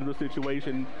making light of the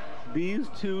situation. These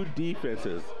two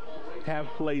defenses have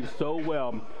played so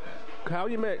well.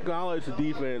 Calumet College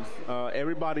defense,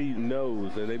 everybody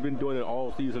knows, and they've been doing it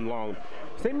all season long.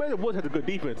 St. Mary Woods has a good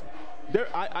defense.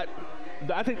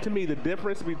 I think, to me, the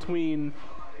difference between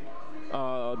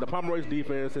the Pomeroy's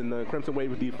defense and the Crimson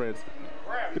Waves defense,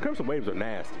 the Crimson Waves are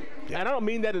nasty. Yeah. And I don't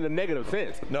mean that in a negative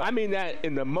sense. No. I mean that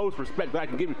in the most respect that I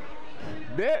can give you.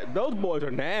 Those boys are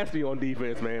nasty on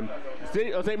defense, man.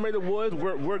 St. Mary Woods,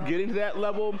 we're getting to that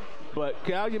level, but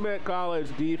Calumet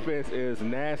College defense is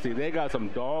nasty. They got some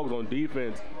dogs on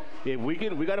defense. If we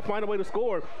got to find a way to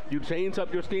score. You change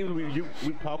up your schemes.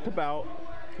 We talked about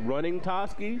running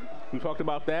Toski. We talked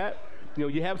about that.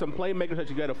 You have some playmakers that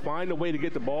you got to find a way to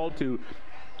get the ball to.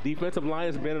 Defensive line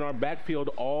has been in our backfield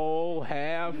all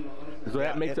half, so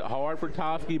that makes it hard for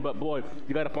Toski. But, boy,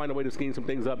 you got to find a way to scheme some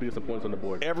things up and get some points on the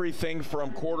board. Everything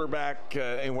from quarterback,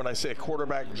 and when I say a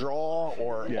quarterback draw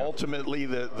or ultimately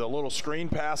the little screen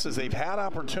passes, they've had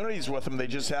opportunities with them. They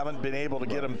just haven't been able to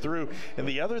get them through. And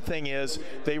the other thing is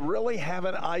they really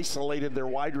haven't isolated their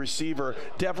wide receiver.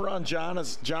 Devron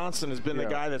Johnson has been the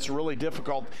guy that's really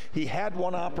difficult. He had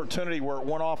one opportunity where it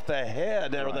went off the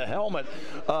head or the helmet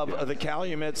of the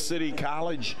Calumet City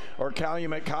College or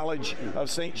Calumet College of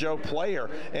St. Joe player.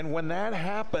 And when that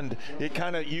happened, it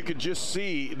you could just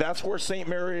see that's where St.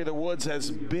 Mary of the Woods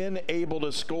has been able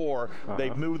to score.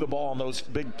 They've moved the ball in those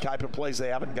big type of plays. They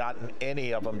haven't gotten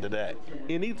any of them today.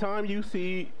 Anytime you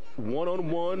see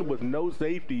one-on-one with no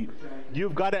safety,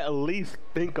 you've got to at least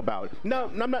think about it. No,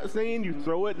 I'm not saying you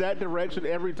throw it that direction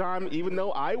every time, even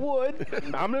though I would.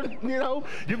 I'm just,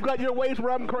 you've got your ways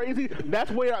where I'm crazy.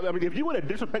 That's where, if you want to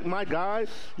disrespect my guy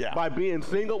by being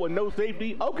single with no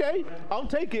safety, okay, I'll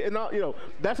take it. And,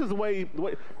 that's just the way,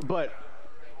 but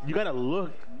you got to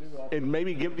look and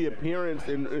maybe give the appearance,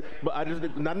 but I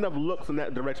just not enough looks in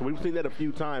that direction. We've seen that a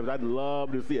few times. I'd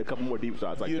love to see a couple more deep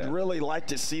shots like that. You'd really like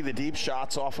to see the deep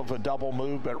shots off of a double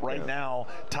move, but right now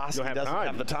Toski doesn't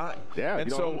have the time. Yeah,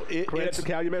 and so it's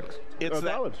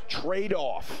that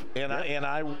trade-off. And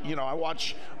I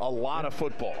watch a lot of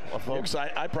football, folks.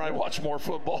 I probably watch more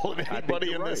football than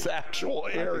anybody in this actual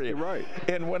area. You're right.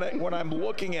 And when I'm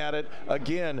looking at it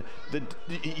again,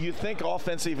 you think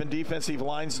offensive and defensive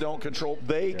lines don't control.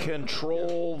 They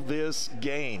control this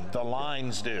game. The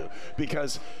lines do,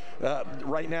 because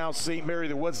right now St. Mary of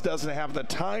the Woods doesn't have the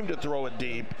time to throw it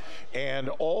deep, and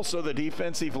also the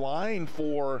defensive line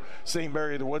for St.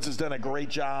 Mary of the Woods has done a great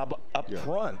job up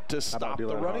front to stop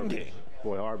the running game.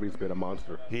 Boy, Harvey's been a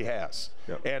monster. He has.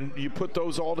 And you put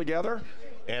those all together,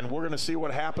 and we're going to see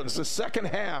what happens. The second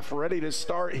half ready to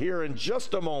start here in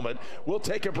just a moment. We'll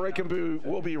take a break and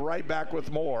we'll be right back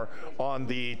with more on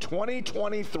the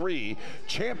 2023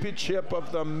 championship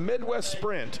of the Midwest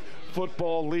Sprint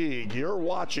Football League. You're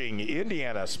watching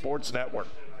Indiana Sports Network.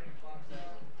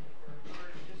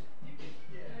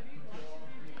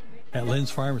 At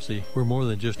Lynn's Pharmacy, we're more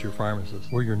than just your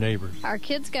pharmacist. We're your neighbors. Our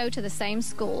kids go to the same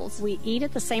schools. We eat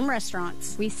at the same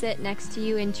restaurants. We sit next to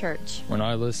you in church. When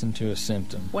I listen to a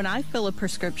symptom. When I fill a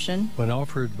prescription. When I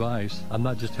offer advice, I'm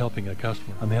not just helping a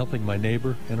customer. I'm helping my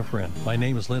neighbor and a friend. My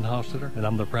name is Lynn Hofstetter, and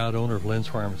I'm the proud owner of Lynn's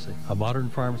Pharmacy, a modern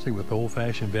pharmacy with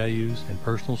old-fashioned values and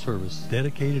personal service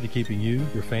dedicated to keeping you,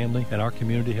 your family, and our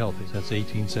community healthy since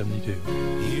 1872.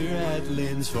 Here at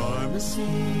Lynn's Pharmacy,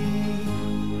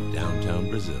 downtown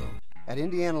Brazil. At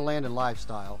Indiana Land and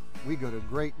Lifestyle, we go to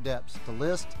great depths to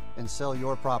list and sell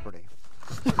your property.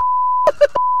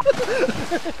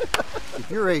 If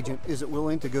your agent isn't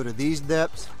willing to go to these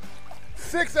depths,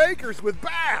 6 acres with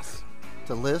bass,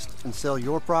 to list and sell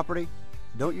your property,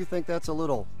 don't you think that's a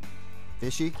little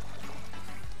fishy?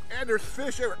 And there's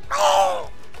fish everywhere. Oh!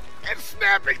 And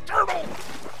snapping turtles!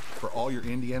 For all your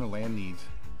Indiana land needs,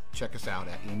 check us out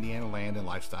at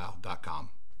indianalandandlifestyle.com.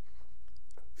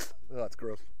 Oh, that's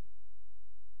gross.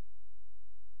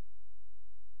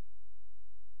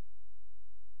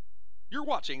 You're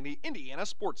watching the Indiana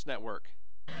Sports Network.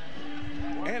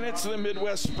 And it's the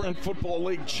Midwest Sprint Football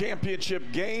League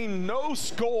Championship game. No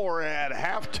score at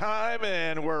halftime,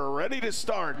 and we're ready to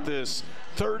start this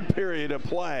third period of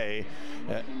play.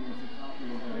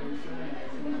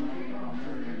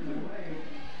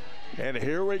 And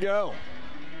here we go.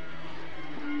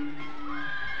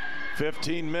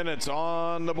 15 minutes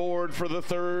on the board for the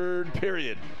third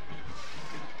period.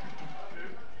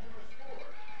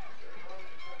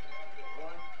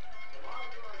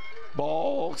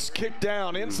 Ball's kicked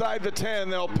down inside the 10.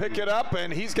 They'll pick it up,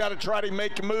 and he's got to try to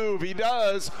make a move. He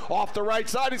does. Off the right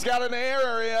side, he's got an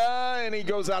area, and he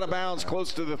goes out of bounds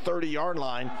close to the 30-yard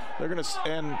line. They're going to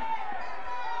end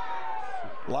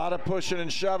a lot of pushing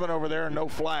and shoving over there, and no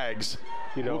flags.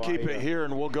 We'll keep it here,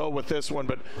 and we'll go with this one.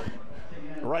 But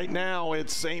right now,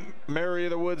 it's St. Mary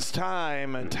of the Woods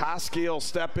time, and Toski will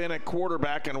step in at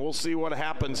quarterback, and we'll see what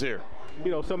happens here.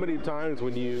 So many times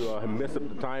when you mess up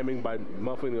the timing by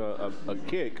muffling a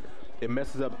kick, it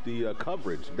messes up the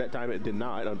coverage. That time it did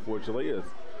not, unfortunately. As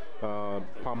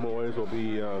Pomeroy's will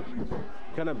be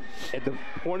kind of at the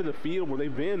point of the field where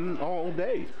they've been all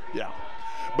day. Yeah.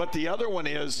 But the other one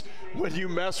is, when you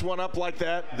mess one up like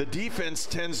that, the defense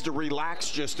tends to relax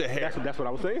just a hair. That's what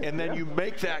I was saying. And then you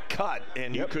make that cut,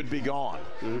 and you could be gone.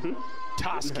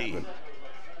 Toski.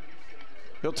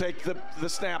 He'll take the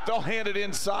snap. They'll hand it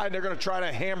inside. They're going to try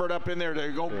to hammer it up in there.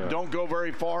 They don't go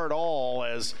very far at all,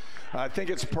 as I think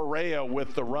it's Perea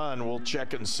with the run. We'll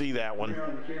check and see that one.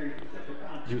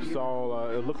 You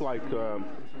saw, it looked like,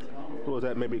 what was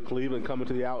that, maybe Cleveland coming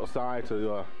to the outside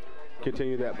to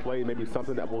continue that play. Maybe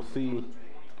something that we'll see,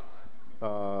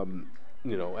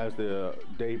 as the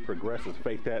day progresses.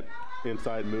 Fake that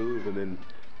inside move and then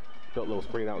built a little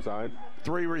screen outside.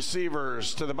 3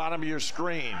 receivers to the bottom of your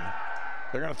screen.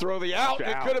 They're going to throw the out.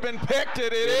 It could have been picked.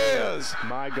 It is.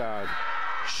 My God.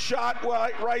 Shot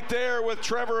right there with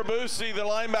Trevor Abusi, the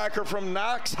linebacker from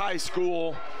Knox High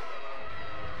School.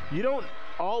 You don't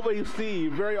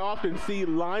very often see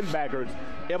linebackers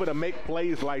able to make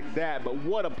plays like that, but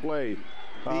what a play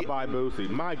by Abusi.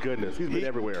 My goodness, he's been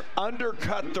everywhere.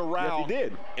 Undercut the route. Yes, he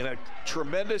did. In a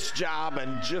tremendous job,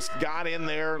 and just got in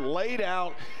there, laid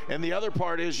out. And the other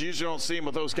part is, you usually don't see him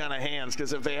with those kind of hands,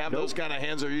 because if they have those kind of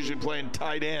hands, they're usually playing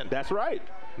tight end. That's right.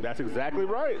 That's exactly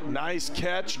right. Nice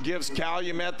catch, gives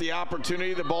Calumet the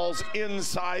opportunity. The ball's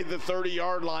inside the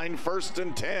 30-yard line, 1st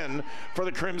and 10 for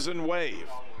the Crimson Wave.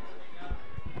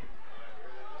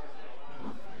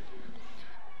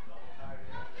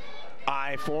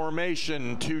 I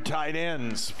formation, 2 tight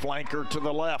ends, flanker to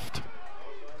the left.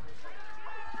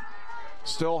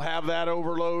 Still have that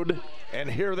overload, and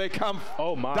here they come.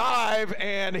 Oh my. Dive,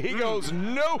 and he goes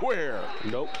nowhere.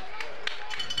 Nope.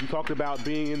 You talked about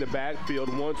being in the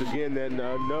backfield. Once again, that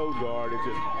nose guard is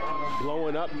just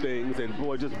blowing up things, and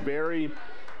boy, just very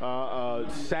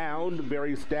sound,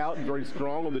 very stout, very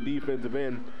strong on the defensive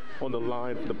end on the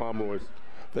line for the Pomeroys.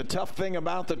 The tough thing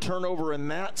about the turnover in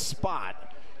that spot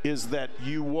is that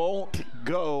you won't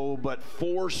go but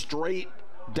 4 straight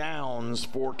downs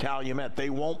for Calumet. They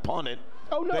won't punt it.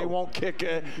 Oh, no. They won't kick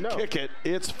it.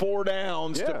 It's 4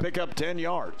 downs to pick up 10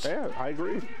 yards. Yeah, I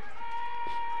agree.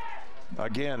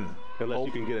 Again. Unless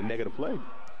you can get a negative play.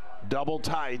 Double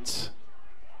tights.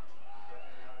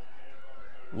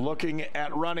 Looking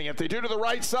at running. If they do to the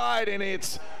right side, and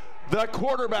it's the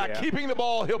quarterback keeping the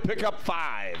ball, he'll pick up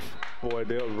 5. Boy,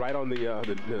 they're right on the I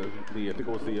think it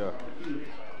was the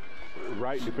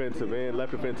right defensive end,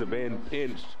 left defensive end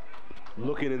pinched,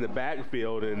 looking in the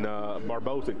backfield, and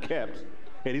Barbosa kept.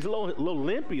 And he's a little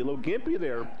limpy, a little gimpy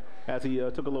there as he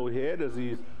took a little hit, as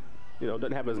he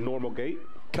doesn't have his normal gait.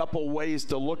 Couple ways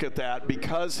to look at that.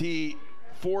 Because he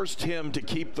forced him to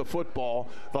keep the football,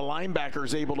 the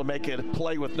linebacker's able to make a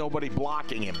play with nobody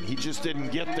blocking him. He just didn't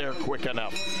get there quick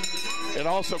enough. It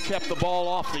also kept the ball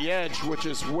off the edge, which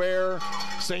is where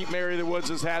St. Mary of the Woods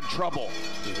has had trouble.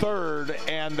 3rd,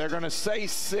 and they're going to say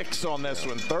 6 on this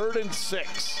one. 3rd and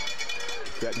 6.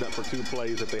 Setting up for 2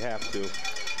 plays if they have to.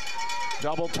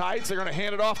 Double tights. They're going to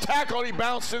hand it off. Tackle. He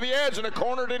bounced to the edge, and the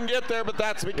corner didn't get there, but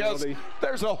that's because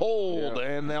there's a hold,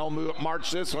 and they'll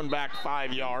march this one back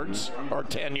 5 yards or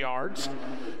 10 yards.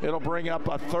 It'll bring up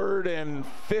a 3rd and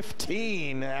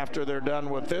 15 after they're done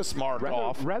with this mark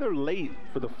off. Rather late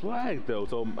for the flag, though.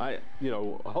 So I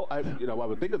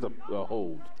would think it's a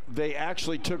hold. They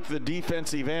actually took the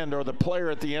defensive end, or the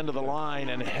player at the end of the line,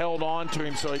 and held on to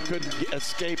him so he couldn't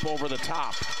escape over the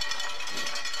top.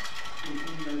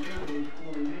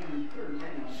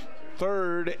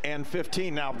 3rd and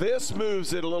 15. Now this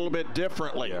moves it a little bit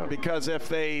differently, because if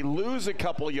they lose a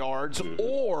couple yards,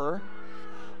 or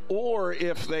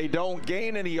if they don't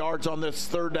gain any yards on this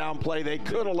 3rd down play, they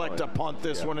could elect to punt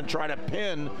this one and try to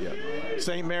pin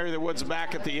St. Mary of the Woods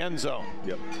back at the end zone.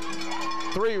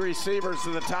 3 receivers to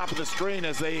the top of the screen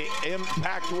as they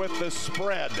impact with the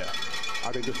spread.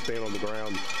 I think just staying on the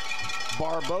ground.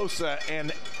 Barbosa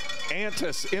and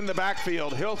Antis in the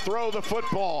backfield. He'll throw the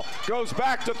football. Goes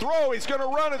back to throw. He's going to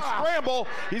run and scramble.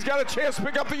 He's got a chance to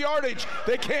pick up the yardage.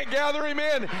 They can't gather him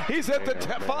in. He's at the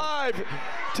 5,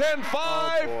 10,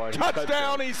 5.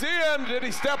 Touchdown. He's in. Did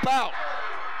he step out?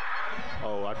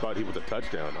 Oh, I thought he was a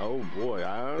touchdown. Oh, boy.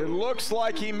 It looks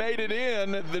like he made it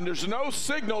in. Then there's no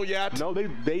signal yet. No,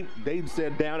 they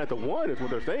said down at the 1 is what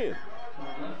they're saying.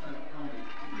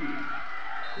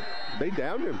 They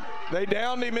downed him. They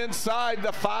downed him inside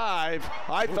the 5.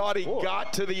 I thought he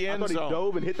got to the end zone. I thought he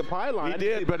dove and hit the pylon. He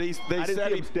did, but they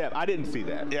said he step. I didn't see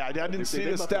that. Yeah, I didn't see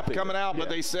the step coming out, but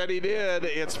they said he did.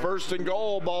 It's 1st and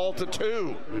goal, ball to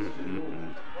 2.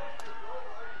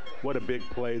 What a big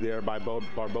play there by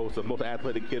Barbosa, most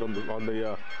athletic kid on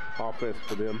the offense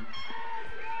for them.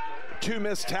 2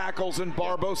 missed tackles, and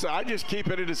Barbosa, I just keep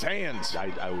it in his hands.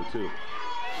 I would too.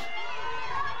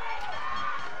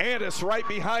 Andis right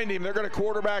behind him. They're going to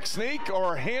quarterback sneak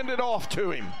or hand it off to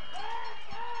him.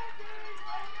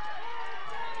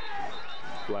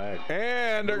 Flag.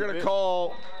 And they're going to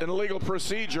call an illegal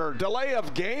procedure. Delay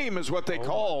of game is what they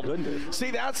called. See,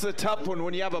 that's the tough one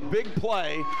when you have a big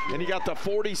play and you got the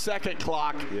 40-second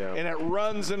clock and it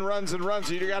runs and runs and runs.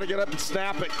 You got to get up and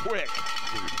snap it quick.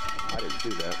 I didn't see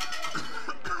that.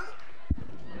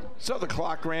 So the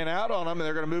clock ran out on them and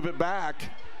they're going to move it back.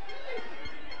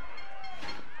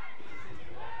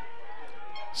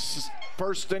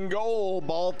 1st and goal,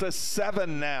 ball to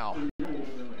 7 now.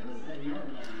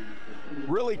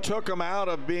 Really took them out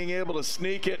of being able to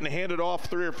sneak it and hand it off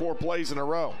 3 or 4 plays in a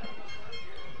row.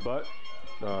 But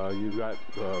you've got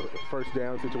a 1st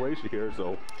down situation here,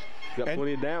 so you got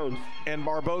plenty of downs. And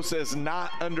Barbosa is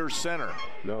not under center.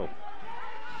 No.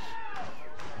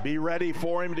 Be ready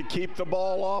for him to keep the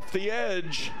ball off the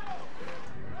edge.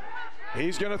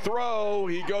 He's going to throw.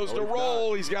 He goes to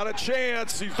roll. He's got a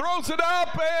chance. He throws it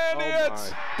up,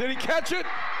 and did he catch it?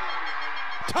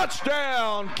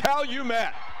 Touchdown,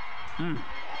 Calumet. I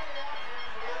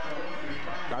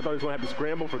thought he was going to have to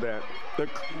scramble for that. The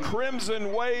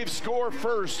Crimson Wave score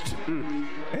first,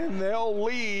 and they'll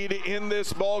lead in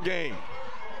this ball game.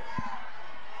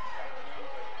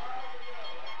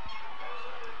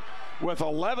 With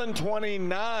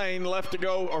 11:29 left to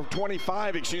go, or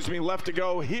 25, excuse me, left to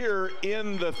go here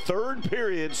in the 3rd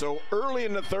period. So early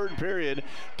in the 3rd period,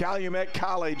 Calumet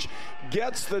College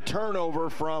gets the turnover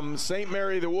from St.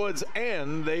 Mary of the Woods,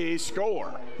 and they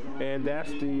score. And that's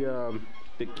the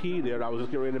key there. I was just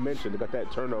getting ready to mention. They got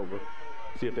that turnover.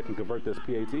 See if they can convert this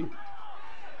PAT.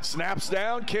 Snaps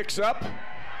down, kicks up.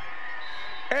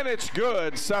 And it's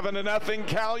good, 7-0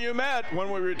 Calumet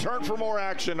when we return for more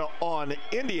action on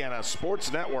Indiana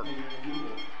Sports Network.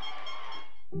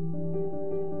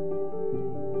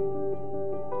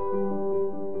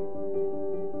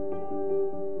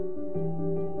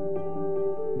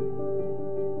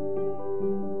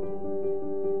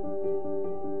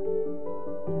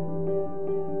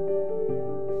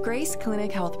 Grace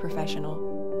Clinic Health Professional.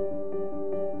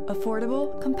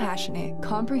 Affordable, compassionate,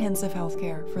 comprehensive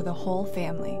healthcare for the whole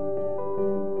family.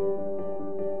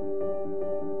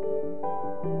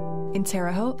 In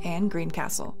Terre Haute and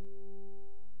Greencastle.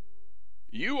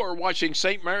 You are watching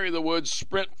St. Mary of the Woods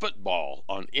Sprint Football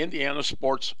on Indiana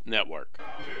Sports Network.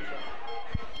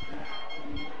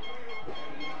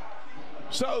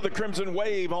 So the Crimson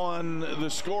Wave on the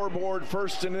scoreboard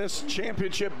first in this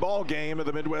championship ball game of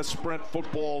the Midwest Sprint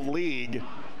Football League.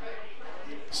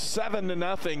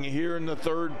 7-0 here in the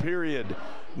 3rd period.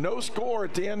 No score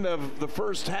at the end of the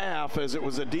 1st half as it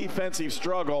was a defensive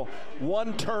struggle.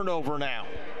 1 turnover now.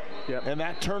 Yep. And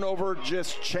that turnover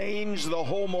just changed the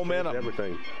whole momentum.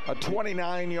 Everything. A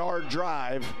 29-yard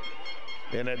drive,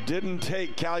 and it didn't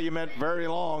take Calumet very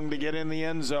long to get in the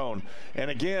end zone. And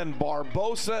again,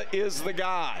 Barbosa is the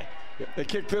guy. They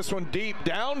kick this one deep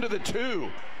down to the 2.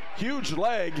 Huge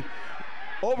leg.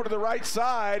 Over to the right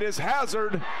side is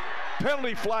Hazard.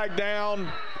 Penalty flag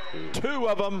down, 2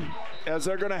 of them, as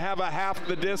they're going to have a half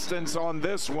the distance on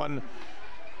this one.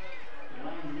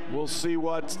 We'll see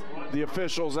what the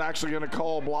official's actually going to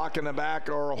call, block in the back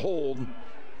or a hold.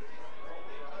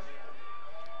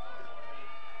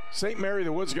 St. Mary of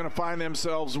the Woods is going to find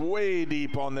themselves way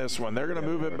deep on this one. They're going to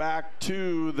move it back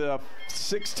to the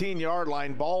 16-yard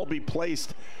line. Ball will be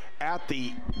placed at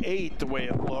the 8, the way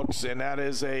it looks, and that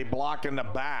is a block in the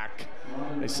back.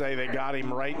 They say they got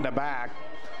him right in the back.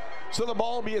 So the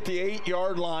ball will be at the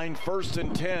 8-yard line, 1st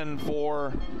and 10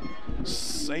 for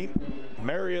St.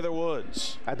 Mary of the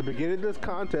Woods. At the beginning of this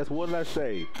contest, what did I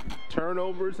say?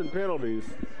 Turnovers and penalties.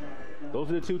 Those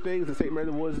are the 2 things that St. Mary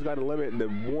of the Woods has got to limit. And the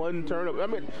 1 turnover, I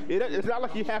mean, it's not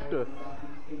like you have to,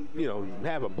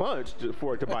 have a bunch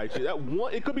for it to bite you. That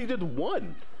one, it could be just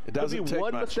 1. It doesn't take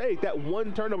one much. mistake, that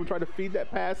 1 turnover, try to feed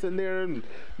that pass in there, and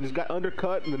just got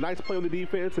undercut, and a nice play on the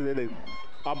defense, and then they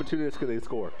opportunistically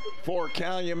score. For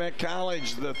Calumet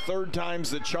College, the 3rd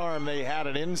time's the charm. They had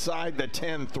it inside the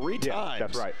 10 3 times.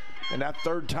 That's right. And that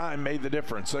third time made the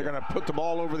difference. They're going to put the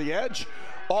ball over the edge,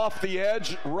 off the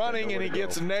edge, running, and he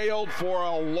gets nailed for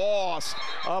a loss,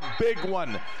 a big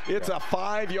one. It's a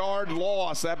 5-yard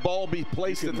loss. That ball be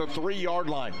placed at the 3-yard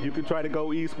line. You can try to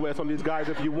go east-west on these guys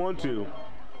if you want to.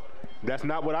 That's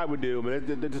not what I would do.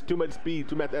 There's just too much speed,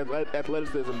 too much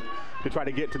athleticism to try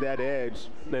to get to that edge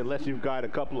unless you've got a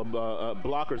couple of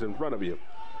blockers in front of you.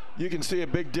 You can see a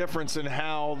big difference in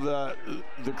how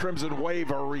the Crimson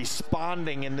Wave are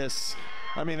responding in this.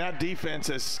 I mean, that defense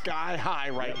is sky high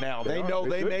right now. They know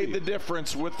they made the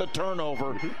difference with the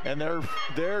turnover, and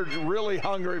they're really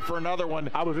hungry for another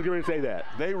one. I was going to say that.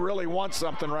 They really want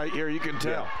something right here, you can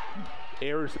tell.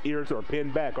 Yeah. Ears are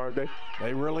pinned back, aren't they?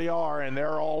 They really are, and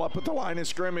they're all up at the line of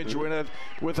scrimmage with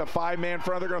a 5-man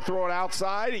front. They're going to throw it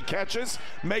outside. He catches,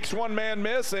 makes one man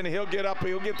miss, and he'll get up.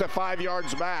 He'll get the 5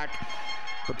 yards back.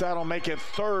 But that'll make it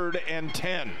 3rd and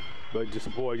 10. But just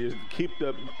keep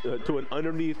to an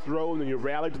underneath throw, and then you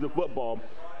rally to the football.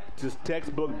 Just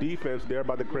textbook defense there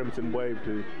by the Crimson Wave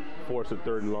to force a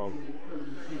 3rd and long.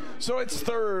 So it's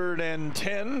 3rd and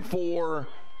 10 for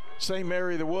St.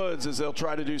 Mary of the Woods as they'll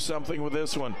try to do something with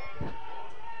this one.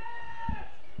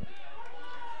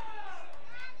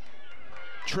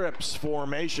 Trips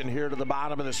formation here to the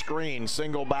bottom of the screen.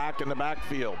 Single back in the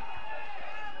backfield.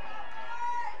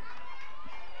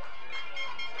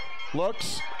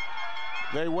 Looks.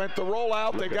 They went the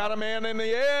rollout. They got a man in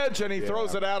the edge, and he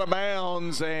throws it out of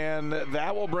bounds, and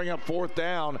that will bring up 4th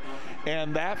down.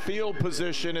 And that field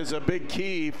position is a big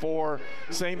key for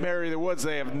St. Mary of the Woods.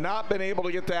 They have not been able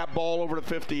to get that ball over the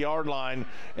 50-yard line,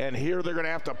 and here they're going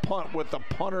to have to punt with the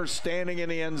punter standing in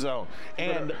the end zone.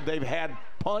 And they've had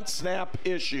punt snap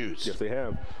issues. Yes, they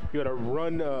have. You got to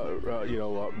run,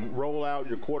 roll out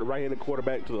your right-handed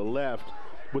quarterback to the left,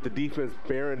 with the defense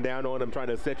bearing down on them, trying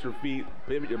to set your feet,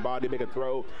 pivot your body, make a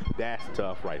throw. That's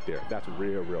tough right there. That's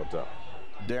real, real tough.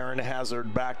 Darren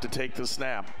Hazard back to take the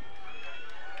snap.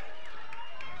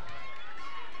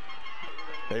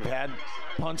 They've had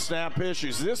punt snap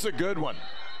issues. This is a good one.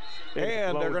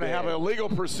 And they're going to have a legal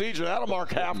procedure. That'll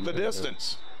mark half the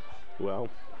distance. Well.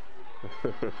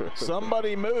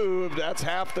 Somebody moved. That's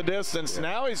half the distance. Yeah.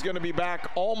 Now he's going to be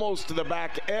back almost to the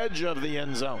back edge of the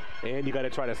end zone. And you got to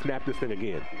try to snap this thing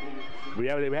again.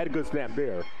 They've had a good snap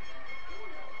there.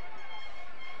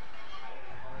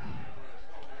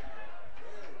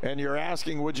 And you're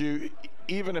asking, would you,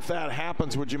 even if that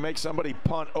happens, would you make somebody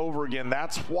punt over again?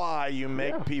 That's why you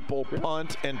make people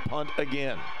punt and punt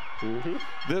again.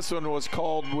 This one was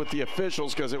called with the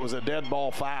officials because it was a dead ball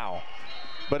foul.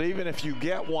 But even if you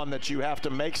get one that you have to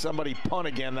make somebody punt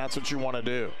again, that's what you want to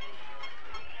do.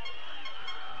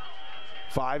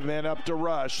 5 men up to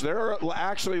rush. They're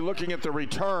actually looking at the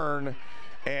return,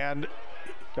 and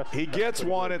he gets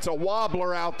one. It's a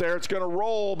wobbler out there. It's going to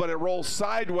roll, but it rolls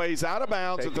sideways out of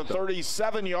bounds at the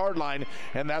 37-yard line,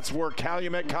 and that's where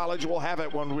Calumet College will have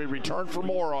it when we return for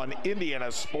more on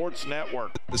Indiana Sports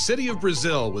Network. The city of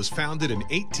Brazil was founded in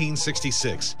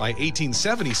 1866. By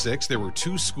 1876, there were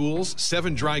 2 schools,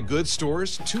 7 dry goods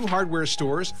stores, 2 hardware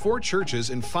stores, 4 churches,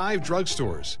 and 5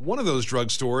 drugstores. One of those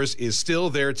drugstores is still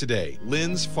there today,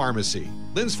 Lynn's Pharmacy.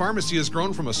 Lynn's Pharmacy has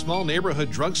grown from a small neighborhood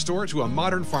drugstore to a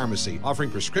modern pharmacy, offering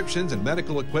prescriptions and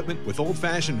medical equipment with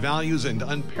old-fashioned values and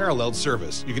unparalleled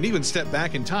service. You can even step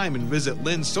back in time and visit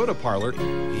Lynn's Soda Parlor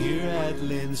here at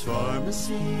Lynn's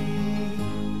Pharmacy,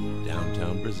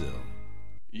 downtown Brazil.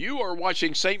 You are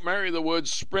watching St. Mary of the Woods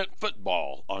Sprint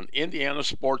Football on Indiana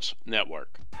Sports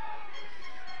Network.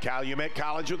 Calumet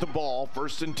College with the ball,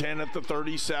 1st and 10 at the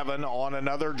 37 on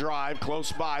another drive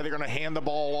close by. They're going to hand the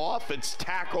ball off. It's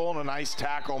tackle, and a nice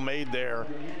tackle made there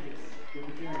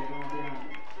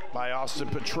by Austin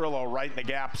Petrillo right in the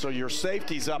gap. So your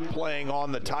safety's up playing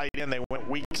on the tight end. They went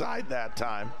weak side that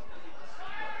time.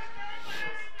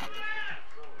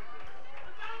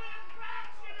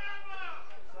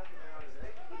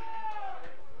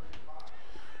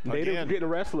 Natives getting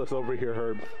restless over here,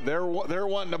 Herb. They're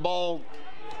wanting the ball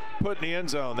put in the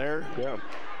end zone.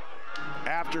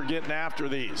 After getting after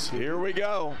these. Here we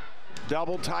go.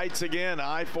 Double tights again,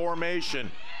 I formation.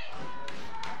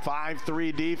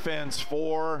 5-3 defense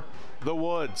for the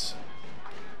Woods.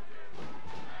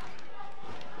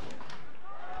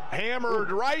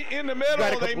 Hammered right in the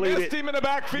middle. They missed him in the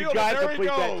backfield, and there he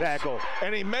goes. Tackle.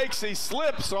 And he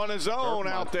slips on his own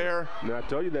out there. Now, I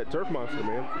tell you, that turf monster,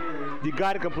 man. You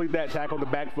got to complete that tackle in the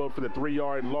backfield for the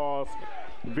 3-yard loss.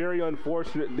 Very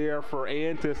unfortunate there for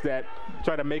Antis that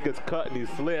tried to make his cut and he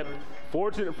slipped.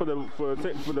 Fortunate for the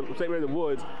St. Mary of the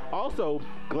Woods. Also,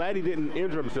 glad he didn't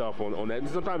injure himself on that.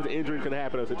 Sometimes injuries can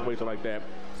happen in a situation like that.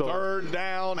 So 3rd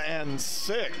down and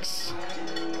 6.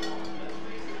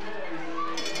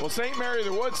 Well, St. Mary of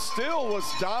the Woods still was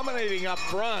dominating up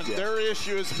front. Yeah. Their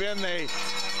issue has been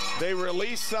they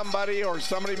release somebody or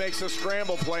somebody makes a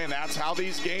scramble play, and that's how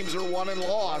these games are won and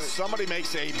lost. Somebody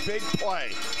makes a big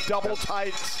play, double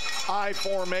tight I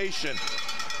formation.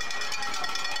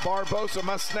 Barbosa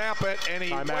must snap it, and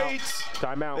he waits.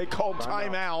 Timeout. They called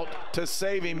timeout to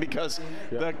save him because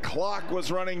the clock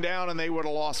was running down, and they would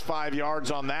have lost 5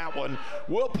 yards on that one.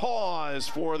 We'll pause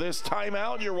for this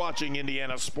timeout. You're watching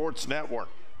Indiana Sports Network.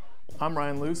 I'm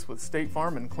Ryan Luce with State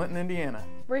Farm in Clinton, Indiana.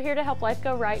 We're here to help life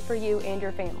go right for you and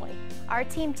your family. Our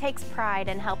team takes pride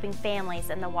in helping families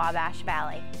in the Wabash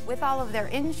Valley with all of their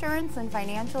insurance and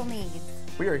financial needs.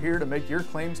 We are here to make your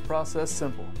claims process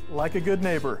simple, like a good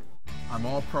neighbor. I'm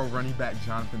All-Pro running back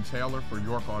Jonathan Taylor for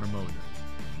York Automotive.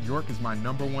 York is my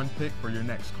 #1 pick for your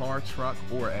next car, truck,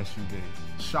 or SUV.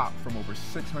 Shop from over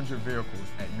 600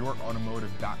 vehicles at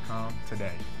yorkautomotive.com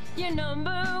today. You're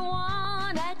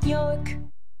 #1 at York.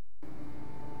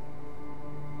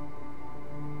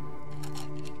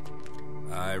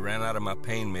 I ran out of my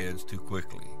pain meds too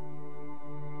quickly.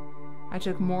 I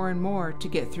took more and more to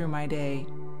get through my day.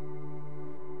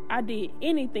 I did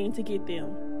anything to get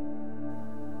them.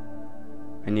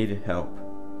 I needed help.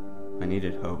 I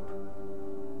needed hope.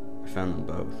 I found them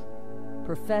both.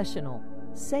 Professional,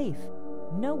 safe,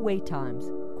 no wait times,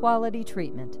 quality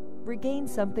treatment. Regain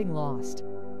something lost.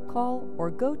 Call or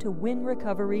go to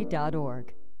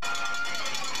winrecovery.org.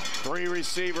 3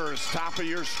 receivers, top of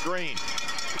your screen.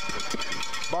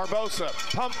 Barbosa,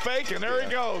 pump fake, and there he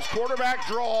goes. Quarterback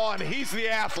draw, and he's the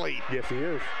athlete. Yes, he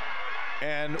is.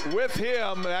 And with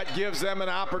him, that gives them an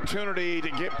opportunity to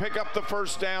pick up the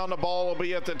first down. The ball will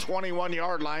be at the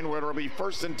 21-yard line, where it'll be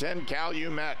 1st and 10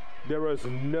 Calumet. There was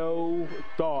no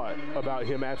thought about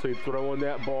him actually throwing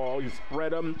that ball. You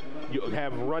spread them. You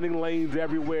have running lanes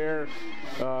everywhere.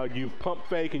 You pump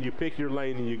fake, and you pick your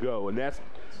lane, and you go. And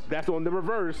that's on the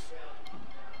reverse.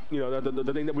 You know,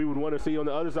 the thing that we would want to see on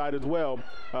the other side as well,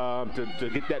 to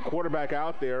get that quarterback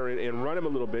out there and run him a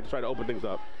little bit, try to open things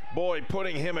up. Boy,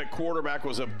 putting him at quarterback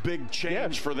was a big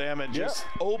change for them and just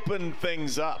opened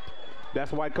things up.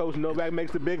 That's why Coach Novak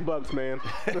makes the big bucks, man.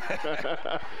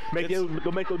 They'll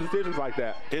make those decisions like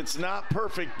that. It's not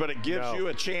perfect, but it gives you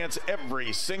a chance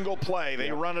every single play.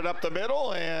 They run it up the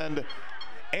middle, and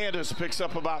Andis picks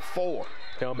up about 4.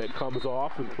 Helmet comes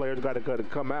off, and players got to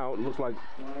come out. It looks like,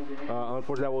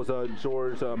 unfortunately, that was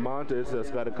George Montes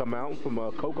that's got to come out from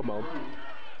Kokomo.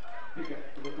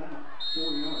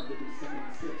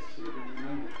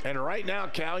 And right now,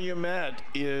 Calumet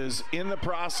is in the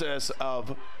process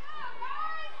of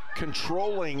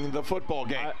controlling the football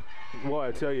game.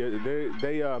 I tell you,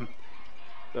 they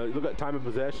look at time of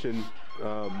possession.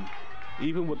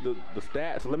 Even with the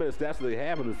stats, limited stats that they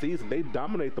have in the season, they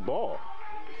dominate the ball.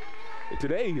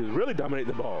 Today, he's really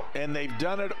dominating the ball. And they've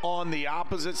done it on the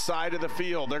opposite side of the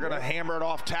field. They're going to hammer it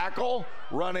off tackle,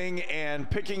 running and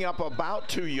picking up about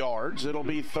 2 yards. It'll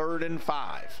be 3rd and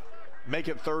 5. Make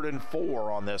it 3rd and 4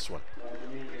 on this one.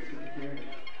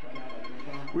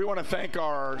 We want to thank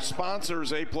our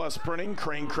sponsors, A-Plus Printing,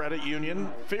 Crane Credit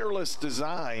Union, Fearless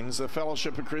Designs, the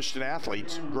Fellowship of Christian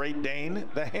Athletes, Great Dane,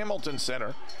 the Hamilton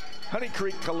Center, Honey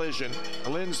Creek Collision,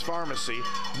 Lynn's Pharmacy,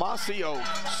 Mossy Oak,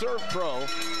 Serve Pro,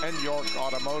 and York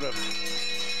Automotive.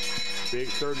 Big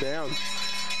 3rd down.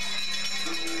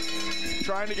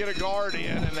 Trying to get a guard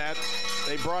in, and that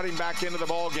they brought him back into the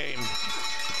ball game.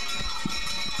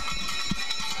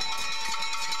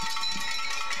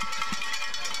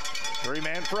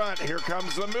 Three-man front. Here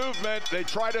comes the movement. They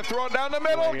try to throw it down the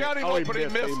middle. Got him open. He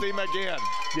missed him again.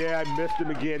 Yeah, I missed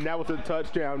him again. That was a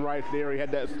touchdown right there. He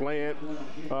had that slant.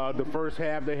 The first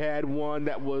half they had one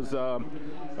that was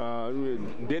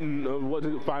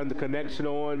wasn't find the connection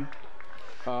on.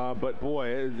 But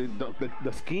boy,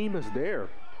 the scheme is there.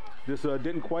 Just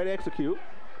didn't quite execute.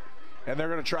 And they're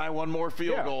going to try one more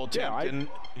field goal attempt, and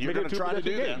you're going to try to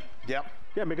do that. Yep.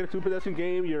 Yeah, make it a 2-possession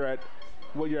game. You're at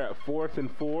 4th and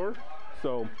 4.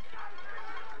 So,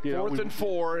 4th and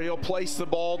 4. He'll place the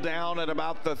ball down at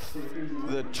about the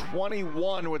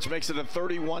 21, which makes it a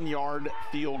 31-yard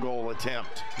field goal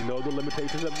attempt. You know the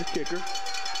limitations of the kicker.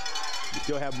 You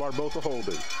still have Barbosa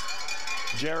holding.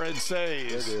 Jared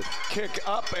says, kick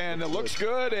up, and it looks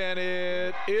good, and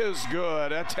it is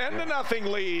good. A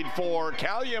 10-0 lead for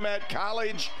Calumet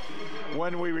College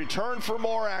when we return for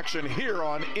more action here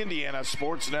on Indiana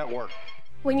Sports Network.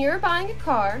 When you're buying a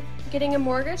car, getting a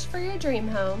mortgage for your dream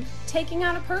home, taking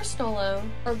out a personal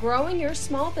loan, or growing your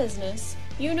small business,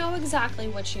 you know exactly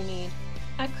what you need.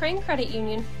 At Crane Credit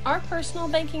Union, our personal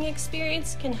banking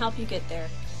experience can help you get there.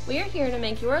 We are here to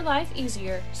make your life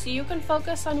easier so you can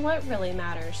focus on what really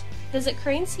matters. Visit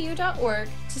cranecu.org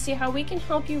to see how we can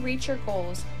help you reach your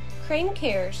goals. Crane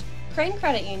Cares, Crane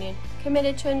Credit Union,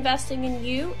 committed to investing in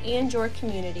you and your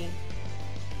community.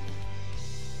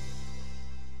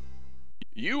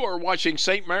 You are watching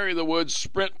St. Mary of the Woods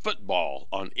Sprint Football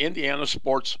on Indiana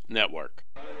Sports Network.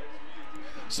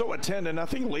 So a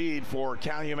 10-0 lead for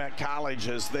Calumet College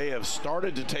as they have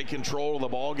started to take control of the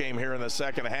ball game here in the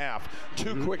second half.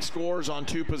 Two quick scores on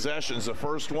 2 possessions. The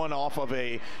first one off of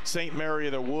a St. Mary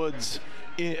of the Woods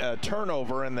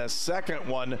turnover, and the second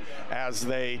one as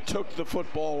they took the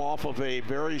football off of a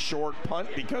very short punt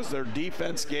because their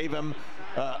defense gave them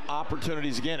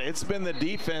opportunities again. It's been the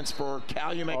defense for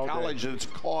Calumet College that's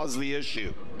caused the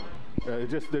issue. They're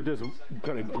just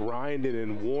kind of grinding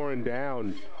and worn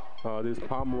down. This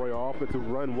Pomeroy offense to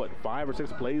run, 5 or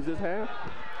 6 plays this half?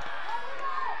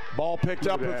 Ball picked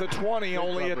up at the 20,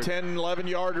 only a 10,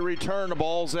 11-yard return. The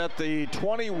ball's at the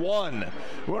 21.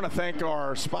 We want to thank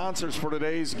our sponsors for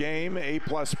today's game,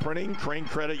 A-Plus Printing, Crane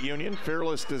Credit Union,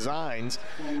 Fearless Designs,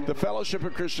 the Fellowship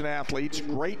of Christian Athletes,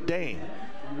 Great Dane,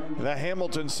 the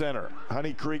Hamilton Center,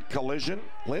 Honey Creek Collision,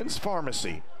 Lynn's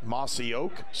Pharmacy, Mossy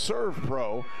Oak, Serve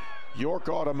Pro, York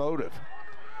Automotive.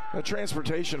 The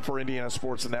transportation for Indiana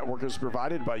Sports Network is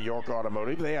provided by York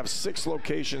Automotive. They have 6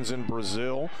 locations in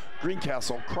Brazil,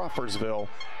 Greencastle, Crawfordsville,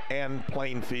 and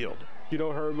Plainfield. You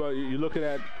know, Herb, you're looking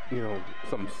at,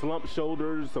 some slumped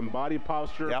shoulders, some body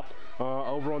posture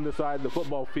over on this side of the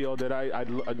football field that I'd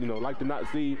like to not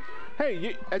see.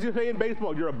 Hey, as you say in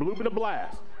baseball, you're a bloop and a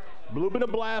blast. Bloop and a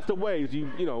blast away. So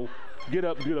you get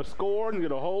a score and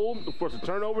get a hold, force a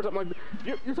turnover, something like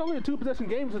that. It's only a 2-possession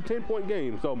game. It's a 10-point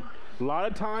game. So a lot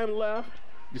of time left.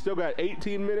 You still got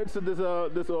 18 minutes of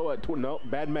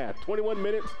bad math. 21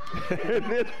 minutes in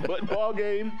this football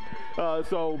game.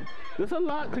 So there's a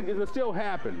lot to still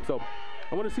happen. So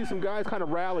I want to see some guys kind of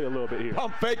rally a little bit here.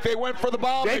 Pump fake. They went for the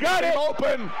ball. They got him it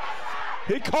open.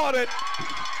 He caught it.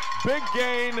 Big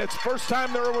gain. It's first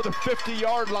time they're over the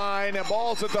 50-yard line. The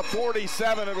ball's at the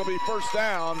 47. It'll be first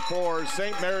down for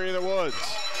St. Mary of the Woods.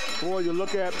 Boy, you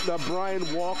look at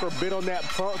Brian Walker bit on that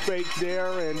pump fake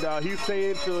there, and he's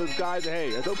saying to his guys, hey,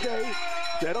 it's okay.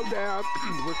 Settle down.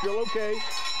 We're still okay.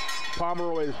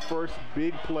 Pomeroy's first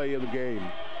big play of the game.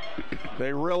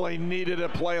 They really needed a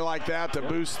play like that to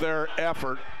boost their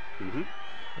effort.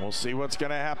 We'll see what's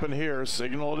going to happen here.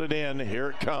 Signaled it in.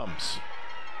 Here it comes.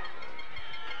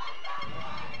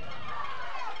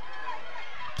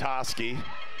 Toski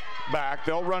back.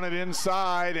 They'll run it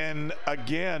inside, and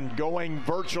again, going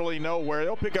virtually nowhere.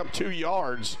 They'll pick up 2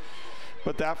 yards,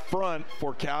 but that front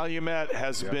for Calumet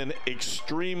has been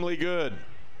extremely good.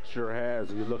 Sure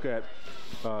has. You look at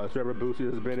Trevor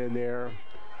Boosie has been in there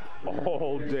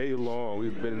all day long.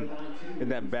 He's been in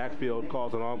that backfield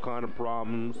causing all kind of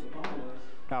problems.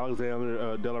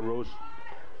 Alexander Delacoche.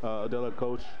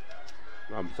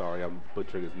 I'm sorry, I'm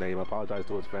butchering his name. I apologize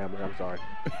to his family. I'm sorry.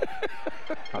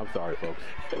 I'm sorry, folks.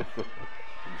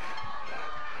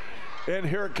 And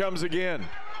here it comes again.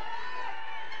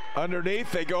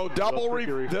 Underneath, they go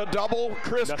the double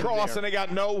crisscross, and they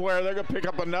got nowhere. They're going to pick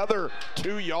up another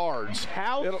 2 yards.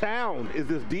 How sound is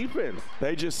this defense?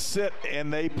 They just sit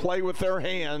and they play with their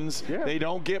hands. Yeah. They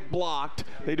don't get blocked.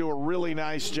 They do a really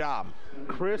nice job.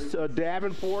 Chris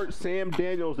Davenport, Sam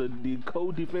Daniels, the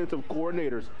co-defensive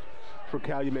coordinators for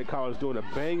Calumet College, doing a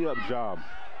bang-up job.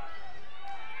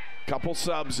 Couple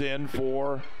subs in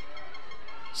for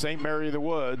St. Mary of the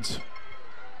Woods.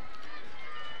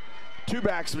 2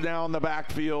 backs now in the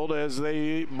backfield as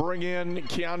they bring in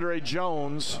Keandre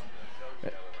Jones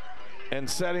and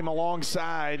set him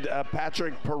alongside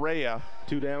Patrick Perea.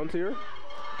 2 downs here?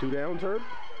 2 downs, Herb?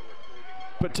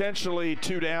 Potentially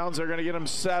 2 downs. They're going to get them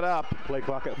set up. Play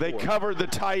clock at 4. They covered the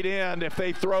tight end. If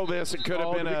they throw this, it could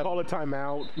have been a call a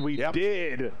timeout. We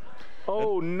did.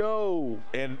 Oh, no.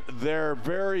 And they're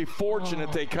very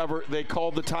fortunate they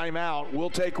called the timeout.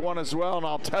 We'll take one as well, and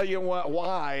I'll tell you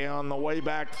why on the way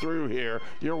back through here.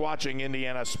 You're watching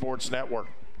Indiana Sports Network.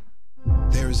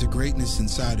 There is a greatness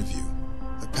inside of you,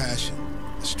 a passion,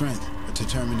 a strength, a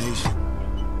determination.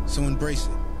 So embrace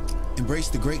it. Embrace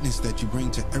the greatness that you bring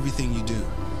to everything you do.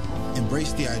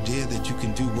 Embrace the idea that you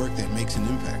can do work that makes an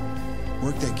impact,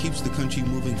 work that keeps the country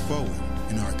moving forward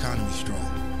and our economy strong.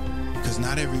 Because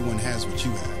not everyone has what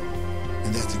you have,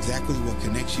 and that's exactly what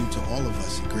connects you to all of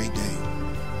us at Great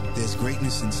Dane. There's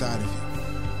greatness inside of you.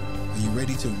 Are you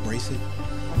ready to embrace it?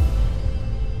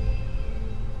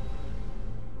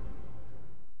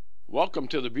 Welcome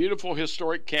to the beautiful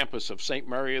historic campus of St.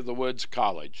 Mary of the Woods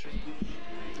College.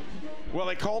 Well,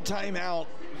 they called timeout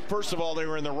first of all, they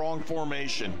were in the wrong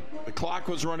formation. The clock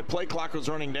was running, play clock was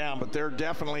running down, but they're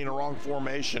definitely in the wrong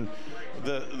formation.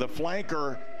 The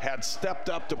flanker had stepped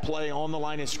up to play on the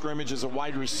line of scrimmage as a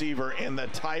wide receiver, and the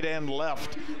tight end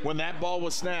left. When that ball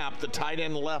was snapped, the tight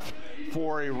end left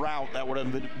for a route that would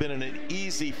have been an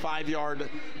easy 5-yard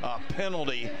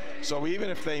penalty. So even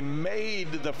if they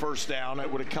made the first down, it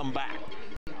would have come back.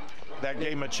 That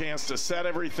gave them a chance to set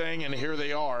everything, and here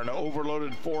they are, an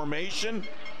overloaded formation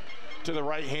to the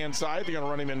right-hand side. They're going to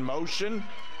run him in motion.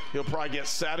 He'll probably get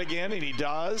set again, and he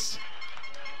does.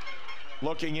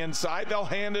 Looking inside, they'll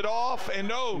hand it off, and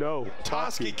no,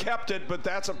 Toski kept it, but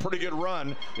that's a pretty good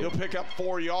run. He'll pick up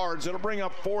 4 yards. It'll bring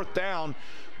up 4th down,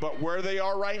 but where they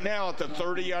are right now at the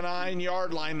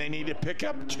 39-yard line, they need to pick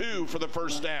up 2 for the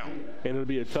first down. And it'll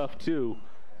be a tough 2.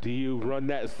 Do you run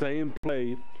that same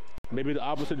play, maybe the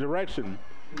opposite direction?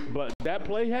 But that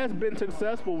play has been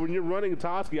successful when you're running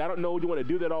Toski. I don't know if you want to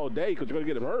do that all day because you're going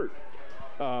to get him hurt.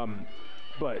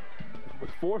 But with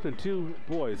 4th and 2,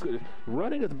 boys,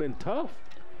 running has been tough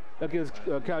against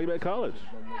Calumet College.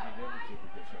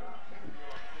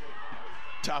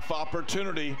 Tough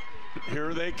opportunity.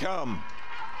 Here they come.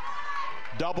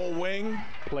 Double wing.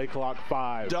 Play clock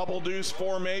 5. Double deuce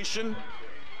formation.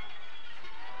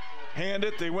 Hand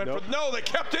it. They went for, no, they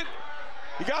kept it.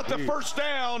 He got the first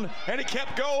down, and he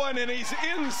kept going, and he's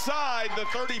inside the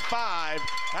 35.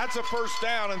 That's a first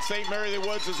down, and St. Mary the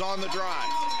Woods is on the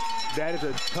drive. That is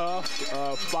a tough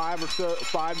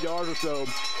 5 yards or so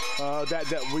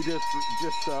that we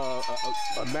just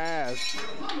amassed.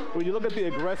 When you look at the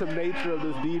aggressive nature of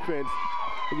this defense,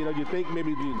 you know, you think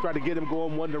maybe you try to get them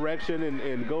going one direction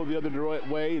and go the other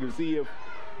way to see if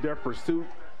their pursuit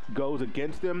goes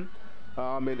against them.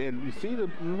 And you see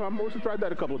Morrison tried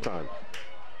that a couple of times.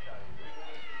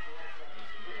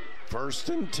 1st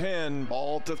and 10,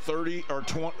 ball to 30 or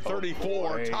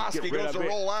 34. Toski goes to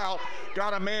roll out,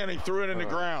 got a man, he threw it in the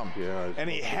ground. And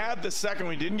he had the second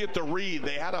one, he didn't get the read.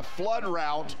 They had a flood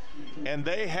route, and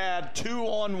they had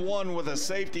 2-on-1 with a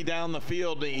safety down the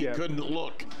field, and he couldn't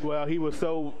look. Well, he was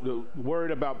so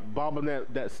worried about bobbing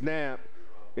that snap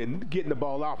and getting the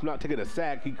ball off, not taking a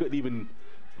sack, he couldn't even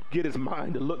get his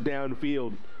mind to look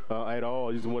downfield at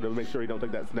all. He just wanted to make sure he don't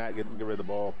take that snap, get rid of the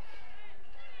ball.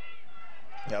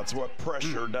 That's what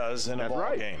pressure does in a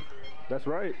ball game. That's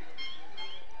right.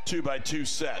 2-by-2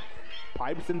 set.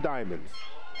 Pipes and diamonds.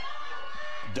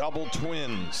 Double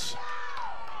twins.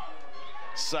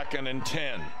 2nd and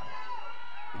 10.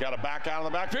 Got to back out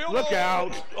of the backfield. Look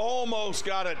out. Almost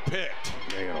got it picked.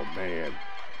 Man, oh, man.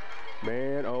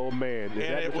 Man, oh, man.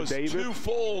 And it was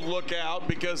twofold look out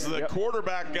because the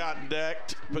quarterback got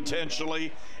decked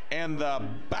potentially, and the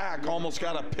back almost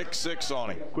got a pick 6 on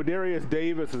him. Quindarius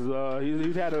Davis is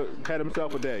he's had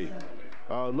himself a day.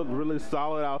 Looked really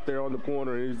solid out there on the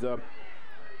corner. He's who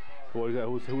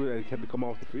had to come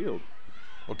off the field?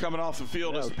 Well, coming off the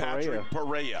field is Patrick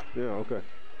Perea. Yeah, okay.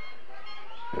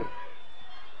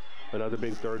 Another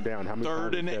big 3rd down. How many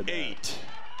 3rd and 8.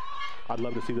 I'd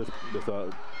love to see this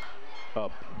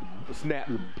snap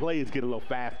plays get a little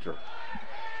faster.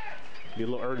 Get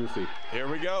a little urgency.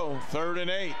 Here we go, 3rd and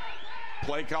 8.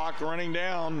 Play clock running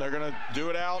down. They're going to do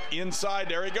it out inside.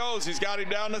 There he goes. He's got him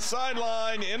down the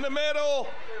sideline. In the middle.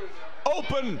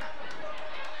 Open.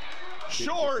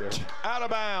 Short. Out of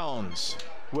bounds.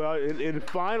 Well, and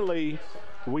finally,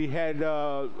 we had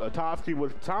Toski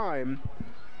with time.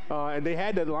 And they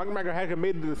had the linebacker had to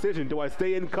make the decision. Do I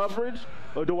stay in coverage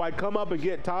or do I come up and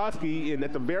get Toski? And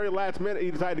at the very last minute,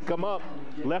 he decided to come up,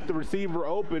 left the receiver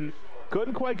open.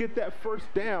 Couldn't quite get that first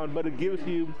down, but it gives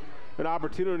you an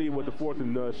opportunity with the 4th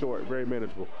and short. Very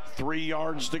manageable. 3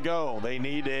 yards to go. They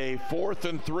need a 4th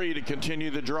and 3 to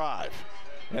continue the drive.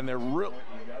 And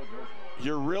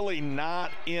you're really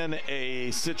not in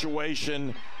a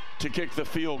situation to kick the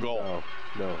field goal.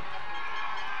 No.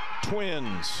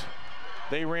 Twins.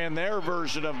 They ran their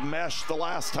version of mesh the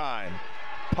last time.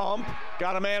 Pump,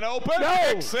 got a man open. No!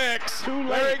 Pick 6.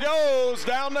 There he goes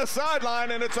down the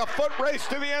sideline, and it's a foot race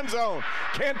to the end zone.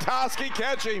 Can Toski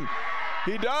catch him?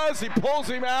 He does. He pulls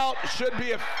him out. Should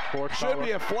be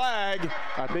a flag.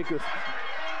 I think it's.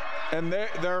 And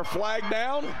they're flagged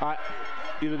down.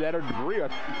 Either that or debris.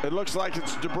 It looks like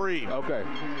it's debris. Okay.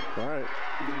 All right.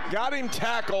 Got him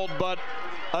tackled, but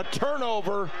a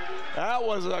turnover. That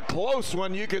was a close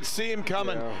one. You could see him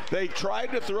coming. Yeah. They tried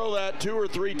to throw that 2 or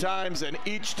 3 times, and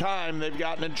each time they've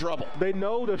gotten in trouble. They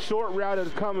know the short route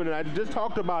is coming, and I just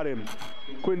talked about him.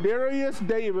 Quindarius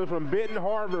Davis from Benton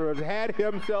Harbor has had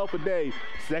himself a day.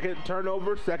 2nd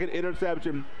turnover, 2nd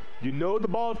interception. You know the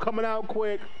ball's coming out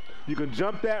quick. You can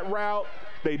jump that route.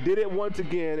 They did it once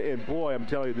again, and boy, I'm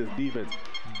telling you, this defense.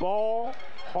 Ball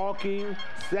hawking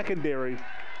secondary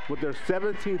with their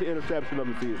 17th interception of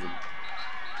the season.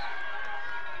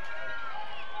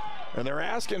 And they're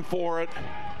asking for it.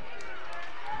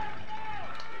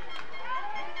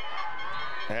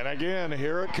 And again,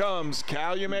 here it comes.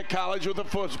 Calumet College with the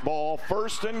football.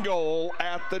 1st and goal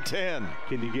at the 10.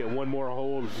 Can you get one more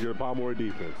hold to your Palmore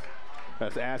defense?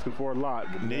 That's asking for a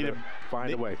lot. Need to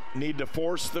find a way. Need to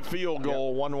force the field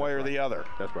goal one way or the other.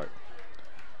 That's right.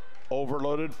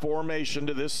 Overloaded formation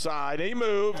to this side. He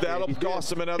moved. That'll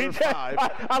cost him another 5.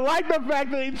 I like the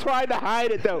fact that he tried to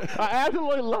hide it, though. I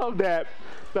absolutely love that.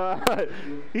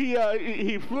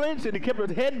 He flinched and he kept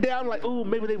his head down like, ooh,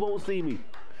 maybe they won't see me.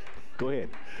 Go ahead.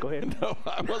 Go ahead. No,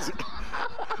 I wasn't.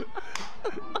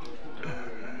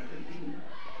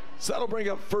 So that'll bring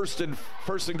up first and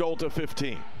goal to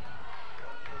 15.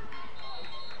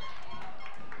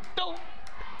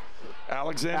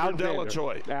 Alexander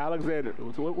Delachoy. Alexander.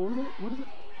 What was it? What is it?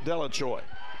 Delachoy.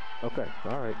 Okay.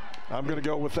 All right. I'm going to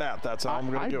go with that. That's how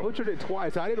I'm going to do it. I butchered it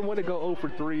twice. I didn't want to go 0 for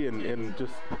 3 and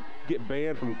just get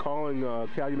banned from calling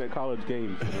Calumet College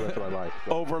games for the rest of my life.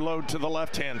 So. Overload to the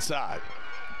left-hand side.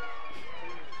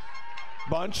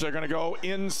 Bunch, they're going to go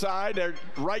inside. They're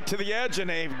right to the edge, and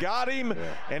they've got him,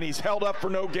 and he's held up for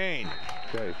no gain.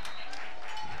 Okay.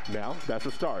 Now, that's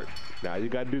a start. Now you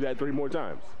got to do that 3 more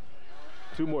times.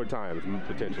 2 more times,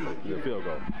 potentially, the field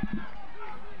goal.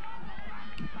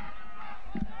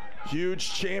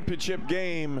 Huge championship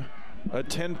game. A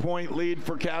 10-point lead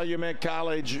for Calumet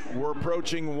College. We're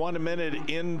approaching 1 minute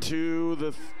into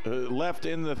the left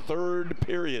in the 3rd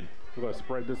period. We're going to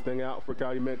spread this thing out for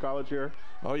Calumet College here.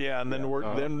 Oh yeah, and then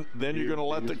then you're going to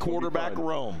let the quarterback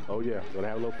roam. Oh yeah, going to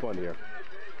have a little fun here.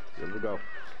 Here we go.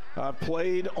 I've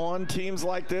played on teams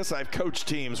like this. I've coached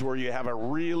teams where you have a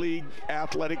really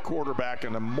athletic quarterback,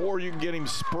 and the more you can get him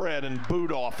spread and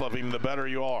boot off of him, the better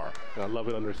you are. I love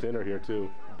it under center here too.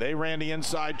 They ran the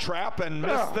inside trap and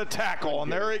missed the tackle,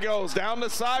 and there he goes down the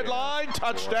sideline.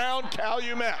 Touchdown,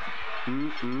 Calumet.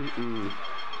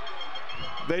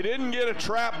 They didn't get a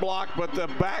trap block, but the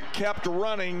back kept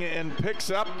running and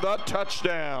picks up the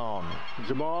touchdown.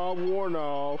 Jamal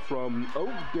Warnall from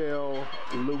Oakdale,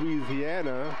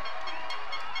 Louisiana,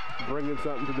 bringing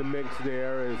something to the mix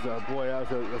there. Boy,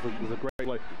 that's a great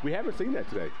play. We haven't seen that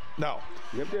today. No.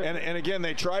 And again,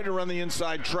 they tried to run the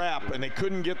inside trap, and they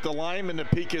couldn't get the lineman to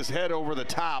peek his head over the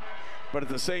top. But at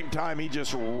the same time, he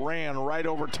just ran right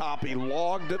over top. He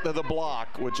logged it to the block,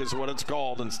 which is what it's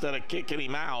called. Instead of kicking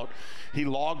him out, he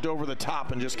logged over the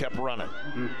top and just kept running.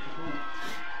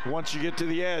 Once you get to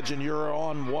the edge and you're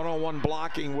on one-on-one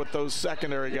blocking with those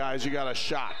secondary guys, you got a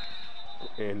shot.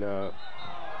 And a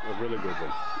really good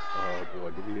one. Oh,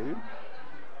 boy, did he hit him?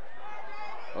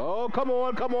 Oh, come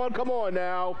on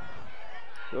now.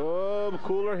 Oh,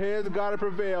 cooler heads got to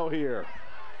prevail here.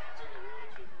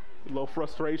 A little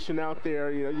frustration out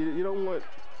there. You know, you don't want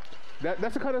that.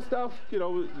 That's the kind of stuff, you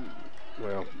know.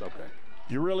 Well, okay.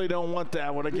 You really don't want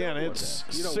that one. Again, it's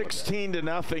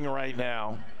 16-0 right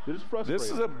now.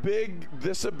 This is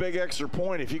a big extra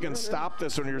point. If you can stop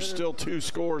this one, you're still 2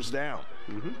 scores down.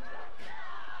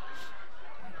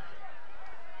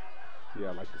 Yeah,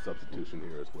 I like the substitution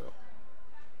here as well.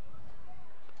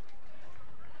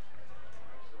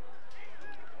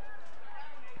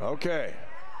 Okay.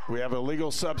 We have a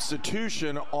legal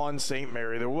substitution on St.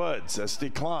 Mary the Woods. That's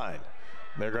declined.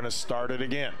 They're going to start it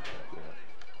again.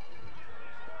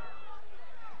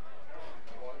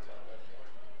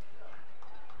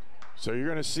 So you're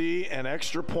going to see an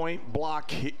extra point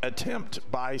block attempt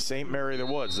by St. Mary the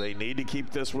Woods. They need to keep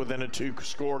this within a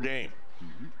 2-score game.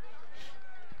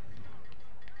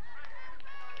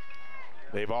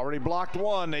 They've already blocked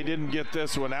one. They didn't get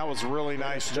this one. That was a really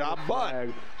nice job, but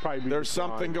there's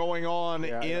something going on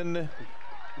in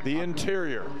the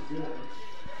interior. Yeah,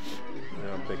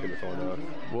 I'm thinking it's on us.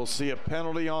 We'll see a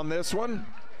penalty on this one.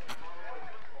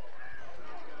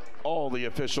 All the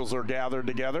officials are gathered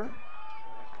together.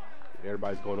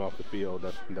 Everybody's going off the field.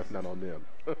 That's not on them.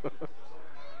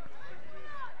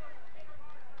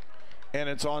 And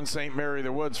it's on St. Mary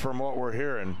the Woods from what we're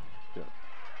hearing. Yeah.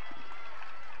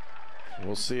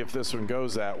 We'll see if this one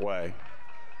goes that way.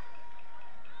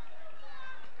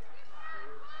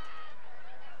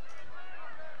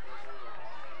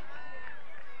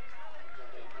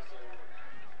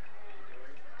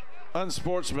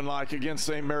 Unsportsmanlike against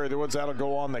St. Mary the Woods. That'll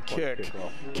go on the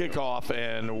kickoff,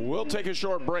 and we'll take a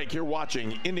short break. You're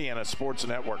watching Indiana Sports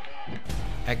Network.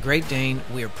 At Great Dane,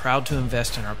 we are proud to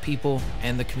invest in our people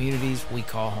and the communities we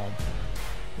call home.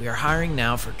 We are hiring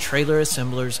now for trailer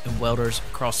assemblers and welders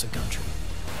across the country.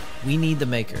 We need the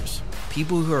makers.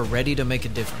 people who are ready to make a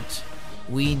difference.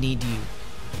 We need you.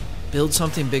 Build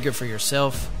something bigger for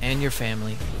yourself and your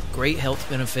family with great health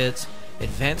benefits,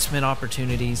 advancement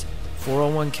opportunities,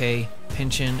 401k,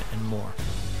 pension, and more.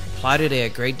 Apply today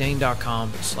at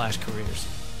greatdane.com/careers.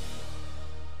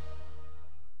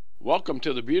 Welcome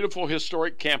to the beautiful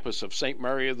historic campus of St.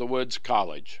 Mary of the Woods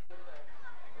College.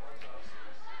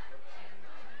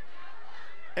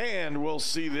 And we'll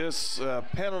see this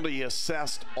penalty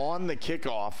assessed on the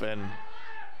kickoff, and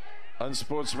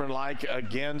unsportsmanlike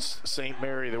against St.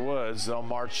 Mary of the Woods. They'll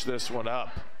march this one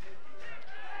up.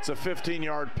 It's a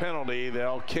 15-yard penalty.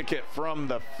 They'll kick it from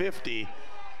the 50.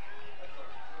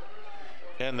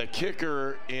 And the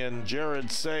kicker in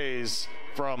Jared Says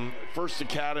from First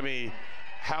Academy,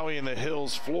 Howie in the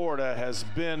Hills, Florida, has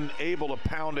been able to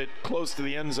pound it close to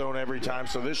the end zone every time.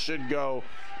 So this should go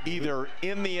either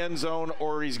in the end zone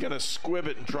or he's going to squib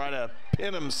it and try to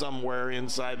pin him somewhere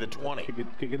inside the 20.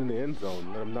 Kick it in the end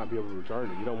zone. Let him not be able to return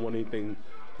it. You don't want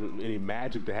any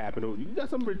magic to happen. You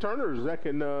got some returners that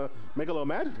can make a little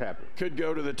magic happen. Could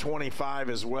go to the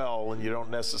 25 as well, and you don't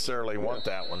necessarily want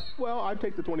that one. Well, I'd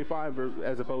take the 25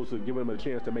 as opposed to giving him a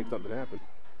chance to make something happen.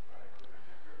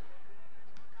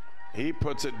 He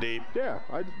puts it deep. Yeah,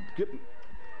 I'd get.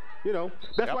 You know,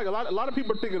 that's like a lot of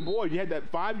people are thinking, boy, you had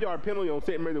that 5-yard penalty on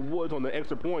St. Mary of the Woods on the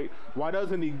extra point. Why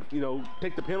doesn't he,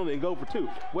 take the penalty and go for 2?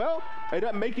 Well, it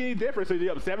doesn't make any difference. If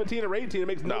you're up 17 or 18, it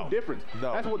makes no difference.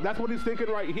 No. That's what he's thinking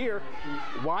right here.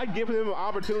 Why give him an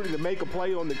opportunity to make a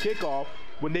play on the kickoff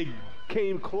when they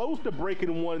came close to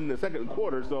breaking one in the second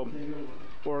quarter?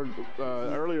 Or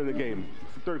earlier in the game,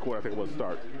 third quarter, I think it was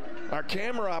start. Our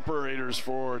camera operators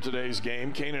for today's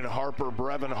game, Kanan Harper,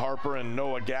 Brevin Harper, and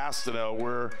Noah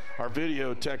Gastineau. Our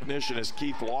video technician is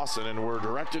Keith Lawson, and we're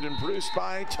directed and produced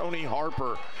by Tony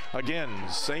Harper. Again,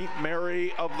 St.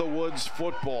 Mary of the Woods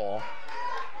football.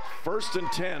 1st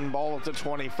and 10, ball at the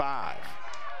 25.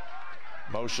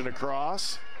 Motion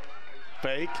across,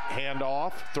 fake,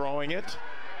 handoff, throwing it.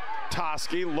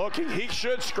 Toski looking, he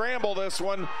should scramble this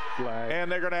one. Flag. And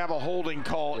they're going to have a holding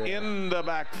call in the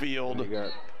backfield. You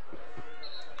got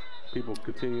people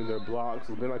continuing their blocks.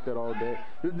 It's been like that all day.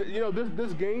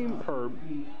 This game, Herb,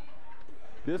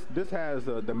 this has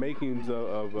the makings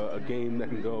of a game that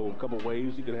can go a couple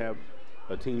ways. You can have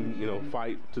a team,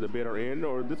 fight to the bitter end,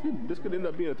 or this could end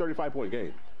up being a 35-point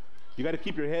game. You got to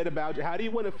keep your head about you. How do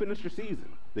you want to finish your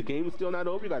season? The game is still not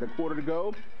over. You got a quarter to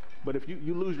go. But if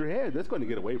you lose your head, that's going to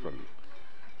get away from you.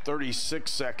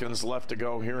 36 seconds left to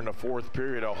go here in the fourth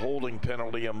period. A holding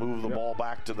penalty and move the ball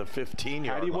back to the 15-yard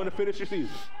line. How do you want to finish your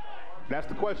season? That's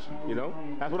the question,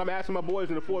 That's what I'm asking my boys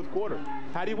in the fourth quarter.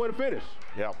 How do you want to finish?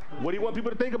 Yeah. What do you want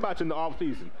people to think about you in the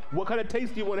offseason? What kind of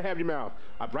taste do you want to have in your mouth?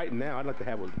 Right now, I'd like to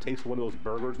have a taste of one of those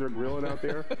burgers they're grilling out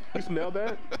there. You smell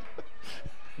that?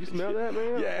 You smell that,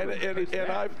 man? Yeah,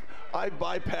 and I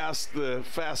bypassed the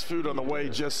fast food on the way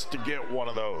just to get one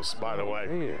of those, by the way.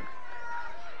 Man,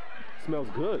 smells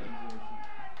good.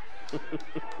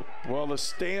 Well, the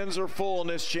stands are full in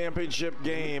this championship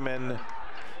game, and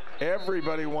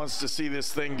everybody wants to see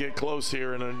this thing get close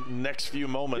here in the next few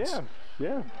moments.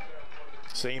 Yeah.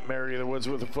 St. Mary of the Woods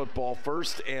with the football,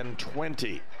 1st and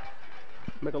 20.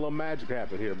 Make a little magic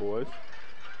happen here, boys.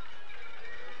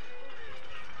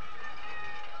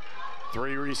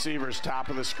 3 receivers, top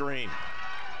of the screen.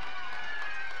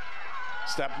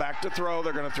 Step back to throw.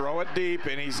 They're going to throw it deep,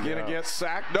 and he's going to get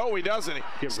sacked. No, he doesn't.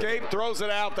 Escape, throws it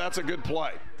out. That's a good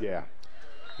play. Yeah.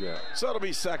 So it'll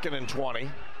be 2nd and 20.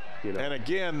 And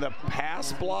again, the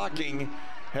pass blocking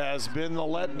has been the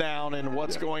letdown in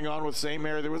what's going on with St.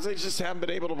 Mary. They just haven't been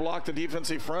able to block the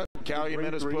defensive front.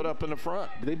 Calumet has put up in the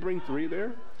front. Did they bring 3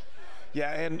 there?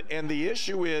 Yeah, and the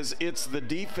issue is it's the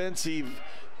defensive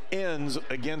ends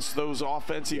against those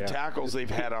offensive tackles. They've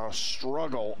had a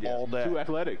struggle all day. Too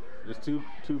athletic, just too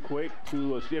quick,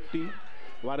 too shifty.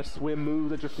 A lot of swim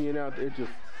moves that you're seeing out there.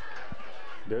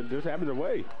 They're just having their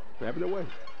way.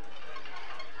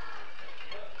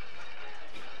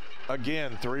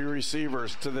 Again, 3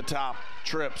 receivers to the top.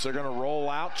 Trips. They're going to roll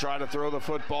out, try to throw the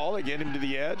football. They get him to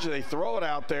the edge. They throw it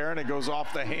out there, and it goes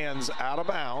off the hands, out of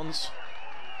bounds.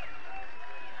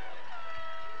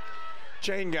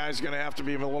 Chain guy's going to have to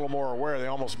be a little more aware. They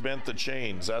almost bent the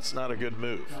chains. That's not a good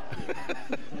move.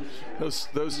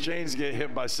 Those chains get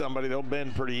hit by somebody, they'll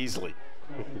bend pretty easily.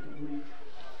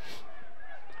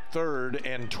 3rd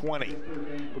and 20.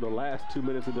 For the last 2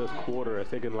 minutes of this quarter,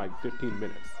 it's taken like 15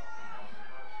 minutes.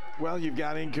 Well, you've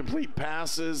got incomplete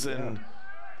passes and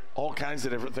all kinds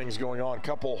of different things going on. A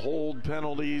couple hold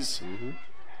penalties.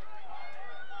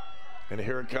 And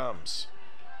here it comes.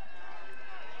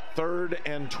 3rd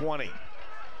and 20.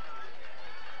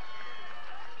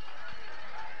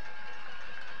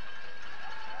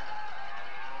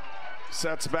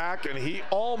 sets back, and he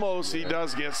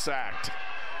does get sacked.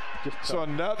 So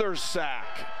another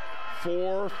sack.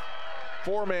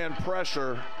 Four-man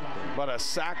pressure, but a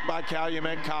sack by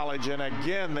Calumet College, and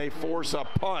again they force a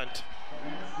punt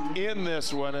in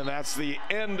this one, and that's the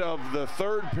end of the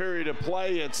third period of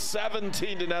play. It's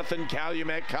 17-0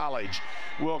 Calumet College.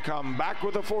 We'll come back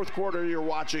with the fourth quarter. You're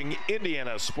watching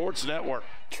Indiana Sports Network.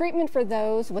 Treatment for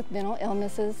those with mental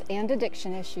illnesses and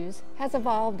addiction issues has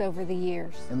evolved over the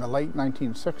years. In the late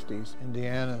 1960s,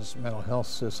 Indiana's mental health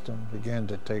system began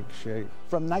to take shape.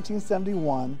 From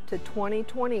 1971 to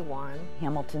 2021,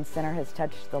 Hamilton Center has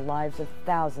touched the lives of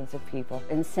thousands of people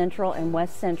in central and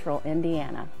west central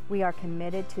Indiana. We are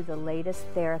committed to the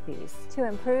latest therapies to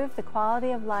improve the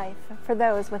quality of life for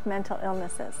those with mental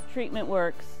illnesses. Treatment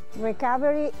works.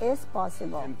 Recovery is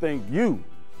possible. And thank you,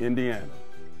 Indiana.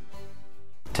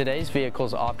 Today's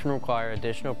vehicles often require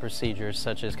additional procedures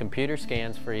such as computer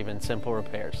scans for even simple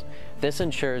repairs. This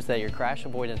ensures that your crash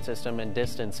avoidance system and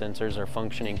distance sensors are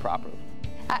functioning properly.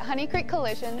 At Honey Creek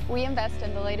Collision, we invest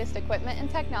in the latest equipment and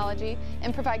technology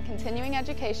and provide continuing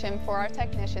education for our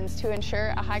technicians to ensure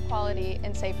a high quality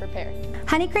and safe repair.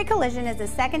 Honey Creek Collision is a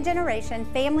second-generation,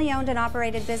 family-owned and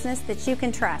operated business that you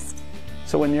can trust.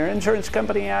 So when your insurance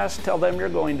company asks, tell them you're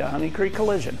going to Honey Creek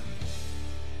Collision.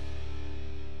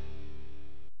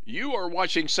 You are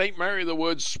watching St. Mary of the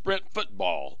Woods Sprint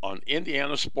Football on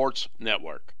Indiana Sports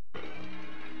Network.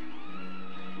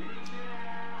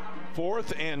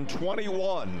 4th and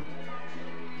 21.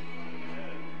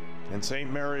 And St.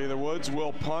 Mary of the Woods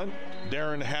will punt.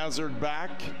 Darren Hazard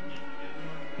back.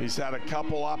 He's had a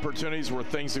couple opportunities where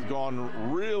things have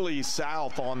gone really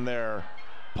south on their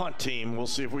punt team. We'll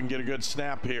see if we can get a good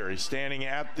snap here. He's standing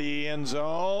at the end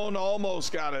zone,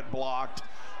 almost got it blocked.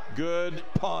 Good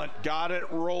punt, got it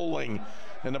rolling,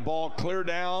 and the ball clear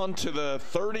down to the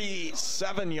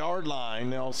 37-yard line,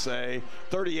 they'll say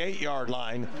 38-yard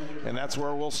line, and that's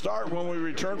where we'll start when we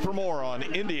return for more on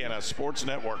Indiana Sports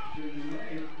Network.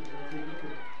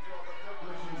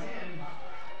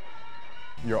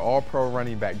 Your All-Pro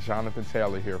running back Jonathan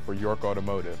Taylor here for York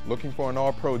Automotive. Looking for an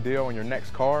All-Pro deal on your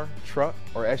next car, truck,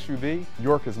 or SUV?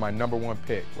 York is my #1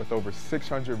 pick. With over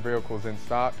 600 vehicles in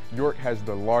stock, York has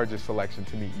the largest selection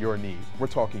to meet your needs. We're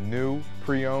talking new,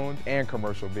 pre-owned, and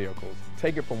commercial vehicles.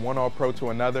 Take it from one All-Pro to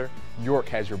another, York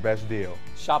has your best deal.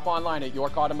 Shop online at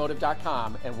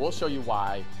yorkautomotive.com and we'll show you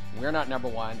why we're not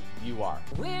 #1, you are.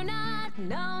 We're not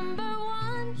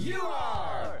 #1, you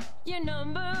are. You're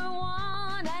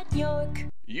 #1 at York.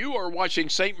 You are watching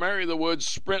St. Mary of the Woods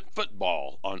Sprint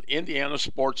Football on Indiana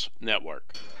Sports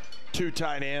Network. 2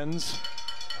 tight ends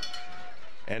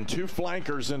and 2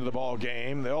 flankers into the ball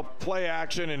game. They'll play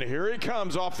action, and here he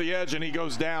comes off the edge, and he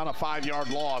goes down, a 5-yard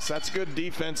loss. That's good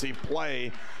defensive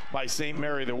play by St.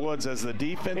 Mary of the Woods as the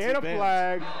defensive and a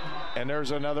flag. And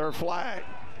there's another flag.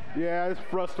 Yeah, it's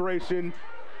frustration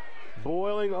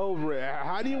boiling over it.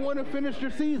 How do you want to finish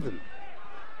your season?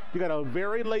 You got a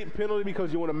very late penalty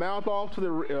because you want to mouth off to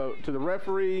the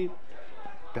referee.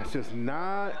 That's just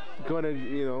not gonna,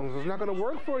 it's not gonna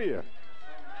work for you.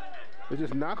 It's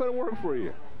just not gonna work for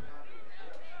you.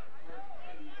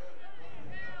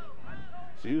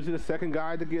 It's usually the second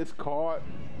guy that gets caught,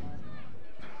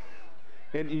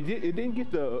 and it didn't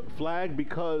get the flag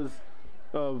because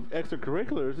of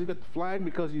extracurriculars. You got the flag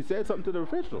because you said something to the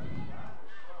official.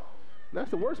 That's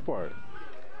the worst part.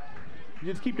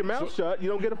 You just keep your mouth shut, you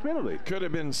don't get a penalty. Could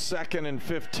have been 2nd and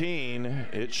 15.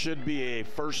 It should be a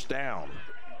first down.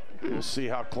 We'll see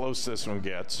how close this one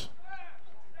gets.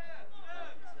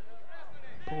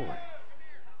 Boy.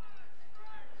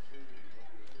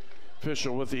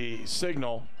 Official with the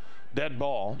signal, dead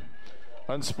ball,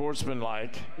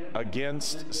 unsportsmanlike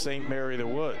against St. Mary of the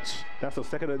Woods. That's the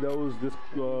second of those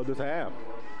this half.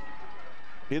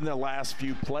 In the last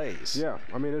few plays. Yeah,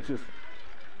 I mean, it's just.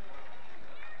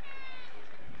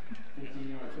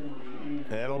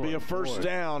 That'll be a first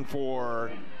down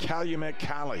for Calumet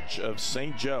College of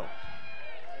St. Joe.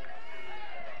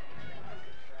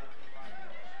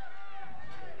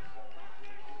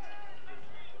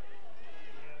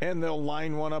 And they'll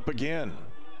line one up again.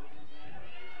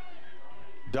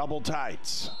 Double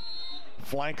tights.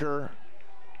 Flanker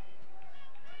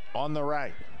on the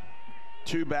right.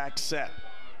 2-back set.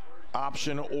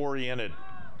 Option oriented.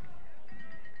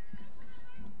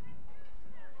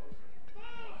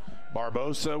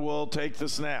 Barbosa will take the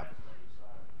snap.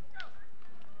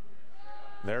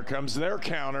 There comes their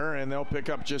counter, and they'll pick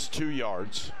up just 2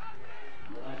 yards.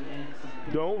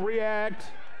 Don't react.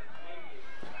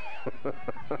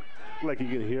 Like you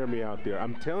can hear me out there.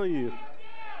 I'm telling you,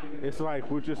 it's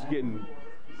like we're just getting,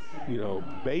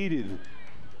 baited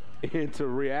into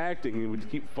reacting, and we just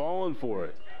keep falling for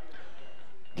it.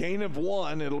 Gain of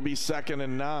 1, it'll be 2nd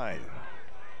and 9.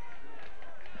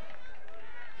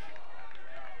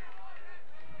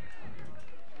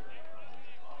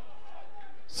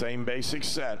 Same basic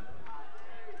set.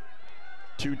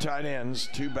 2 tight ends,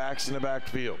 2 backs in the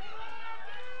backfield.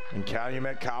 And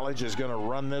Calumet College is going to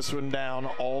run this one down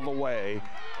all the way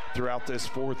throughout this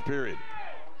 4th period.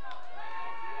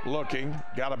 Looking,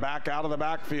 got to back out of the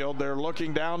backfield. They're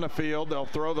looking down the field. They'll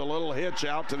throw the little hitch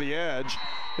out to the edge.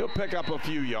 He'll pick up a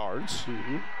few yards.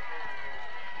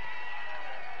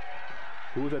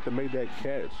 Who was that to make that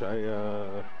catch?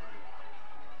 Didn't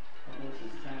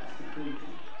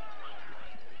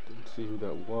see who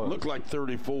that was. Looked like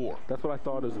 34. That's what I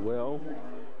thought as well.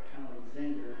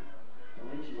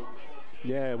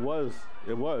 Yeah, it was.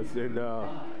 It was. And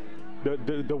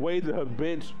the way the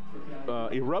bench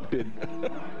erupted,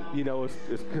 you know,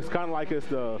 it's kind of like it's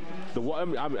the I'm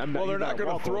well, they're not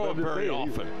going to throw it very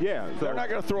often. Yeah, so they're not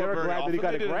going to throw it very glad often. That he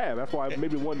got a grab. That's why I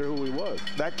maybe wonder who he was.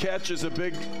 That catch is a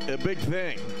big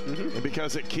thing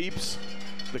because it keeps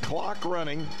the clock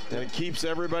running and it keeps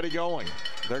everybody going.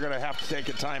 They're going to have to take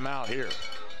a timeout here.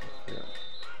 Yeah.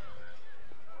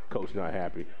 Coach not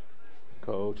happy.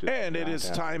 Coach. And it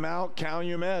is timeout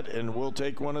Calumet, and we'll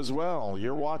take one as well.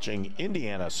 You're watching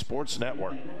Indiana Sports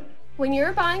Network. When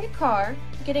you're buying a car,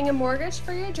 getting a mortgage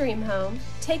for your dream home,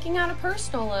 taking out a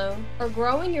personal loan, or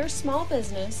growing your small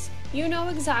business, you know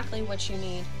exactly what you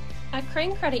need. At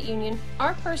Crane Credit Union,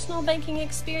 our personal banking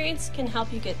experience can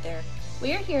help you get there.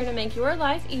 We are here to make your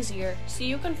life easier so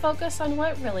you can focus on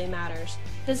what really matters.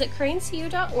 Visit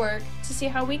cranecu.org to see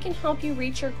how we can help you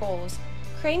reach your goals.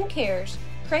 Crane Cares.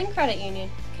 Crane Credit Union,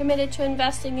 committed to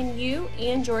investing in you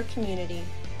and your community.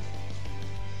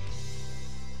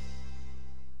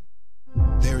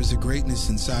 There is a greatness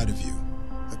inside of you,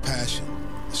 a passion,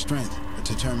 a strength, a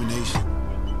determination.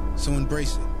 So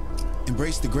embrace it.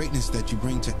 Embrace the greatness that you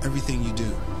bring to everything you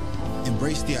do.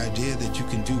 Embrace the idea that you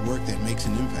can do work that makes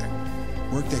an impact,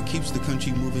 work that keeps the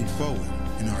country moving forward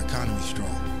and our economy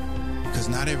strong. Because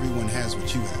not everyone has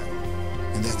what you have,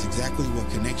 and that's exactly what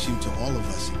connects you to all of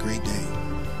us at Great Dane.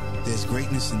 There's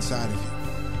greatness inside of you.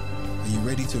 Are you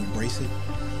ready to embrace it?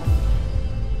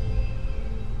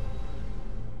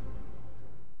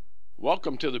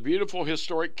 Welcome to the beautiful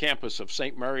historic campus of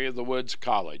St. Mary of the Woods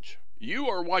College. You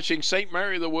are watching St.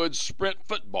 Mary of the Woods Sprint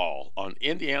Football on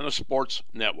Indiana Sports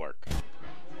Network.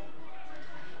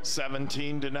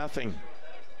 17-0.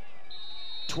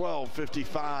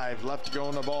 12:55 left to go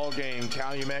in the ball game.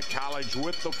 Calumet College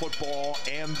with the football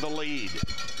and the lead.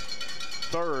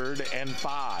 3rd and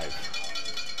 5.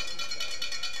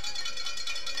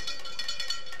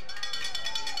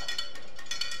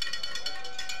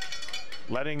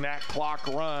 Letting that clock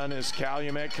run is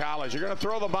Calumet College. You're going to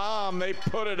throw the bomb. They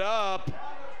put it up.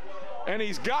 And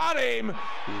he's got him.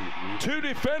 2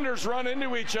 defenders run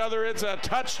into each other. It's a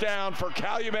touchdown for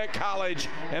Calumet College,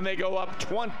 and they go up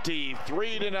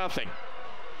 23-0.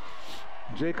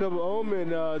 Jacob Oman,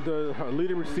 the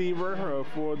leading receiver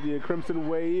for the Crimson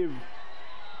Wave,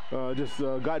 just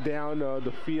got down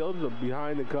the field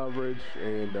behind the coverage,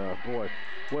 and boy,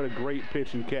 what a great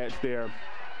pitch and catch there.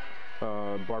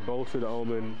 Barbosa to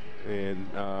Oman, and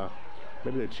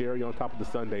maybe the cherry on top of the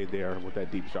sundae there with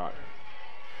that deep shot.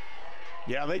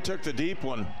 Yeah, they took the deep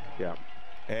one. Yeah.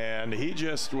 And he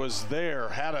just was there,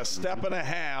 had a step and a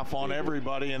half on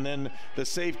everybody, and then the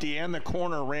safety and the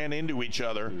corner ran into each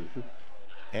other,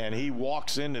 and he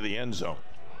walks into the end zone.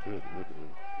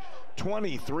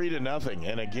 23-0,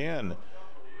 and again,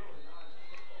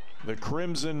 the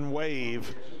Crimson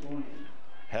Wave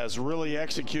has really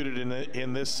executed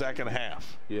in this second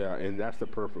half. Yeah, and that's the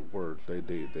perfect word.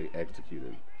 They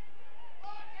executed.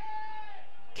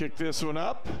 Kick this one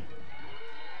up.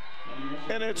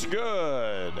 And it's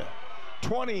good.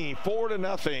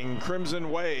 24-0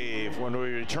 Crimson Wave when we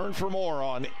return for more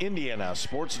on Indiana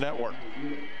Sports Network.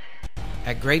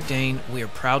 At Great Dane, we are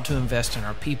proud to invest in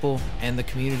our people and the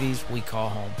communities we call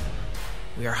home.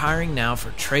 We are hiring now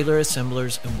for trailer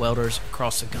assemblers and welders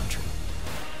across the country.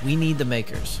 We need the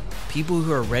makers, people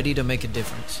who are ready to make a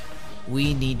difference.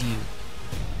 We need you.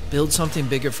 Build something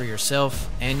bigger for yourself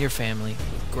and your family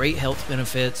with great health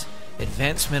benefits,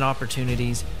 advancement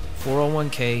opportunities,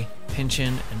 401k,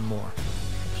 pension, and more.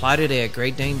 Apply today at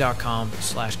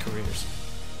greatdane.com/careers.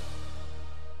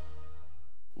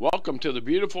 Welcome to the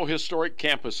beautiful historic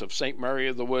campus of St. Mary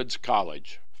of the Woods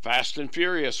College. Fast and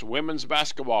Furious women's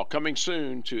basketball coming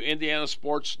soon to Indiana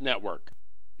Sports Network.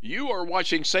 You are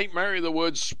watching St. Mary of the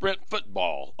Woods Sprint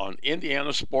Football on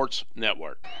Indiana Sports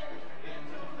Network.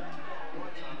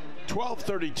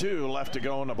 12:32 left to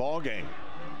go in the ball game.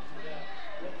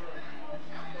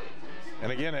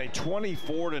 And again, a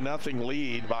 24-0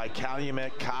 lead by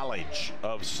Calumet College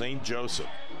of St. Joseph.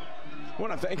 I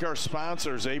want to thank our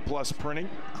sponsors, A+ Printing,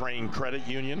 Crane Credit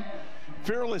Union,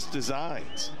 Fearless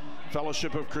Designs,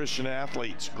 Fellowship of Christian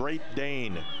Athletes, Great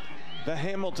Dane, the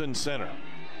Hamilton Center,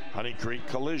 Honey Creek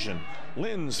Collision,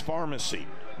 Lynn's Pharmacy,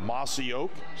 Mossy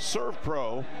Oak, Serve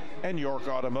Pro, and York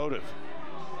Automotive.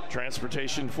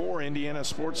 Transportation for Indiana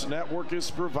Sports Network is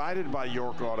provided by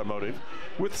York Automotive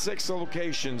with 6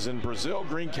 locations in Brazil,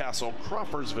 Greencastle,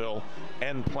 Crawfordsville,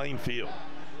 and Plainfield.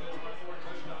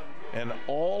 And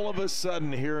all of a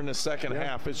sudden here in the second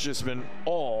half, it's just been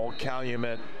all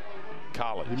Calumet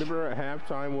College. You remember at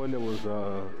halftime when there was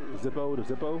Zippo to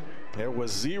Zippo? It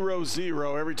was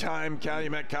 0-0 every time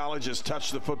Calumet College has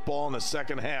touched the football in the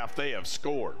second half. They have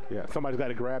scored. Yeah, somebody's got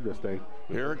to grab this thing.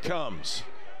 Here it comes.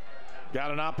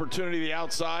 Got an opportunity the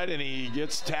outside, and he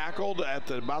gets tackled at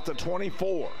about the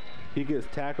 24. He gets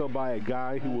tackled by a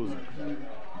guy who was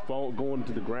going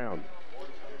to the ground.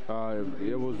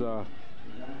 It was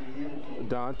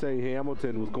Dante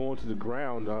Hamilton was going to the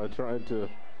ground, trying to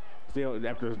stay on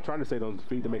his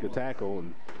feet to make a tackle,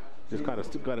 and just kind of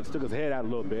stuck his head out a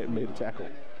little bit and made a tackle.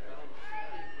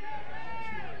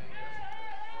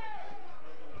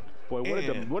 Boy,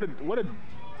 what a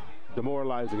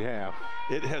demoralizing half.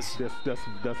 It has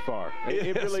thus far.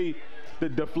 It really, the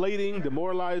deflating,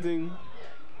 demoralizing.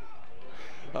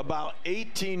 About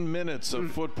 18 minutes of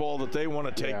football that they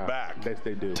want to take back. Yes,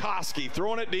 they do. Toski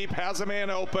throwing it deep, has a man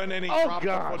open, and he dropped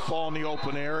the football in the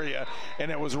open area,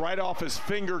 and it was right off his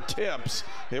fingertips.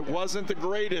 It wasn't the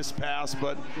greatest pass,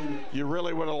 but you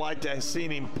really would have liked to have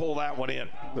seen him pull that one in.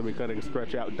 Let me kind of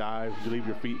stretch out, dive, you leave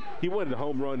your feet. He wanted a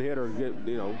home run hit or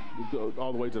go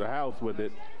all the way to the house with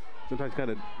it. Sometimes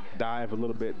kind of dive a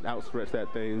little bit, outstretch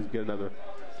that thing, get another.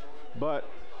 But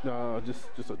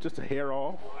just a hair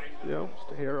off,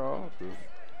 just a hair off.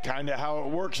 Kind of how it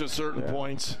works at certain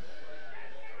points.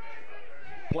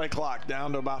 Play clock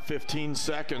down to about 15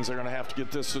 seconds. They're going to have to get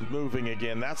this moving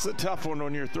again. That's the tough one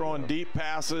when you're throwing deep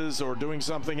passes or doing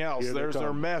something else. There's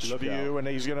their mesh view, and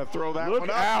he's going to throw that one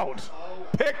out.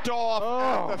 Picked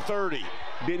off at the 30.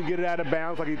 Didn't get it out of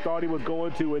bounds like he thought he was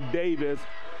going to, and Davis,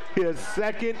 his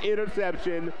second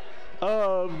interception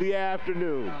of the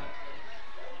afternoon.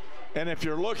 And if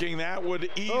you're looking, that would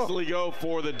easily go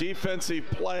for the defensive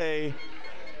play.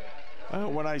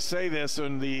 When I say this,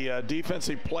 and the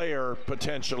defensive player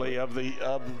potentially of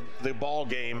the ball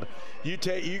game, you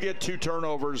get 2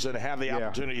 turnovers and have the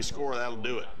opportunity to score. That'll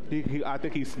do it. I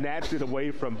think he snatched it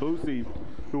away from Boosie,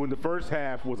 who in the first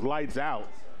half was lights out.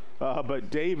 But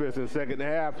Davis in the second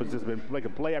half has just been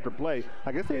making play after play.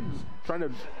 I guess they're trying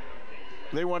to.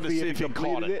 They wanted to see if he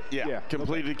caught it. Yeah,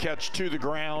 completed catch to the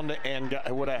ground and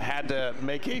would have had to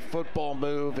make a football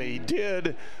move. He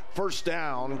did. First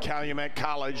down, Calumet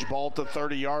College, ball at the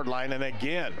 30-yard line. And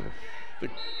again,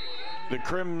 the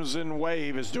Crimson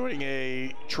Wave is doing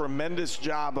a tremendous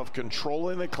job of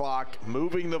controlling the clock,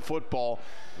 moving the football.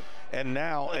 And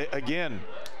now, again,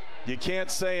 you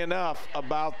can't say enough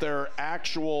about their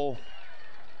actual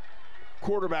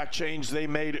quarterback change they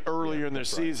made earlier in the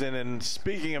season. And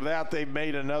speaking of that, they've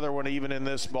made another one even in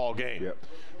this ball game.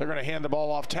 They're going to hand the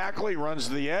ball off. Tackle, he runs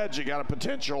to the edge. You got a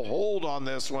potential hold on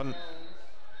this one.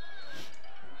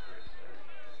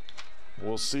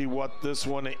 We'll see what this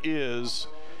one is.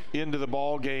 Into the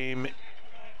ball game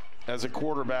as a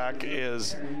quarterback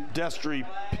is Destry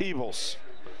Peebles.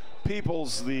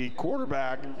 Peoples, the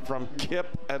quarterback from KIPP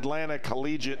Atlanta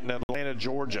Collegiate in Atlanta,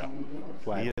 Georgia.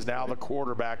 He is now the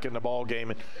quarterback in the ball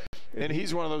game, and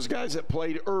he's one of those guys that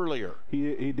played earlier.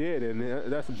 He did,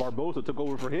 and that's Barbosa took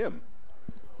over for him,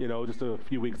 just a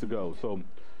few weeks ago. So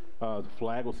the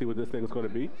flag, we'll see what this thing is going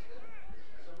to be.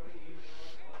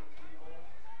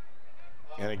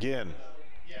 And again,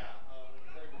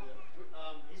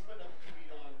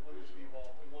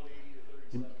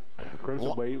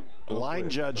 Crimson Wave. Line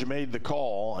judge made the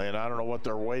call, and I don't know what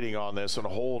they're waiting on this and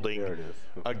holding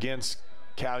against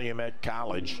Calumet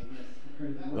College.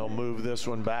 They'll move this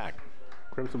one back.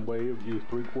 Crimson Wave used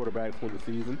 3 quarterbacks for the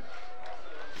season.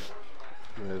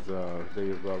 As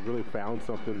they've really found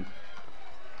something.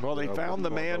 Well, they found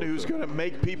the man who's going to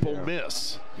make people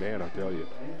miss. Man, I tell you.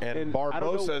 And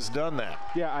Barbosa has done that.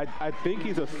 Yeah, I think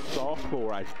he's a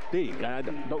sophomore, I think.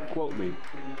 Don't quote me.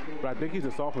 But I think he's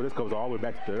a sophomore. This goes all the way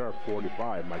back to their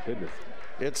 45. My goodness.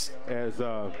 It's as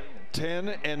 10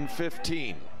 and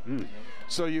 15.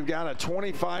 So you've got a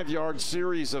 25-yard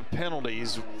series of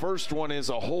penalties. First one is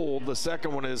a hold. The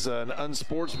second one is an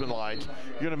unsportsmanlike.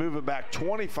 You're going to move it back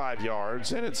 25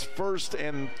 yards, and it's 1st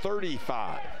and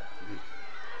 35.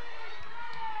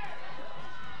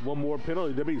 One more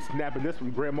penalty. They'll be snapping this from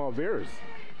Grandma Veras.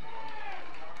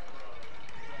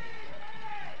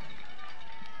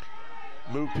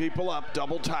 move people up,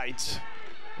 double tights.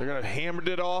 They're going to hammer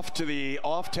it off to the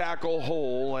off-tackle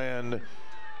hole, and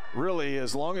really,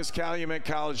 as long as Calumet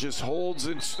College just holds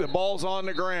it, the ball's on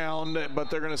the ground, but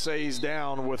they're going to say he's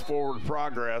down with forward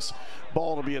progress.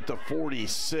 Ball to be at the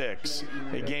 46.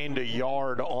 They gained a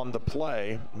yard on the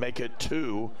play, make it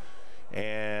 2,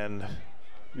 and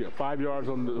 5 yards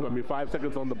on the, 5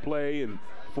 seconds on the play and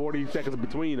 40 seconds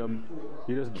between them.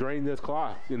 You just drain this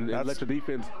clock and let your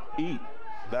defense eat.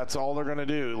 That's all they're going to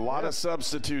do. A lot of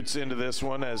substitutes into this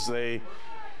one as they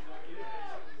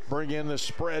bring in the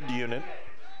spread unit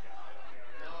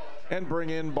and bring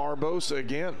in Barbosa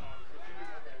again.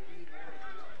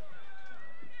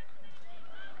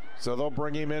 So they'll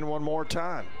bring him in one more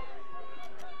time.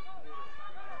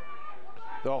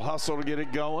 They'll hustle to get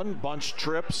it going. Bunch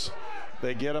trips.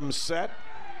 They get him set.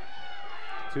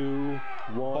 2,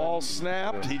 1. Ball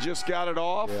snapped. He just got it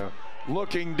off.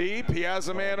 Looking deep. He has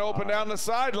a man open down the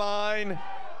sideline.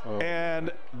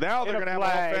 And now they're going to have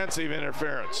offensive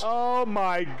interference. Oh,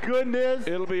 my goodness.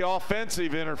 It'll be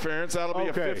offensive interference. That'll be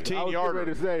a 15-yarder. I was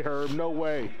ready to say, Herb, no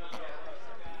way.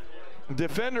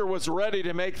 Defender was ready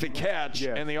to make the catch,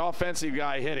 and the offensive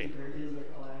guy hit him.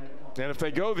 And if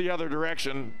they go the other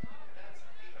direction,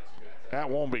 that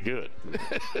won't be good.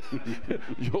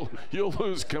 You'll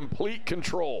lose complete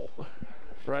control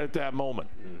right at that moment.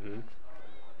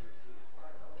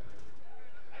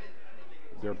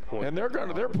 They're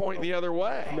pointing the other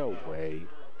way. No way.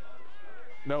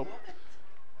 Nope.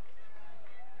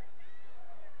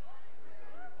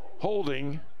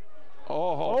 Holding.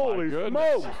 Oh, holy my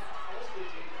goodness. Smokes.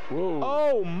 Whoa.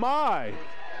 Oh my.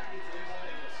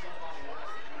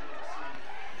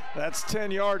 That's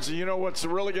 10 yards. You know what's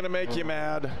really going to make you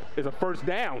mad? It's a first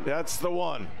down. That's the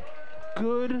one.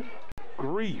 Good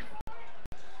grief.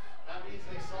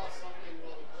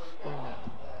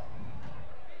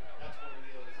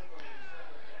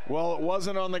 Well, it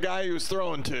wasn't on the guy he was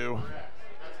throwing to.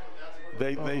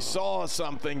 They saw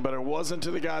something, but it wasn't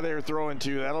to the guy they were throwing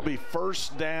to. That'll be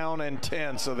first down and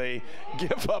 10. So they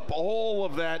give up all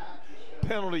of that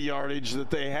penalty yardage that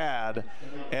they had,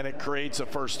 and it creates a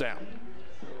first down.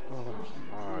 Oh,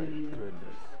 my goodness.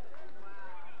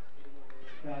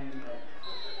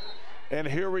 And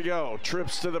here we go.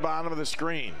 Trips to the bottom of the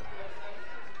screen.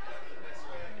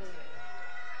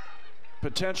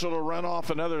 Potential to run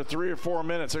off another 3 or 4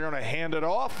 minutes. They're going to hand it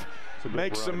off.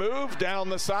 Makes the move down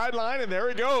the sideline, and there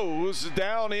he goes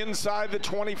down inside the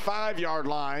 25-yard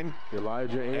line.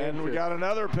 Elijah and we got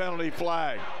another penalty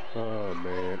flag. Oh,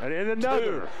 man. And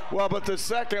another. 2. Well, but the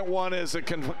second one is a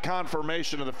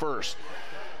confirmation of the first.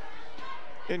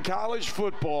 In college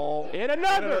football. And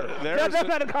another. That's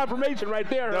not a confirmation right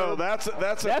there. No, that's a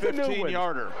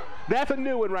 15-yarder. That's a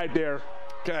new one right there.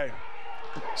 Okay.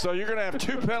 So you're going to have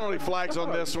 2 penalty flags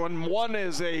on this one. One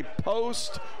is a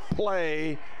post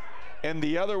play, and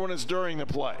the other one is during the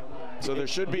play. So there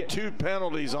should be 2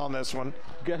 penalties on this one.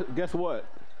 Guess what?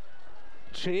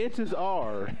 Chances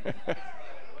are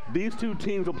these 2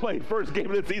 teams will play first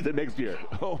game of the season next year.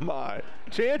 Oh my!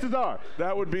 Chances are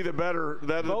that would be the better.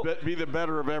 That would be the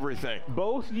better of everything.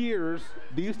 Both years,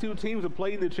 these 2 teams have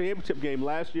played in the championship game.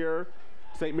 Last year,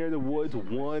 St. Mary of the Woods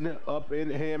won up in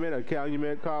Hammond at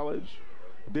Calumet College.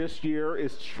 This year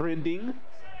is trending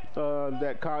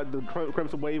that the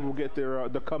Crimson Wave will get their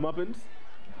the comeuppance.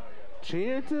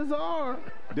 Chances are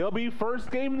they'll be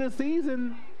first game of the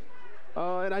season,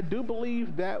 and I do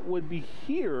believe that would be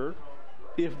here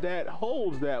if that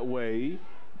holds that way.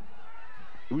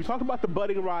 We talked about the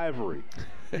budding rivalry.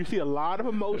 You see a lot of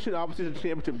emotion, obviously, in the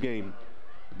championship game.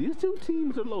 These 2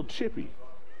 teams are a little chippy.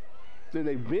 And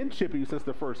they've been chippy since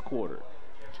the first quarter.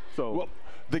 So. Well,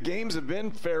 the games have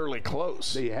been fairly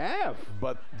close. They have.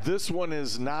 But this one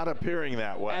is not appearing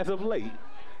that way. As of late.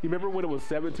 You remember when it was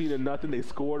 17-0, they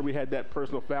scored, we had that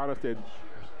personal foul, and I said,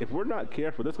 if we're not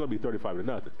careful, that's going to be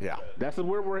 35-0. Yeah. That's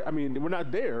where we're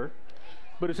not there.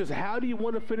 But it's just, how do you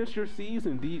want to finish your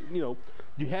season?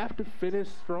 You have to finish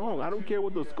strong. I don't care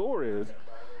what the score is.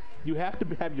 You have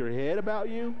to have your head about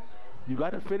you. You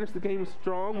got to finish the game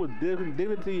strong with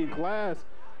dignity and class.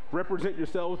 Represent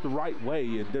yourselves the right way,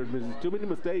 and there's too many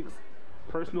mistakes,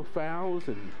 personal fouls,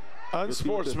 and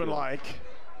unsportsmanlike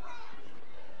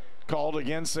called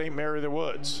against St. Mary of the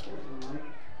Woods.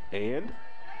 And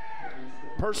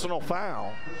personal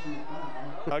foul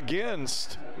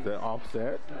against. Is that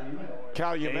offset?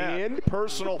 Calumet. And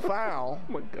personal foul.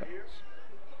 Oh my gosh.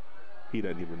 He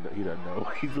doesn't even know. He doesn't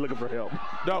know. He's looking for help.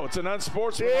 No, it's an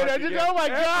unsportsmanlike. Oh my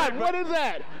God! What is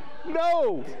that?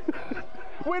 No.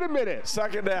 Wait a minute.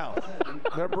 Second down.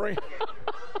 They're bringing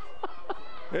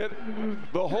it.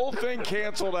 The whole thing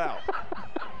canceled out.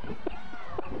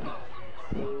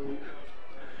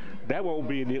 That won't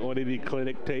be on any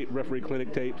clinic tape, referee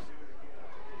clinic tapes.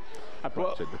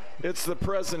 Well, it's the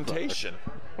presentation.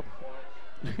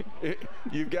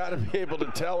 You've got to be able to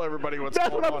tell everybody what's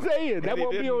going on. That's what I'm saying. That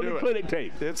won't be on the clinic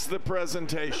tape. It's the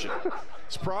presentation.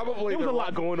 It's probably there was a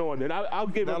lot going on then. I'll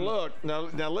give him.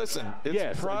 Now listen.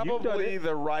 It's probably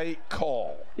the right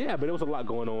call. Yeah, but there was a lot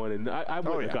going on, and I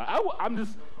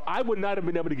would not have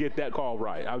been able to get that call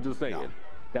right. I was just saying.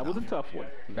 That was a tough one.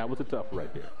 That was a tough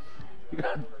right there.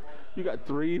 You got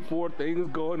 3-4 things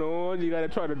going on. You got to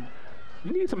try to.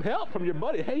 You need some help from your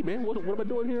buddy. Hey, man, what am I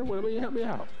doing here? What am I help me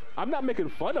out? I'm not making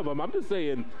fun of him. I'm just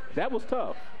saying that was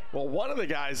tough. Well, one of the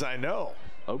guys I know.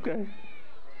 Okay.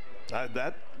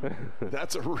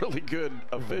 That's a really good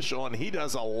official, and he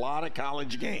does a lot of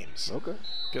college games. Okay.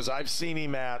 Because I've seen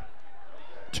him at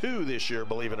 2 this year,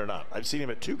 believe it or not. I've seen him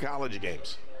at 2 college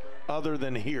games, other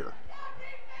than here.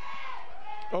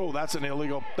 Oh, that's an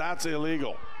illegal. That's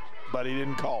illegal, but he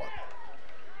didn't call it.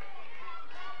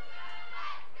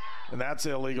 And that's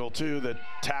illegal, too. The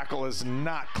tackle is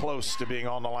not close to being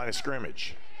on the line of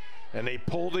scrimmage. And they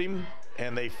pulled him,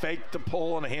 and they faked the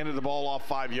pull and handed the ball off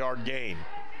 5-yard gain.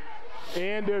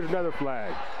 And there's another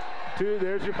flag. 2,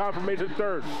 there's your confirmation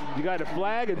third. You got a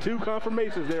flag and 2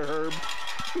 confirmations there, Herb.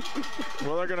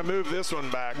 Well, they're going to move this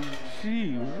one back.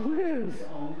 Gee whiz.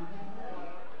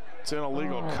 It's an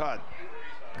illegal cut.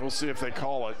 We'll see if they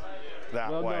call it that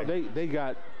way. No, they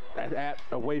got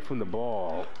away from the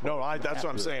ball. No, that's what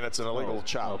I'm saying. It's an illegal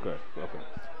chop. Okay.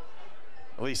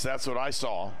 At least that's what I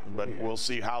saw, but we'll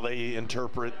see how they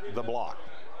interpret the block.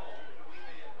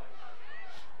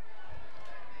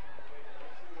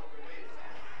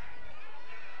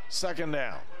 Second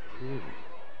down.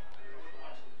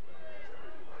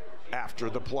 After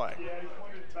the play.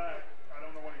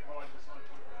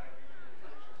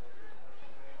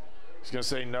 He's going to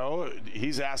say no.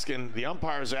 He's asking, the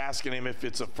umpire's asking him if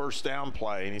it's a first down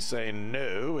play, and he's saying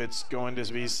no, it's going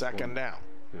to be second down.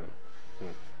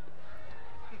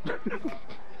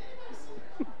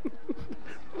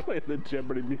 Playing the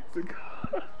Jeopardy music.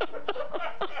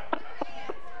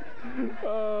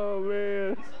 Oh,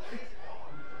 man.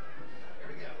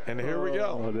 And here we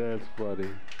go. Oh, that's funny.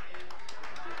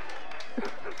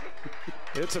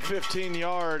 It's a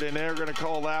 15-yard, and they're going to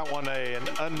call that one an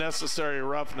unnecessary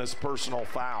roughness personal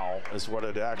foul is what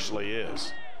it actually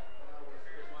is.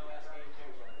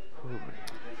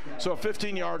 So a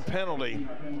 15-yard penalty,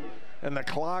 and the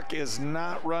clock is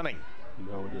not running.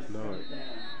 No, it is not.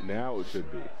 Now it should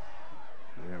be.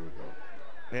 There we go.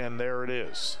 And there it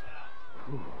is.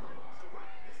 Well,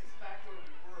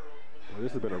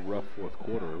 this has been a rough fourth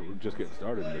quarter. We're just getting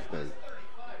started in this thing.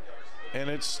 And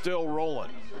it's still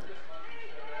rolling.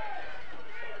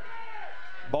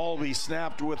 Ball will be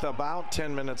snapped with about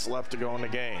 10 minutes left to go in the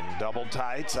game. Double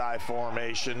tights, I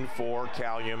formation for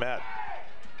Calumet.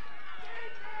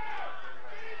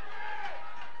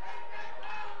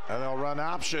 And they'll run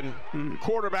option.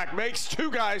 Quarterback makes 2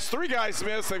 guys, 3 guys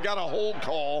miss. They've got a hold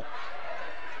call.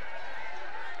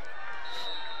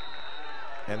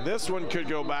 And this one could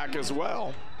go back as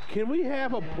well. Can we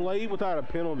have a play without a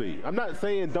penalty? I'm not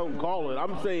saying don't call it.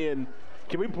 I'm saying,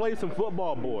 can we play some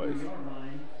football, boys?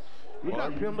 We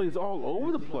got penalties all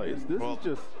over the place. This is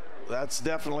just. That's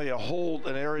definitely a hold,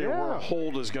 an area where a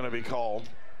hold is going to be called.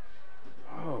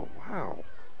 Oh, wow.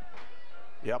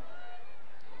 Yep.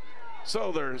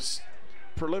 So there's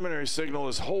preliminary signal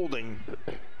is holding.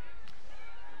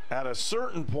 At a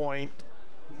certain point,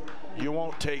 you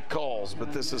won't take calls,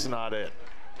 but this is not it.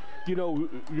 You know, you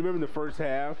remember in the first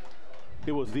half,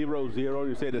 it was 0-0.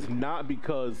 You said it's not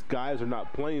because guys are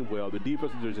not playing well. The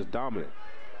defenses are just dominant.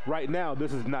 Right now,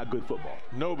 this is not good football.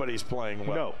 Nobody's playing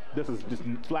well. No, this is just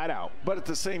flat out. But at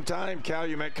the same time,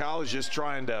 Calumet College is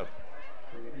trying to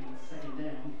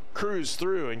cruise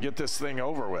through and get this thing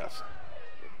over with.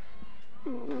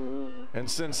 And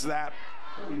since that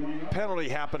penalty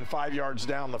happened 5 yards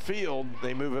down the field,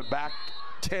 they move it back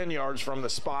 10 yards from the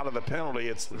spot of the penalty.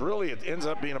 It ends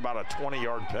up being about a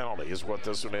 20-yard penalty is what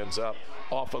this one ends up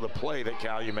off of the play that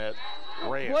Calumet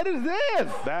ran. What is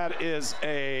this?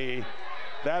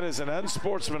 That is an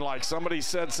unsportsmanlike. Somebody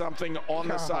said something on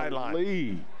the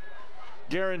sideline.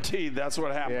 Guaranteed that's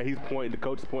what happened. Yeah, he's pointing. The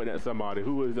coach is pointing at somebody.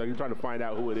 Who is he's trying to find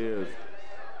out who it is.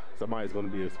 Somebody's going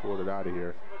to be escorted out of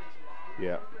here.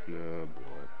 Yeah. Oh,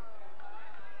 boy.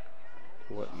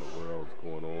 What in the world's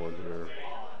going on here?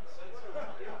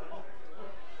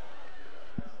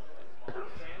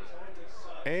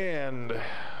 And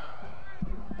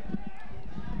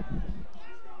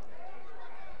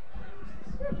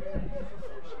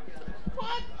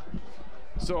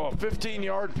so a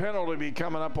 15-yard penalty be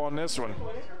coming up on this one.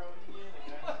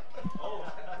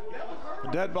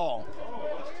 Dead ball.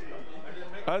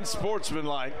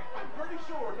 Unsportsmanlike.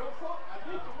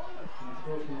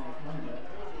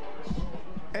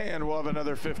 And we'll have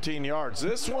another 15 yards.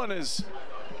 This one is,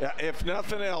 if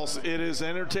nothing else, it is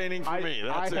entertaining for me.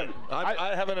 That's it.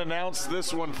 I haven't announced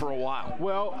this one for a while.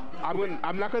 Well,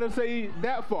 I'm not going to say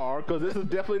that far because this is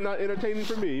definitely not entertaining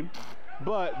for me.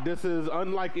 But this is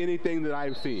unlike anything that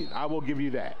I've seen. I will give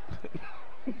you that.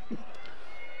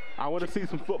 I want to see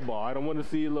some football. I don't want to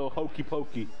see a little hokey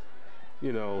pokey.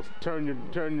 You know, turn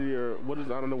your what is,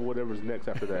 I don't know, whatever's next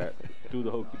after that. Do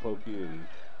the hokey pokey and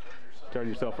turn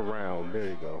yourself around. There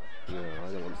you go. Yeah,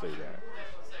 I don't want to say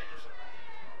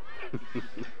that.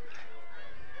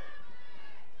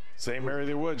 St. Mary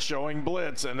the Woods showing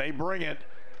blitz, and they bring it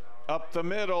up the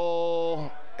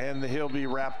middle, and he'll be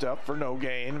wrapped up for no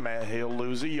gain. He'll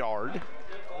lose a yard.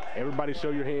 Everybody show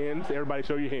your hands. Everybody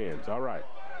show your hands. All right.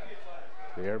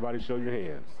 Everybody show your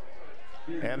hands.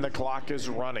 And the clock is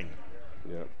running.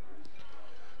 Yep.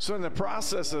 So in the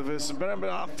process of this, it's been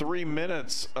about 3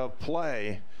 minutes of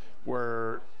play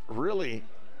where really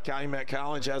Calumet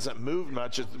College hasn't moved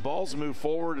much. The ball's moved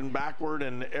forward and backward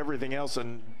and everything else,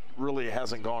 and really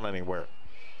hasn't gone anywhere.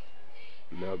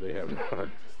 No, they have not.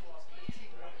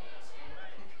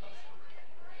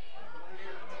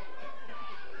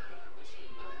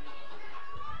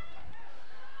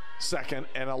 Second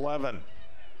and 11.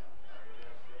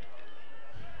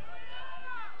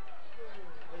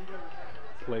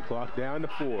 Play clock down to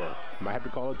 4. Might have to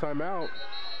call a timeout.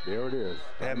 There it is.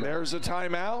 And there's a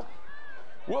timeout.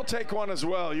 We'll take one as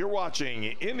well. You're watching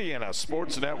Indiana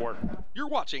Sports Network. You're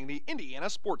watching the Indiana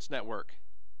Sports Network.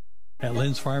 At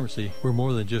Lynn's Pharmacy, we're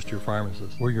more than just your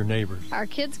pharmacist. We're your neighbors. Our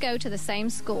kids go to the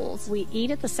same schools. We eat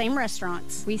at the same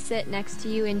restaurants. We sit next to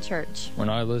you in church. When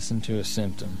I listen to a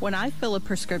symptom. When I fill a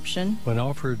prescription. When I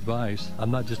offer advice,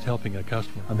 I'm not just helping a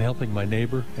customer. I'm helping my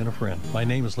neighbor and a friend. My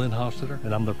name is Lynn Hofstetter,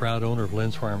 and I'm the proud owner of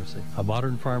Lynn's Pharmacy, a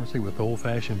modern pharmacy with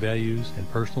old-fashioned values and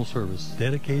personal service,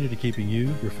 dedicated to keeping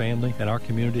you, your family, and our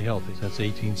community healthy since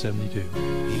 1872.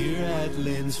 Here at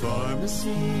Lynn's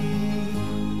Pharmacy,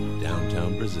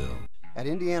 downtown Brazil. At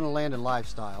Indiana Land and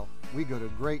Lifestyle, we go to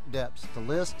great depths to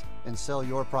list and sell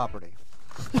your property.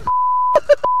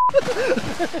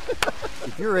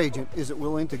 If your agent isn't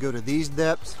willing to go to these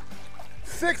depths,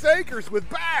 6 acres with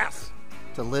bass,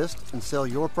 to list and sell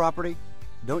your property,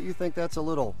 don't you think that's a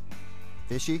little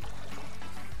fishy?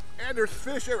 And there's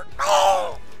fish everywhere.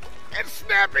 Oh! And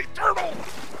snapping turtles!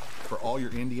 For all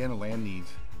your Indiana land needs,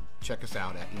 check us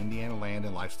out at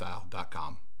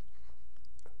indianalandandlifestyle.com.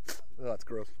 Oh, that's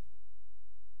gross.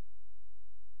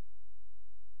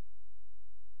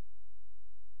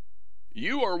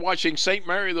 You are watching St.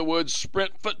 Mary the Woods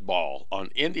Sprint Football on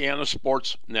Indiana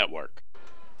Sports Network.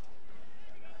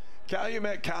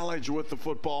 Calumet College with the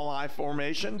football I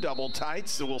formation, double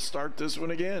tights. So we'll start this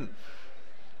one again.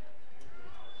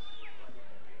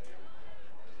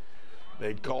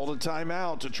 They called a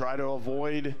timeout to try to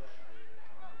avoid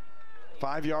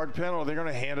 5-yard penalty. They're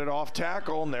going to hand it off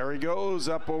tackle, and there he goes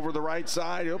up over the right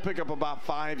side. He'll pick up about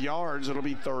 5 yards. It'll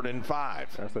be 3rd and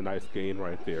 5. That's a nice gain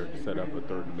right there to set up a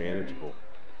 3rd and manageable.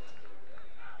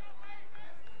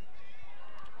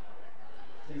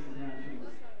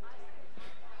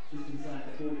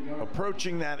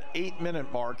 Approaching that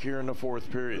 8-minute mark here in the 4th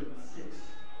period.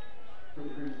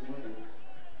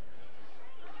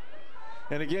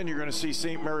 And again, you're going to see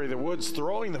St. Mary the Woods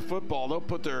throwing the football.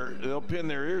 They'll pin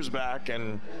their ears back,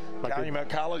 and Calumet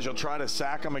College will try to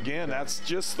sack them again. That's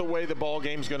just the way the ball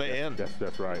game's going to end.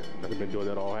 That's right. They've been doing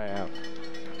that all half.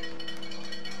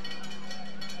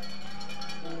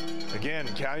 Again,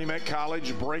 Calumet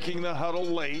College breaking the huddle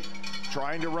late,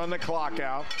 trying to run the clock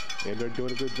out. And they're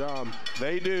doing a good job.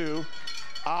 They do.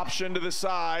 Option to the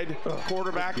side.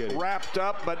 Quarterback wrapped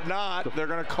up, but not. They're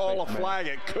going to call a flag.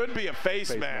 It could be a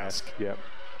face mask. Yep.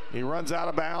 He runs out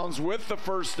of bounds with the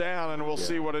 1st down, and we'll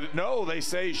see what it. No, they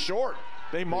say short.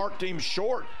 They marked him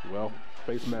short. Well,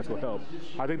 face mask will help.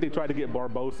 I think they tried to get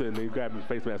Barbosa, and they grabbed his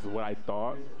face mask is what I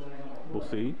thought. We'll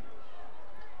see.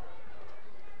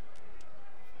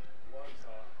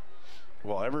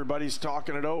 Well, everybody's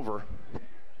talking it over.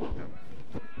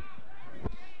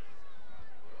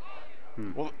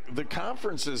 Well, the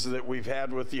conferences that we've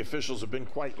had with the officials have been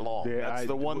quite long. Yeah, that's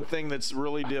the one thing that's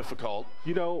really difficult.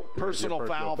 You know, personal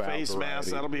foul, face mask,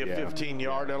 that'll be a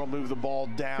 15-yard. That'll move the ball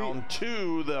down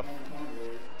to the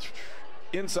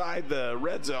inside the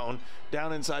red zone,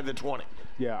 down inside the 20.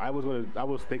 Yeah, I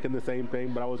was thinking the same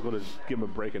thing, but I was going to give him a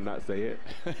break and not say it.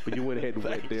 But you went ahead and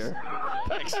went there.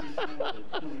 Thanks.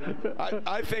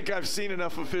 I think I've seen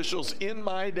enough officials in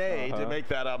my day to make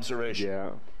that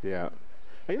observation. Yeah.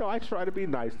 You know, I try to be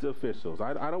nice to officials.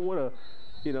 I don't want to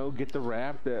get the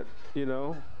rap that,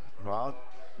 Well,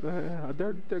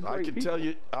 they're great I can people. tell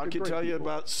you. I can tell you people.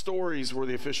 about stories where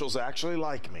the officials actually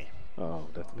like me. Oh,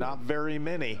 that's good. Not very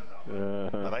many,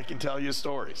 but I can tell you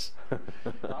stories.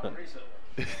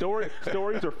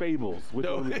 Stories or fables? Which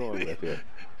one are we going with here?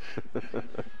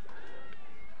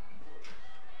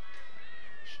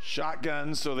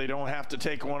 Shotgun, so they don't have to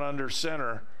take one under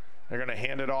center. They're going to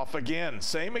hand it off again.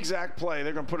 Same exact play.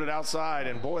 They're going to put it outside,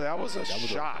 and boy, that was a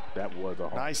shot. That was a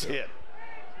hard nice hit.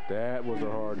 That was a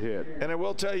hard hit. And I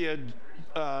will tell you,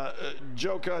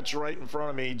 Joe Kutch right in front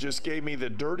of me just gave me the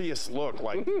dirtiest look,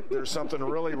 like there's something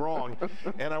really wrong.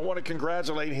 And I want to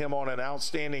congratulate him on an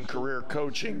outstanding career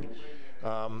coaching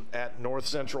at North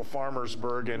Central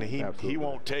Farmersburg, and he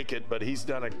won't take it, but he's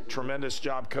done a tremendous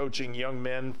job coaching young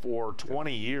men for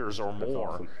 20 years or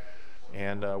more. Awesome.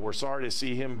 And we're sorry to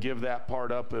see him give that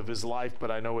part up of his life,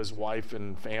 but I know his wife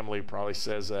and family probably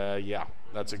says, yeah,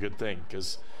 that's a good thing,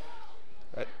 because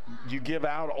you give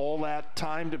out all that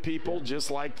time to people,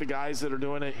 just like the guys that are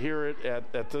doing it here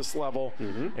at this level,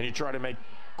 and you try to make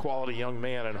quality young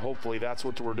man, and hopefully that's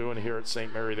what we're doing here at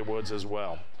St. Mary the Woods as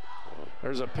well.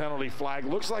 There's a penalty flag.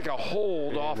 Looks like a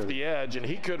hold off the edge, and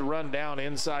he could run down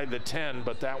inside the 10,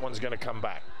 but that one's going to come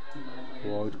back.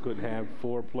 Well, we couldn't have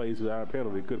 4 plays without a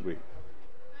penalty, could we?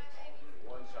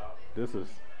 This is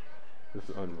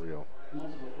unreal.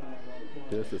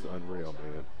 This is unreal,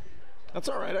 man. That's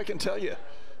all right. I can tell you,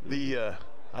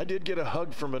 I did get a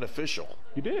hug from an official.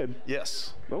 You did?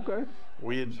 Yes. Okay.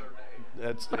 And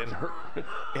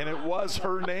it was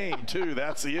her name too.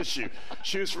 That's the issue.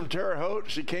 She was from Terre Haute.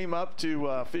 She came up to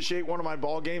officiate one of my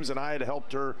ball games, and I had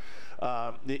helped her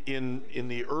in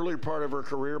the early part of her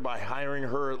career by hiring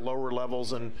her at lower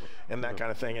levels and that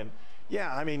kind of thing. And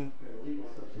yeah, I mean,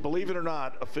 believe it or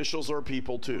not, officials are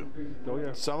people too. Oh,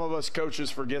 yeah. Some of us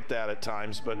coaches forget that at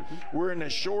times, but we're in a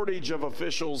shortage of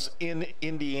officials in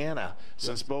Indiana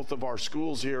since both of our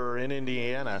schools here are in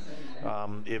Indiana.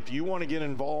 If you want to get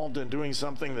involved in doing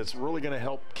something that's really going to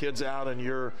help kids out in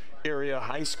your area,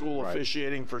 high school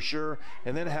officiating for sure,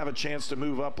 and then have a chance to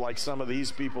move up like some of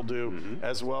these people do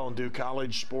as well and do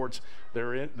college sports,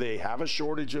 they have a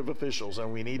shortage of officials,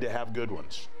 and we need to have good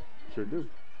ones. Sure do.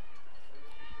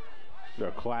 There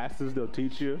are classes they'll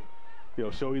teach you,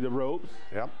 show you the ropes.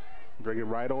 Yep. Bring it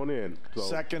right on in. So,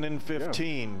 2nd and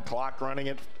 15. Yeah. Clock running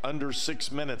at under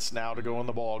 6 minutes now to go in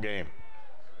the ball game.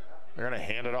 They're going to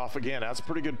hand it off again. That's a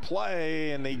pretty good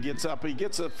play, and he gets up. He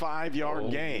gets a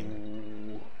 5-yard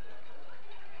gain.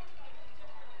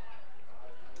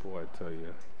 Boy, I tell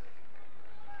you.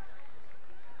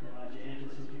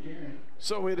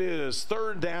 So it is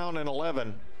 3rd down and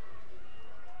 11.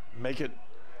 Make it.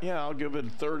 Yeah, I'll give it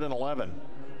 3rd and 11.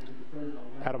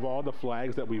 Out of all the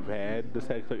flags that we've had this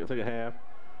second half,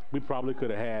 we probably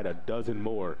could have had a dozen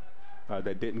more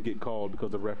that didn't get called because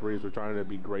the referees were trying to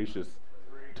be gracious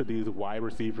to these wide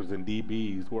receivers and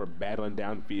DBs who are battling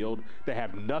downfield that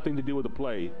have nothing to do with the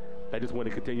play. They just want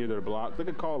to continue their blocks. They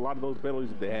could call a lot of those penalties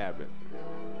if they haven't.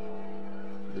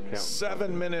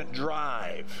 7-minute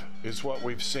drive is what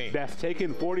we've seen. That's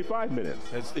taken 45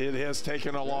 minutes. It has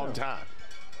taken a long time.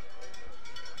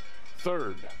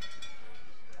 3rd.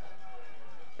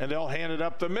 And they'll hand it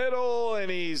up the middle,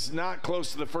 and he's not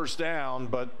close to the 1st down,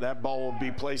 but that ball will be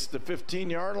placed at the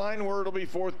 15-yard line where it'll be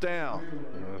 4th down.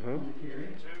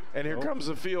 And here comes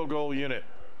the field goal unit.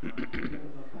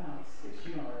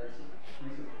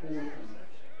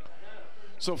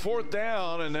 So 4th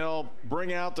down, and they'll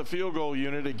bring out the field goal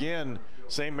unit again.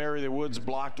 St. Mary the Woods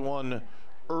blocked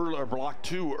blocked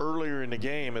 2 earlier in the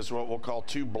game, is what we'll call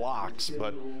 2 blocks,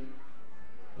 but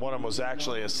one of them was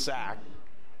actually a sack.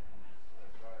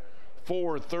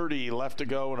 4:30 left to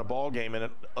go in a ball game, and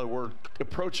we're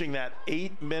approaching that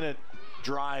 8-minute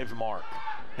drive mark,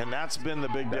 and that's been the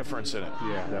big difference in it.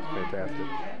 Yeah, that's fantastic.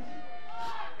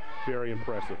 Very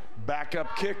impressive.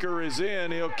 Backup kicker is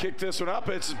in. He'll kick this one up.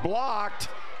 It's blocked.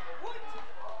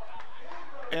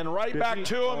 And right back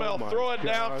to him. They'll throw it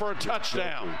down for a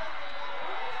touchdown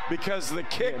because the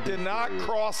kick did not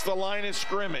cross the line of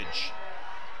scrimmage.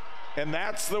 And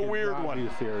that's the weird one.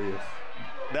 Serious.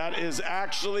 That is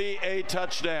actually a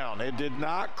touchdown. It did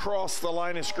not cross the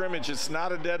line of scrimmage. It's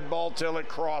not a dead ball till it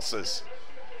crosses.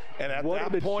 And at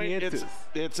that point,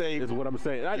 it's a. Is what I'm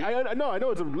saying. I know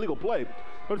it's a legal play.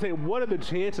 But I'm saying, what are the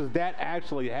chances that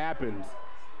actually happens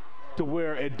to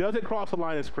where it doesn't cross the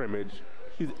line of scrimmage?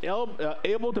 He's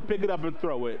able to pick it up and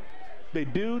throw it. They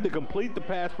complete the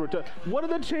pass for a touchdown. What are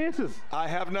the chances? I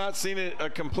have not seen a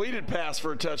completed pass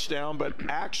for a touchdown, but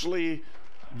actually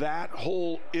that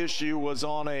whole issue was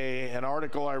on an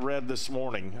article I read this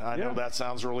morning. I know that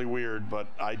sounds really weird, but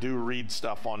I do read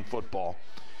stuff on football.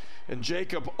 And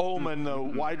Jacob Oman, the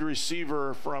wide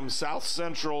receiver from South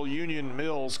Central Union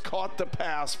Mills, caught the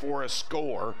pass for a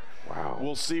score. Wow.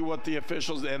 We'll see what the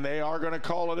officials, and they are going to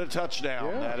call it a touchdown.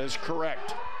 Yeah. That is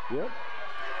correct. Yep.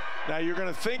 Now, you're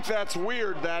going to think that's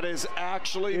weird. That is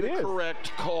actually the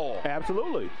correct call.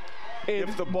 Absolutely. And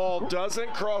if the ball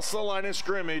doesn't cross the line of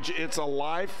scrimmage, it's a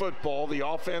live football. The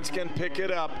offense can pick it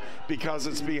up because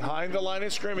it's behind the line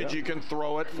of scrimmage. You can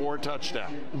throw it for a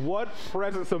touchdown. What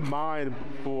presence of mind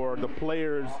for the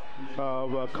players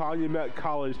of Calumet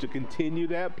College to continue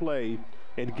that play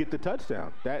and get the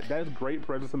touchdown. That's great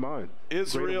presence of mind.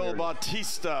 Israel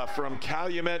Bautista from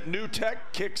Calumet New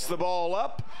Tech kicks the ball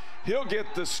up. He'll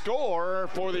get the score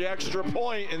for the extra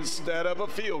point instead of a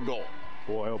field goal.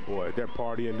 Boy, oh boy, they're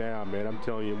partying now, man. I'm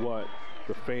telling you what,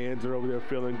 the fans are over there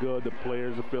feeling good. The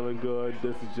players are feeling good.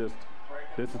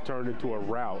 This has turned into a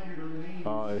rout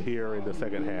here in the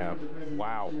second half.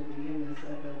 Wow.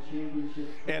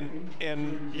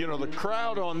 And you know, the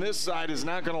crowd on this side is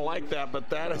not going to like that, but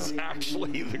that is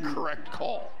actually the correct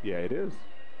call. Yeah, it is.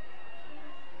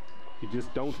 You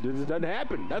just don't. This doesn't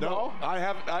happen. That's all.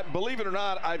 I believe it or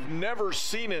not, I've never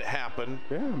seen it happen.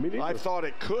 Yeah, me neither. I thought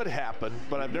it could happen,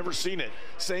 but I've never seen it.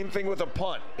 Same thing with a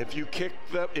punt. If you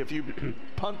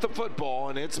punt the football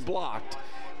and it's blocked,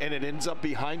 and it ends up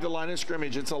behind the line of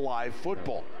scrimmage, it's a live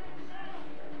football.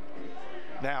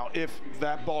 Now, if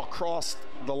that ball crossed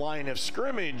the line of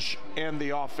scrimmage and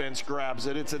the offense grabs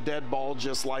it, it's a dead ball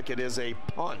just like it is a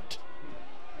punt.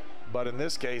 But in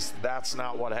this case, that's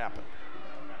not what happened.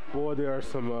 Boy, there are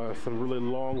some really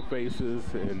long faces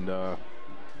and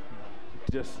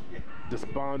just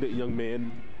despondent young men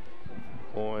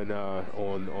on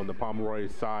the Pomeroy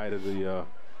side of the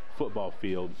football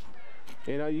field.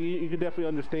 And you can definitely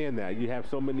understand that. You have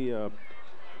so many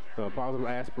positive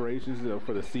aspirations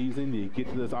for the season. You get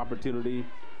to this opportunity,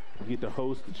 you get to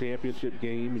host the championship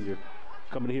game, and you're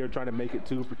coming here trying to make it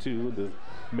 2 for 2, the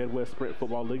Midwest Sprint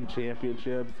Football League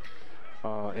Championships.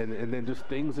 And then just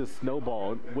things just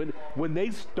snowball. When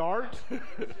they start,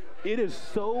 it is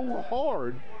so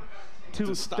hard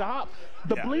to stop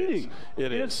the bleeding.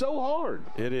 It is so hard.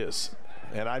 It is.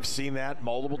 And I've seen that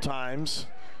multiple times.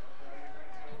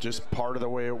 Just part of the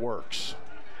way it works.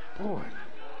 Boy.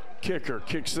 Kicker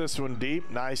kicks this one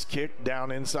deep. Nice kick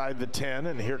down inside the 10.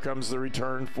 And here comes the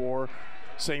return for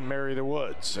St. Mary the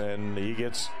Woods. And he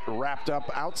gets wrapped up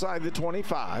outside the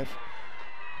 25.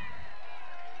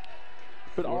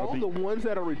 But all the ones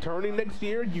that are returning next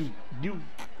year, you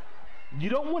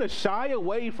don't want to shy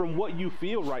away from what you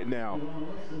feel right now.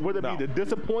 Whether it be the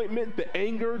disappointment, the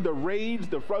anger, the rage,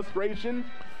 the frustration.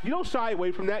 You don't shy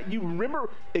away from that. You remember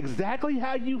exactly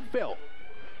how you felt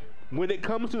when it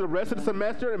comes to the rest of the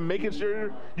semester and making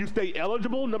sure you stay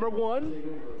eligible, number one.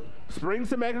 Spring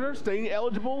semester, staying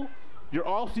eligible. Your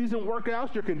off-season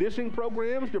workouts, your conditioning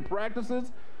programs, your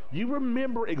practices. You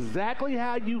remember exactly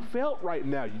how you felt right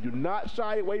now. You do not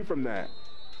shy away from that.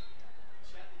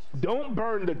 Don't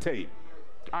burn the tape.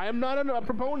 I am not a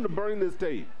proponent of burning this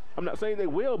tape. I'm not saying they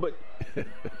will, but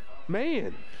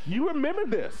man, you remember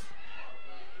this.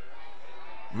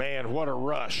 Man, what a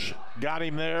rush. Got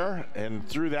him there and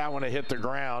threw that one to hit the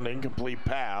ground. Incomplete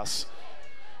pass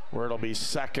where it'll be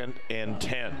 2nd and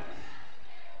 10.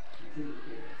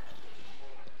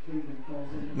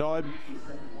 No,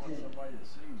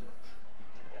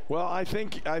 well, I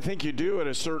think you do at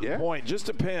a certain point. Just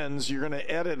depends. You're going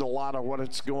to edit a lot of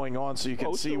what's going on so you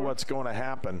can see what's going to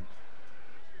happen.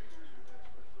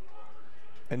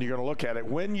 And you're going to look at it.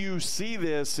 When you see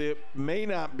this, it may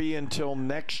not be until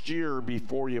next year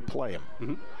before you play them.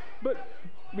 Mm-hmm. But,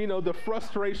 you know, the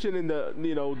frustration and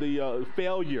the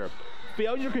failure.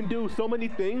 Failure can do so many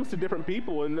things to different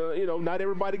people, and not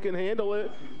everybody can handle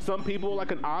it. Some people,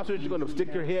 like an ostrich, you're going to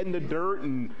stick your head in the dirt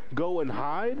and go and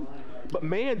hide. But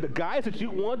man, the guys that you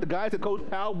want, the guys that Coach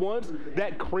Powell wants,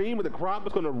 that cream of the crop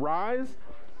is going to rise.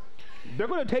 They're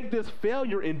going to take this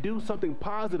failure and do something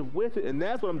positive with it, and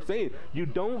that's what I'm saying. You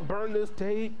don't burn this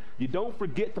tape. You don't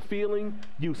forget the feeling.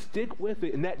 You stick with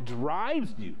it, and that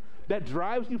drives you. That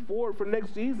drives you forward for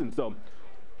next season. So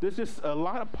there's just a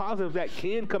lot of positives that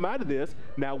can come out of this.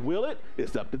 Now, will it?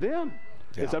 It's up to them.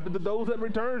 Yeah. It's up to those that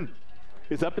return.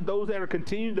 It's up to those that are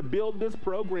continuing to build this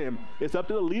program. It's up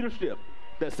to the leadership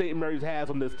that St. Mary's has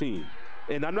on this team.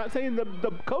 And I'm not saying the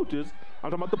coaches.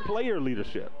 I'm talking about the player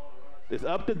leadership. It's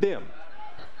up to them.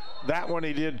 That one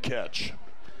he did catch.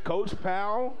 Coach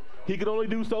Powell, he can only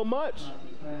do so much.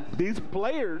 These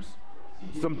players,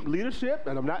 some leadership,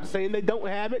 and I'm not saying they don't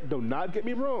have it, do not get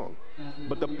me wrong,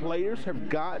 but the players have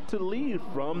got to lead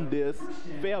from this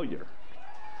failure.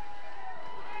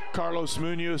 Carlos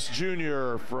Munoz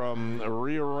Jr. from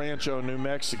Rio Rancho, New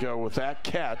Mexico with that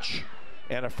catch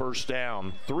and a first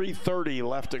down. 3:30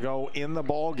 left to go in the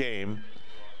ball game.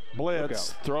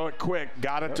 Blitz, throw it quick,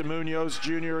 got it to Munoz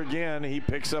Jr. again. He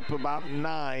picks up about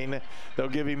 9. They'll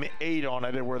give him 8 on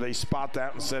it where they spot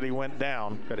that and said he went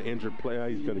down. Got an injured player,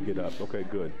 he's going to get up. Okay,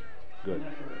 good.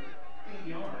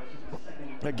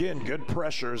 Again, good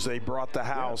pressures. They brought the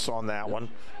house on that one.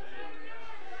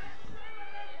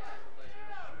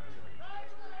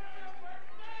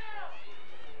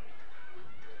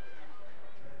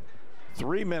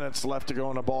 Three minutes left to go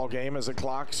in the ball game as the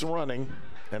clock's running.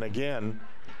 And again,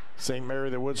 St. Mary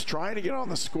of the Woods trying to get on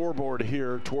the scoreboard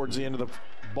here towards the end of the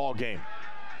ball game.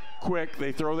 Quick,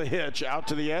 they throw the hitch out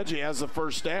to the edge. He has the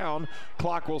first down.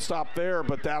 Clock will stop there,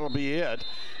 but that'll be it.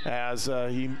 As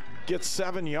he gets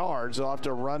 7 yards, they'll have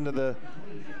to run to the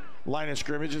line of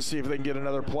scrimmage and see if they can get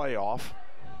another play off.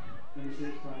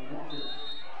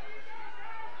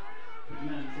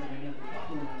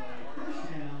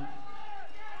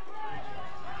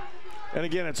 And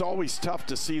again, it's always tough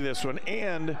to see this one.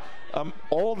 And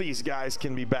all these guys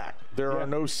can be back. There are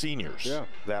no seniors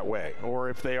that way. Or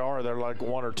if they are, they're like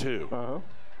 1 or 2.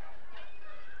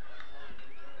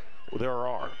 There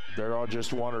are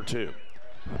just 1 or 2.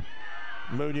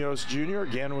 Munoz Jr.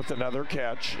 again with another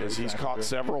catch as he's caught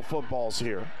several footballs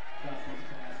here.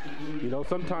 You know,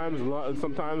 sometimes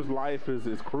life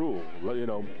is cruel, you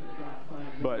know.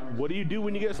 But what do you do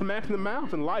when you get smacked in the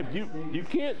mouth in life? You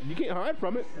can't hide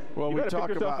from it. Well, you we talk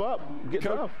pick yourself about up. Get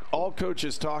tough. All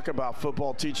coaches talk about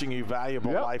football teaching you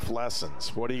valuable life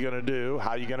lessons. What are you going to do?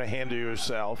 How are you going to handle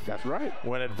yourself? That's right.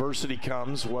 When adversity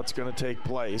comes, what's going to take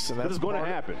place? And that's going to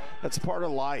happen. That's part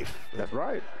of life. That's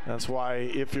right. That's why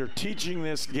if you're teaching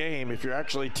this game, if you're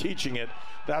actually teaching it,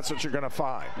 that's what you're going to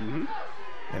find.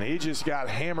 And he just got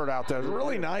hammered out there.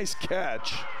 Really nice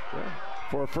catch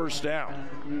for a first down.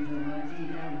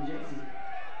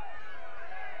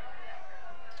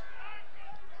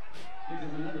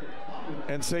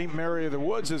 And St. Mary of the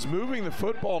Woods is moving the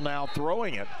football now,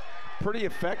 throwing it pretty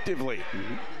effectively.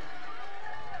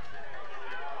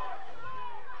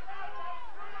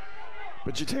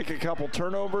 But you take a couple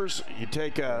turnovers, you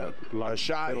take a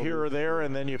shot here or there,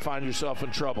 and then you find yourself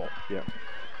in trouble.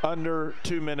 Under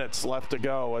 2 minutes left to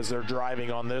go as they're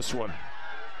driving on this one.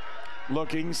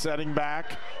 Looking, setting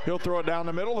back. He'll throw it down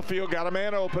the middle of the field. Got a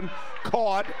man open.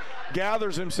 Caught.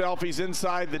 Gathers himself. He's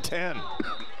inside the 10.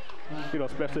 You know,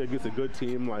 especially against a good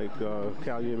team like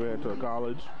Calumet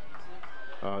College.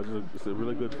 It's a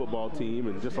really good football team.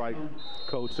 And just like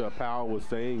Coach Powell was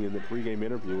saying in the pregame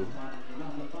interview,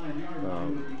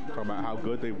 talking about how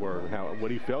good they were and what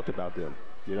he felt about them.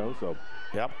 You know, so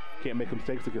can't make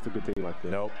mistakes against a good team like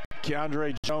this. Nope.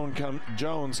 Keandre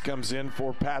Jones comes in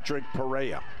for Patrick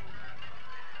Perea.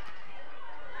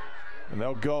 And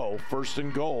they'll go first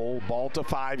and goal, ball to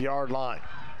 5-yard line.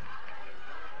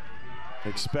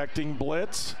 Expecting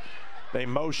blitz. They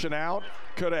motion out.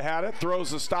 Could have had it. Throws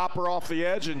the stopper off the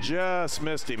edge and just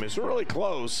missed him. It's really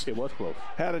close. It was close.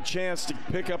 Had a chance to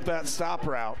pick up that stop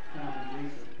route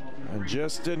and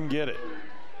just didn't get it.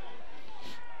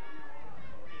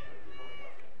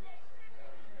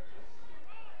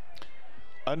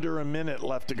 Under a minute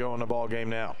left to go in the ball game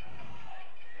now.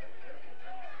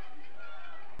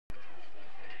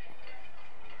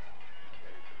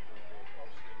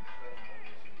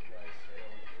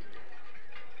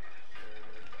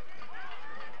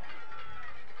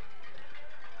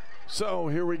 So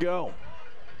here we go.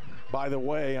 By the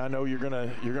way, I know you're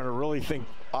gonna really think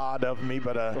odd of me,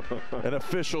 but an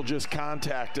official just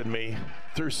contacted me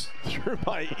through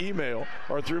my email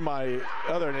or through my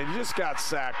other, and he just got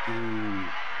sacked.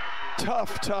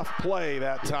 Tough play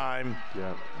that time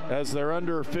as they're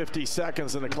under 50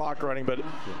 seconds in the clock running. But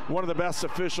one of the best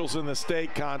officials in the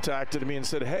state contacted me and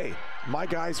said, hey, my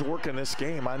guy's working this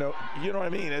game. I know, you know what I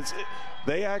mean?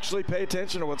 They actually pay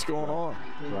attention to what's going on.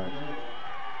 Right.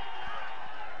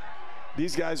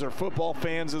 These guys are football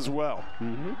fans as well.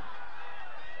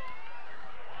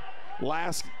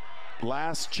 Last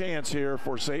chance here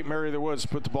for St. Mary of the Woods to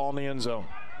put the ball in the end zone.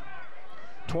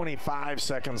 25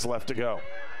 seconds left to go.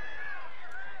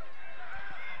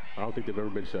 I don't think they've ever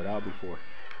been shut out before.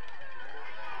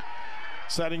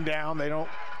 Setting down, they don't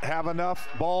have enough.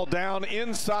 Ball down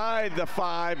inside the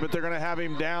 5, but they're going to have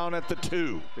him down at the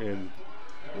 2. And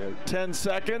 10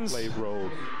 seconds. Play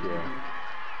rolls,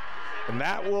 And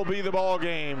that will be the ball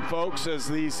game, folks, as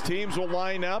these teams will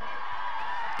line up.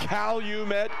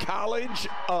 Calumet College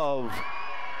of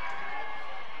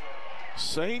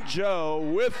St. Joe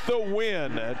with the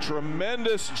win. A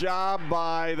tremendous job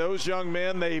by those young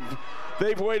men.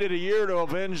 They've waited a year to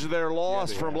avenge their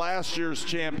loss from last year's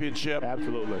championship.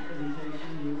 Absolutely.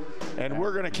 And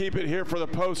we're going to keep it here for the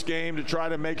post game to try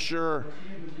to make sure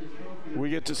we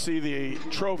get to see the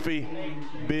trophy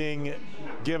being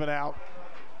given out.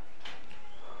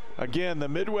 Again, the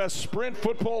Midwest Sprint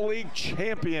Football League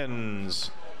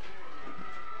champions,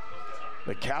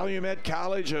 the Calumet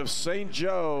College of St.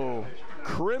 Joe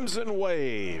Crimson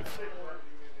Wave,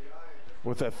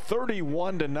 with a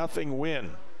 31-0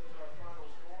 win.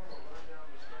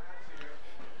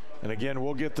 And again,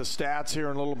 we'll get the stats here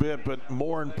in a little bit, but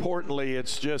more importantly,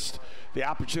 it's just the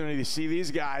opportunity to see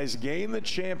these guys gain the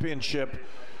championship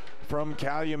from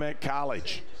Calumet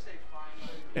College.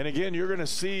 And again, you're going to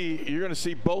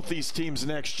see both these teams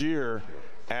next year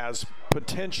as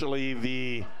potentially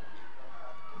the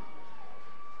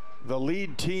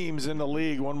lead teams in the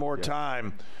league one more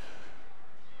time.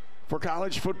 For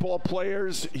college football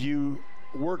players, you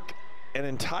work an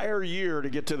entire year to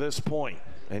get to this point,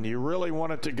 and you really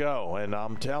want it to go. And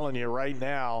I'm telling you right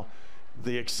now,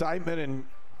 the excitement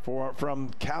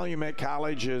from Calumet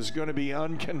College is going to be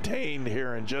uncontained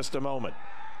here in just a moment,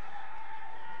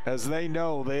 as they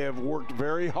know they have worked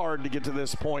very hard to get to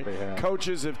this point.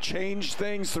 Coaches have changed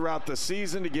things throughout the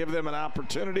season to give them an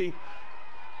opportunity,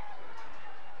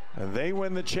 and they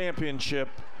win the championship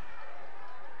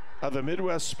of the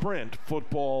Midwest Sprint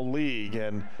Football League,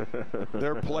 and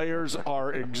their players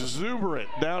are exuberant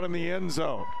down in the end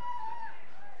zone.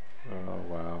 Oh,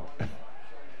 wow.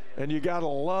 And you got to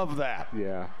love that.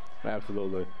 Yeah,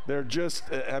 absolutely. They're just,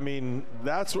 I mean,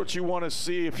 that's what you want to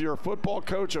see. If you're a football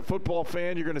coach, a football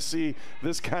fan, you're going to see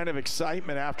this kind of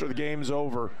excitement after the game's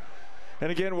over.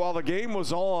 And again, while the game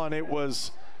was on, it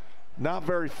was not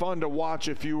very fun to watch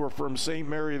if you were from St.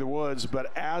 Mary of the Woods, but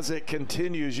as it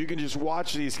continues, you can just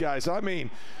watch these guys. I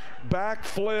mean,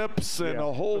 backflips and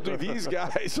a whole these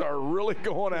guys are really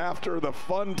going after the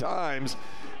fun times,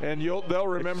 and they'll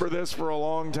remember this for a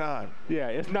long time. Yeah,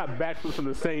 it's not backflips from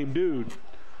the same dude.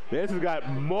 This has got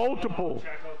multiple,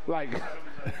 like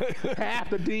half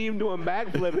the team doing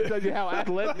backflips. It tells you how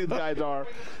athletic these guys are.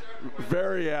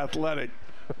 Very athletic.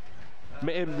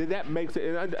 And that makes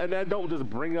it, and I don't just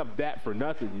bring up that for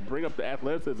nothing. You bring up the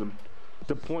athleticism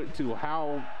to point to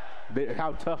how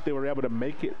tough they were able to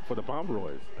make it for the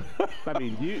Pomeroys. I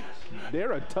mean,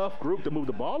 they're a tough group to move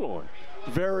the ball on.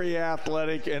 Very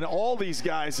athletic, and all these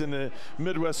guys in the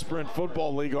Midwest Sprint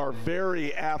Football League are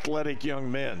very athletic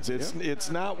young men. It's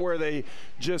not where they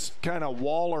just kind of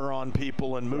waller on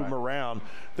people and move them around.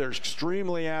 They're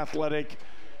extremely athletic,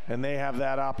 and they have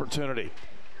that opportunity.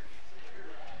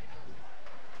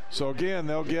 So again,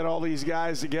 they'll get all these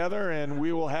guys together, and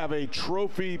we will have a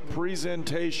trophy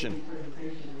presentation.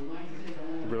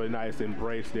 Really nice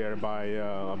embrace there by,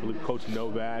 I believe, Coach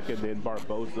Novak, and then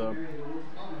Barbosa,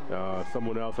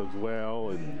 someone else as well.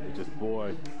 And just,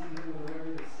 boy,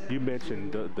 you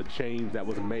mentioned the change that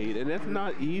was made, and it's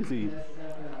not easy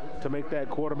to make that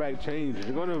quarterback change. If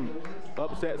you're going to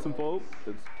upset some folks,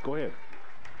 go ahead.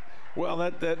 Well,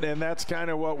 and that's kind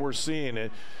of what we're seeing.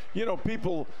 You know,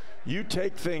 people, you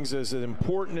take things as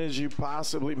important as you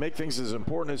possibly, make things as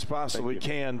important as possibly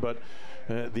can, but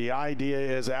the idea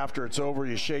is after it's over,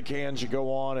 you shake hands, you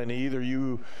go on, and either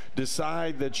you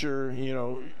decide that you're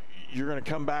going to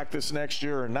come back this next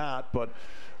year or not. But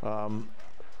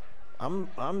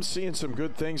I'm seeing some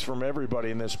good things from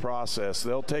everybody in this process.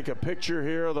 They'll take a picture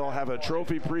here. They'll have a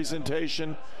trophy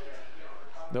presentation.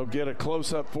 They'll get a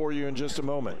close-up for you in just a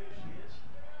moment.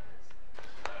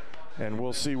 And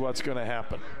we'll see what's going to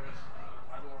happen.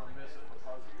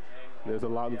 There's a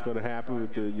lot that's going to happen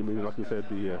with like you said,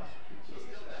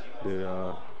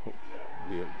 the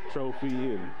trophy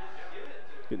and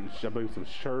getting some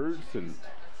shirts and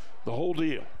the whole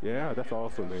deal. Yeah, that's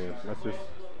awesome, man. That's just,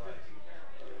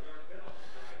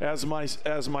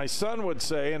 as my son would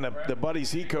say, and the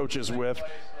buddies he coaches with,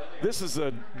 this is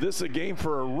a game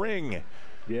for a ring.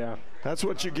 Yeah, that's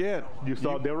what you get. You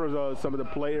saw there was some of the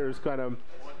players kind of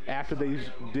after they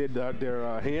did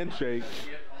their handshake,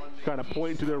 kind of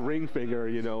pointing to their ring finger,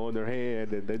 on their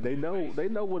hand, and they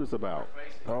know what it's about.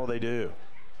 Oh, they do.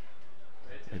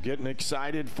 They're getting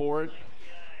excited for it.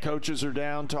 Coaches are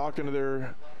down talking to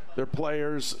their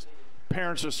players.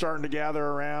 Parents are starting to gather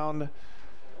around.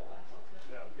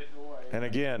 And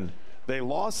again, they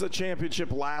lost the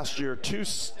championship last year to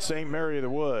St. Mary of the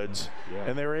Woods,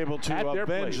 and they were able to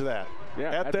avenge that.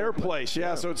 Yeah, at their place.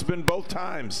 Yeah, so it's been both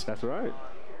times. That's right.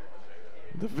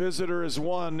 The visitor has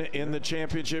won in the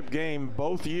championship game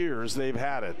both years they've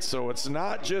had it. So it's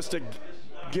not just a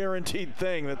guaranteed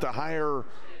thing that the higher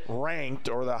ranked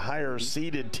or the higher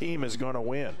seeded team is going to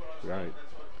win. Right.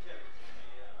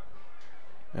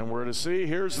 And we're to see,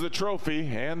 here's the trophy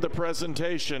and the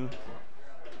presentation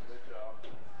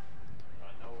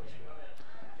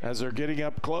as they're getting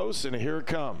up close, and here it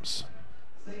comes.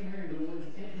 St. Mary of the Woods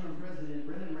interim president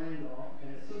Brendan Randolph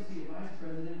and associate vice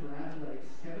president for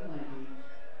athletics Kevin Lanke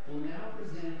will now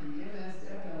present the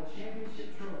MSFL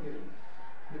championship trophy.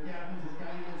 The captains of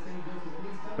Calumet St. Joseph,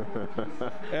 please come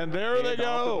forward. And there they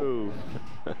go.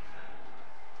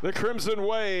 The Crimson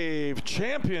Wave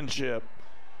championship.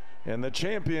 And the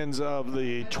champions of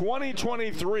the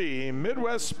 2023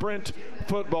 Midwest Sprint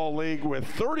Football League with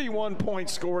 31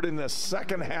 points scored in the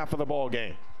second half of the ball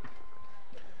game.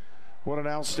 What an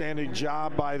outstanding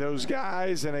job by those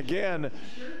guys. And again,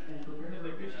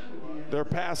 they're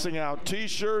passing out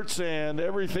T-shirts and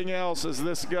everything else as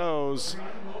this goes.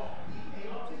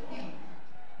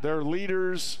 Their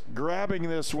leaders grabbing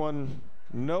this one,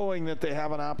 knowing that they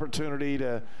have an opportunity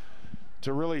to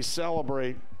really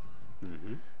celebrate.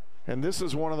 Mm-hmm. And this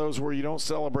is one of those where you don't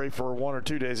celebrate for 1 or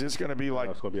 2 days. It's going to be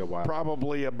like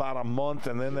probably about a month,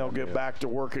 and then they'll get back to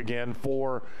work again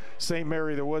for St.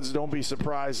 Mary of the Woods. Don't be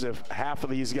surprised if half of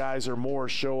these guys or more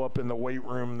show up in the weight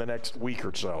room the next week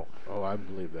or so. Oh, I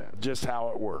believe that. Just how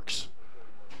it works.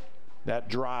 That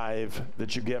drive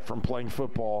that you get from playing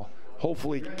football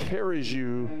hopefully carries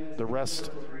you the rest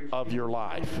of your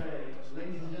life.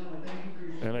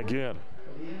 And again,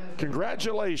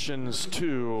 congratulations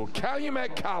to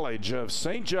Calumet College of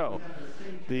St. Joe,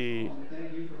 the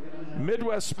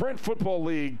Midwest Sprint Football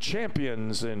League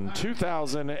champions in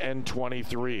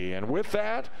 2023. And with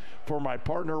that, for my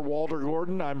partner Walter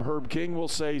Gordon, I'm Herb King. We'll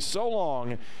say so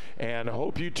long and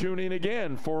hope you tune in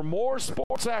again for more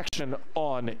sports action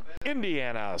on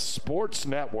Indiana Sports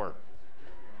Network.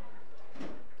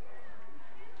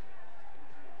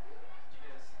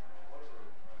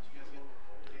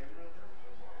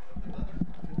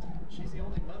 She's the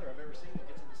only mother I've ever seen that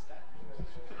gets in the stack.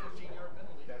 15-yard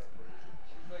penalty.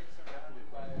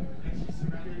 She's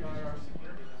surrounded by our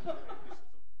security.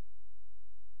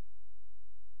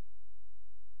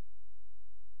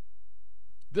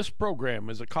 This program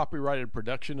is a copyrighted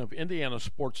production of Indiana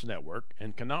Sports Network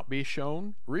and cannot be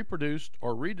shown, reproduced,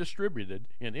 or redistributed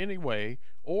in any way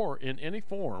or in any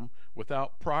form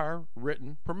without prior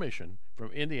written permission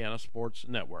from Indiana Sports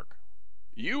Network.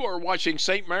 You are watching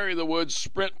St. Mary of the Woods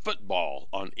Sprint Football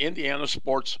on Indiana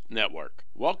Sports Network.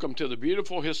 Welcome to the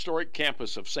beautiful historic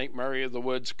campus of St. Mary of the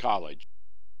Woods College.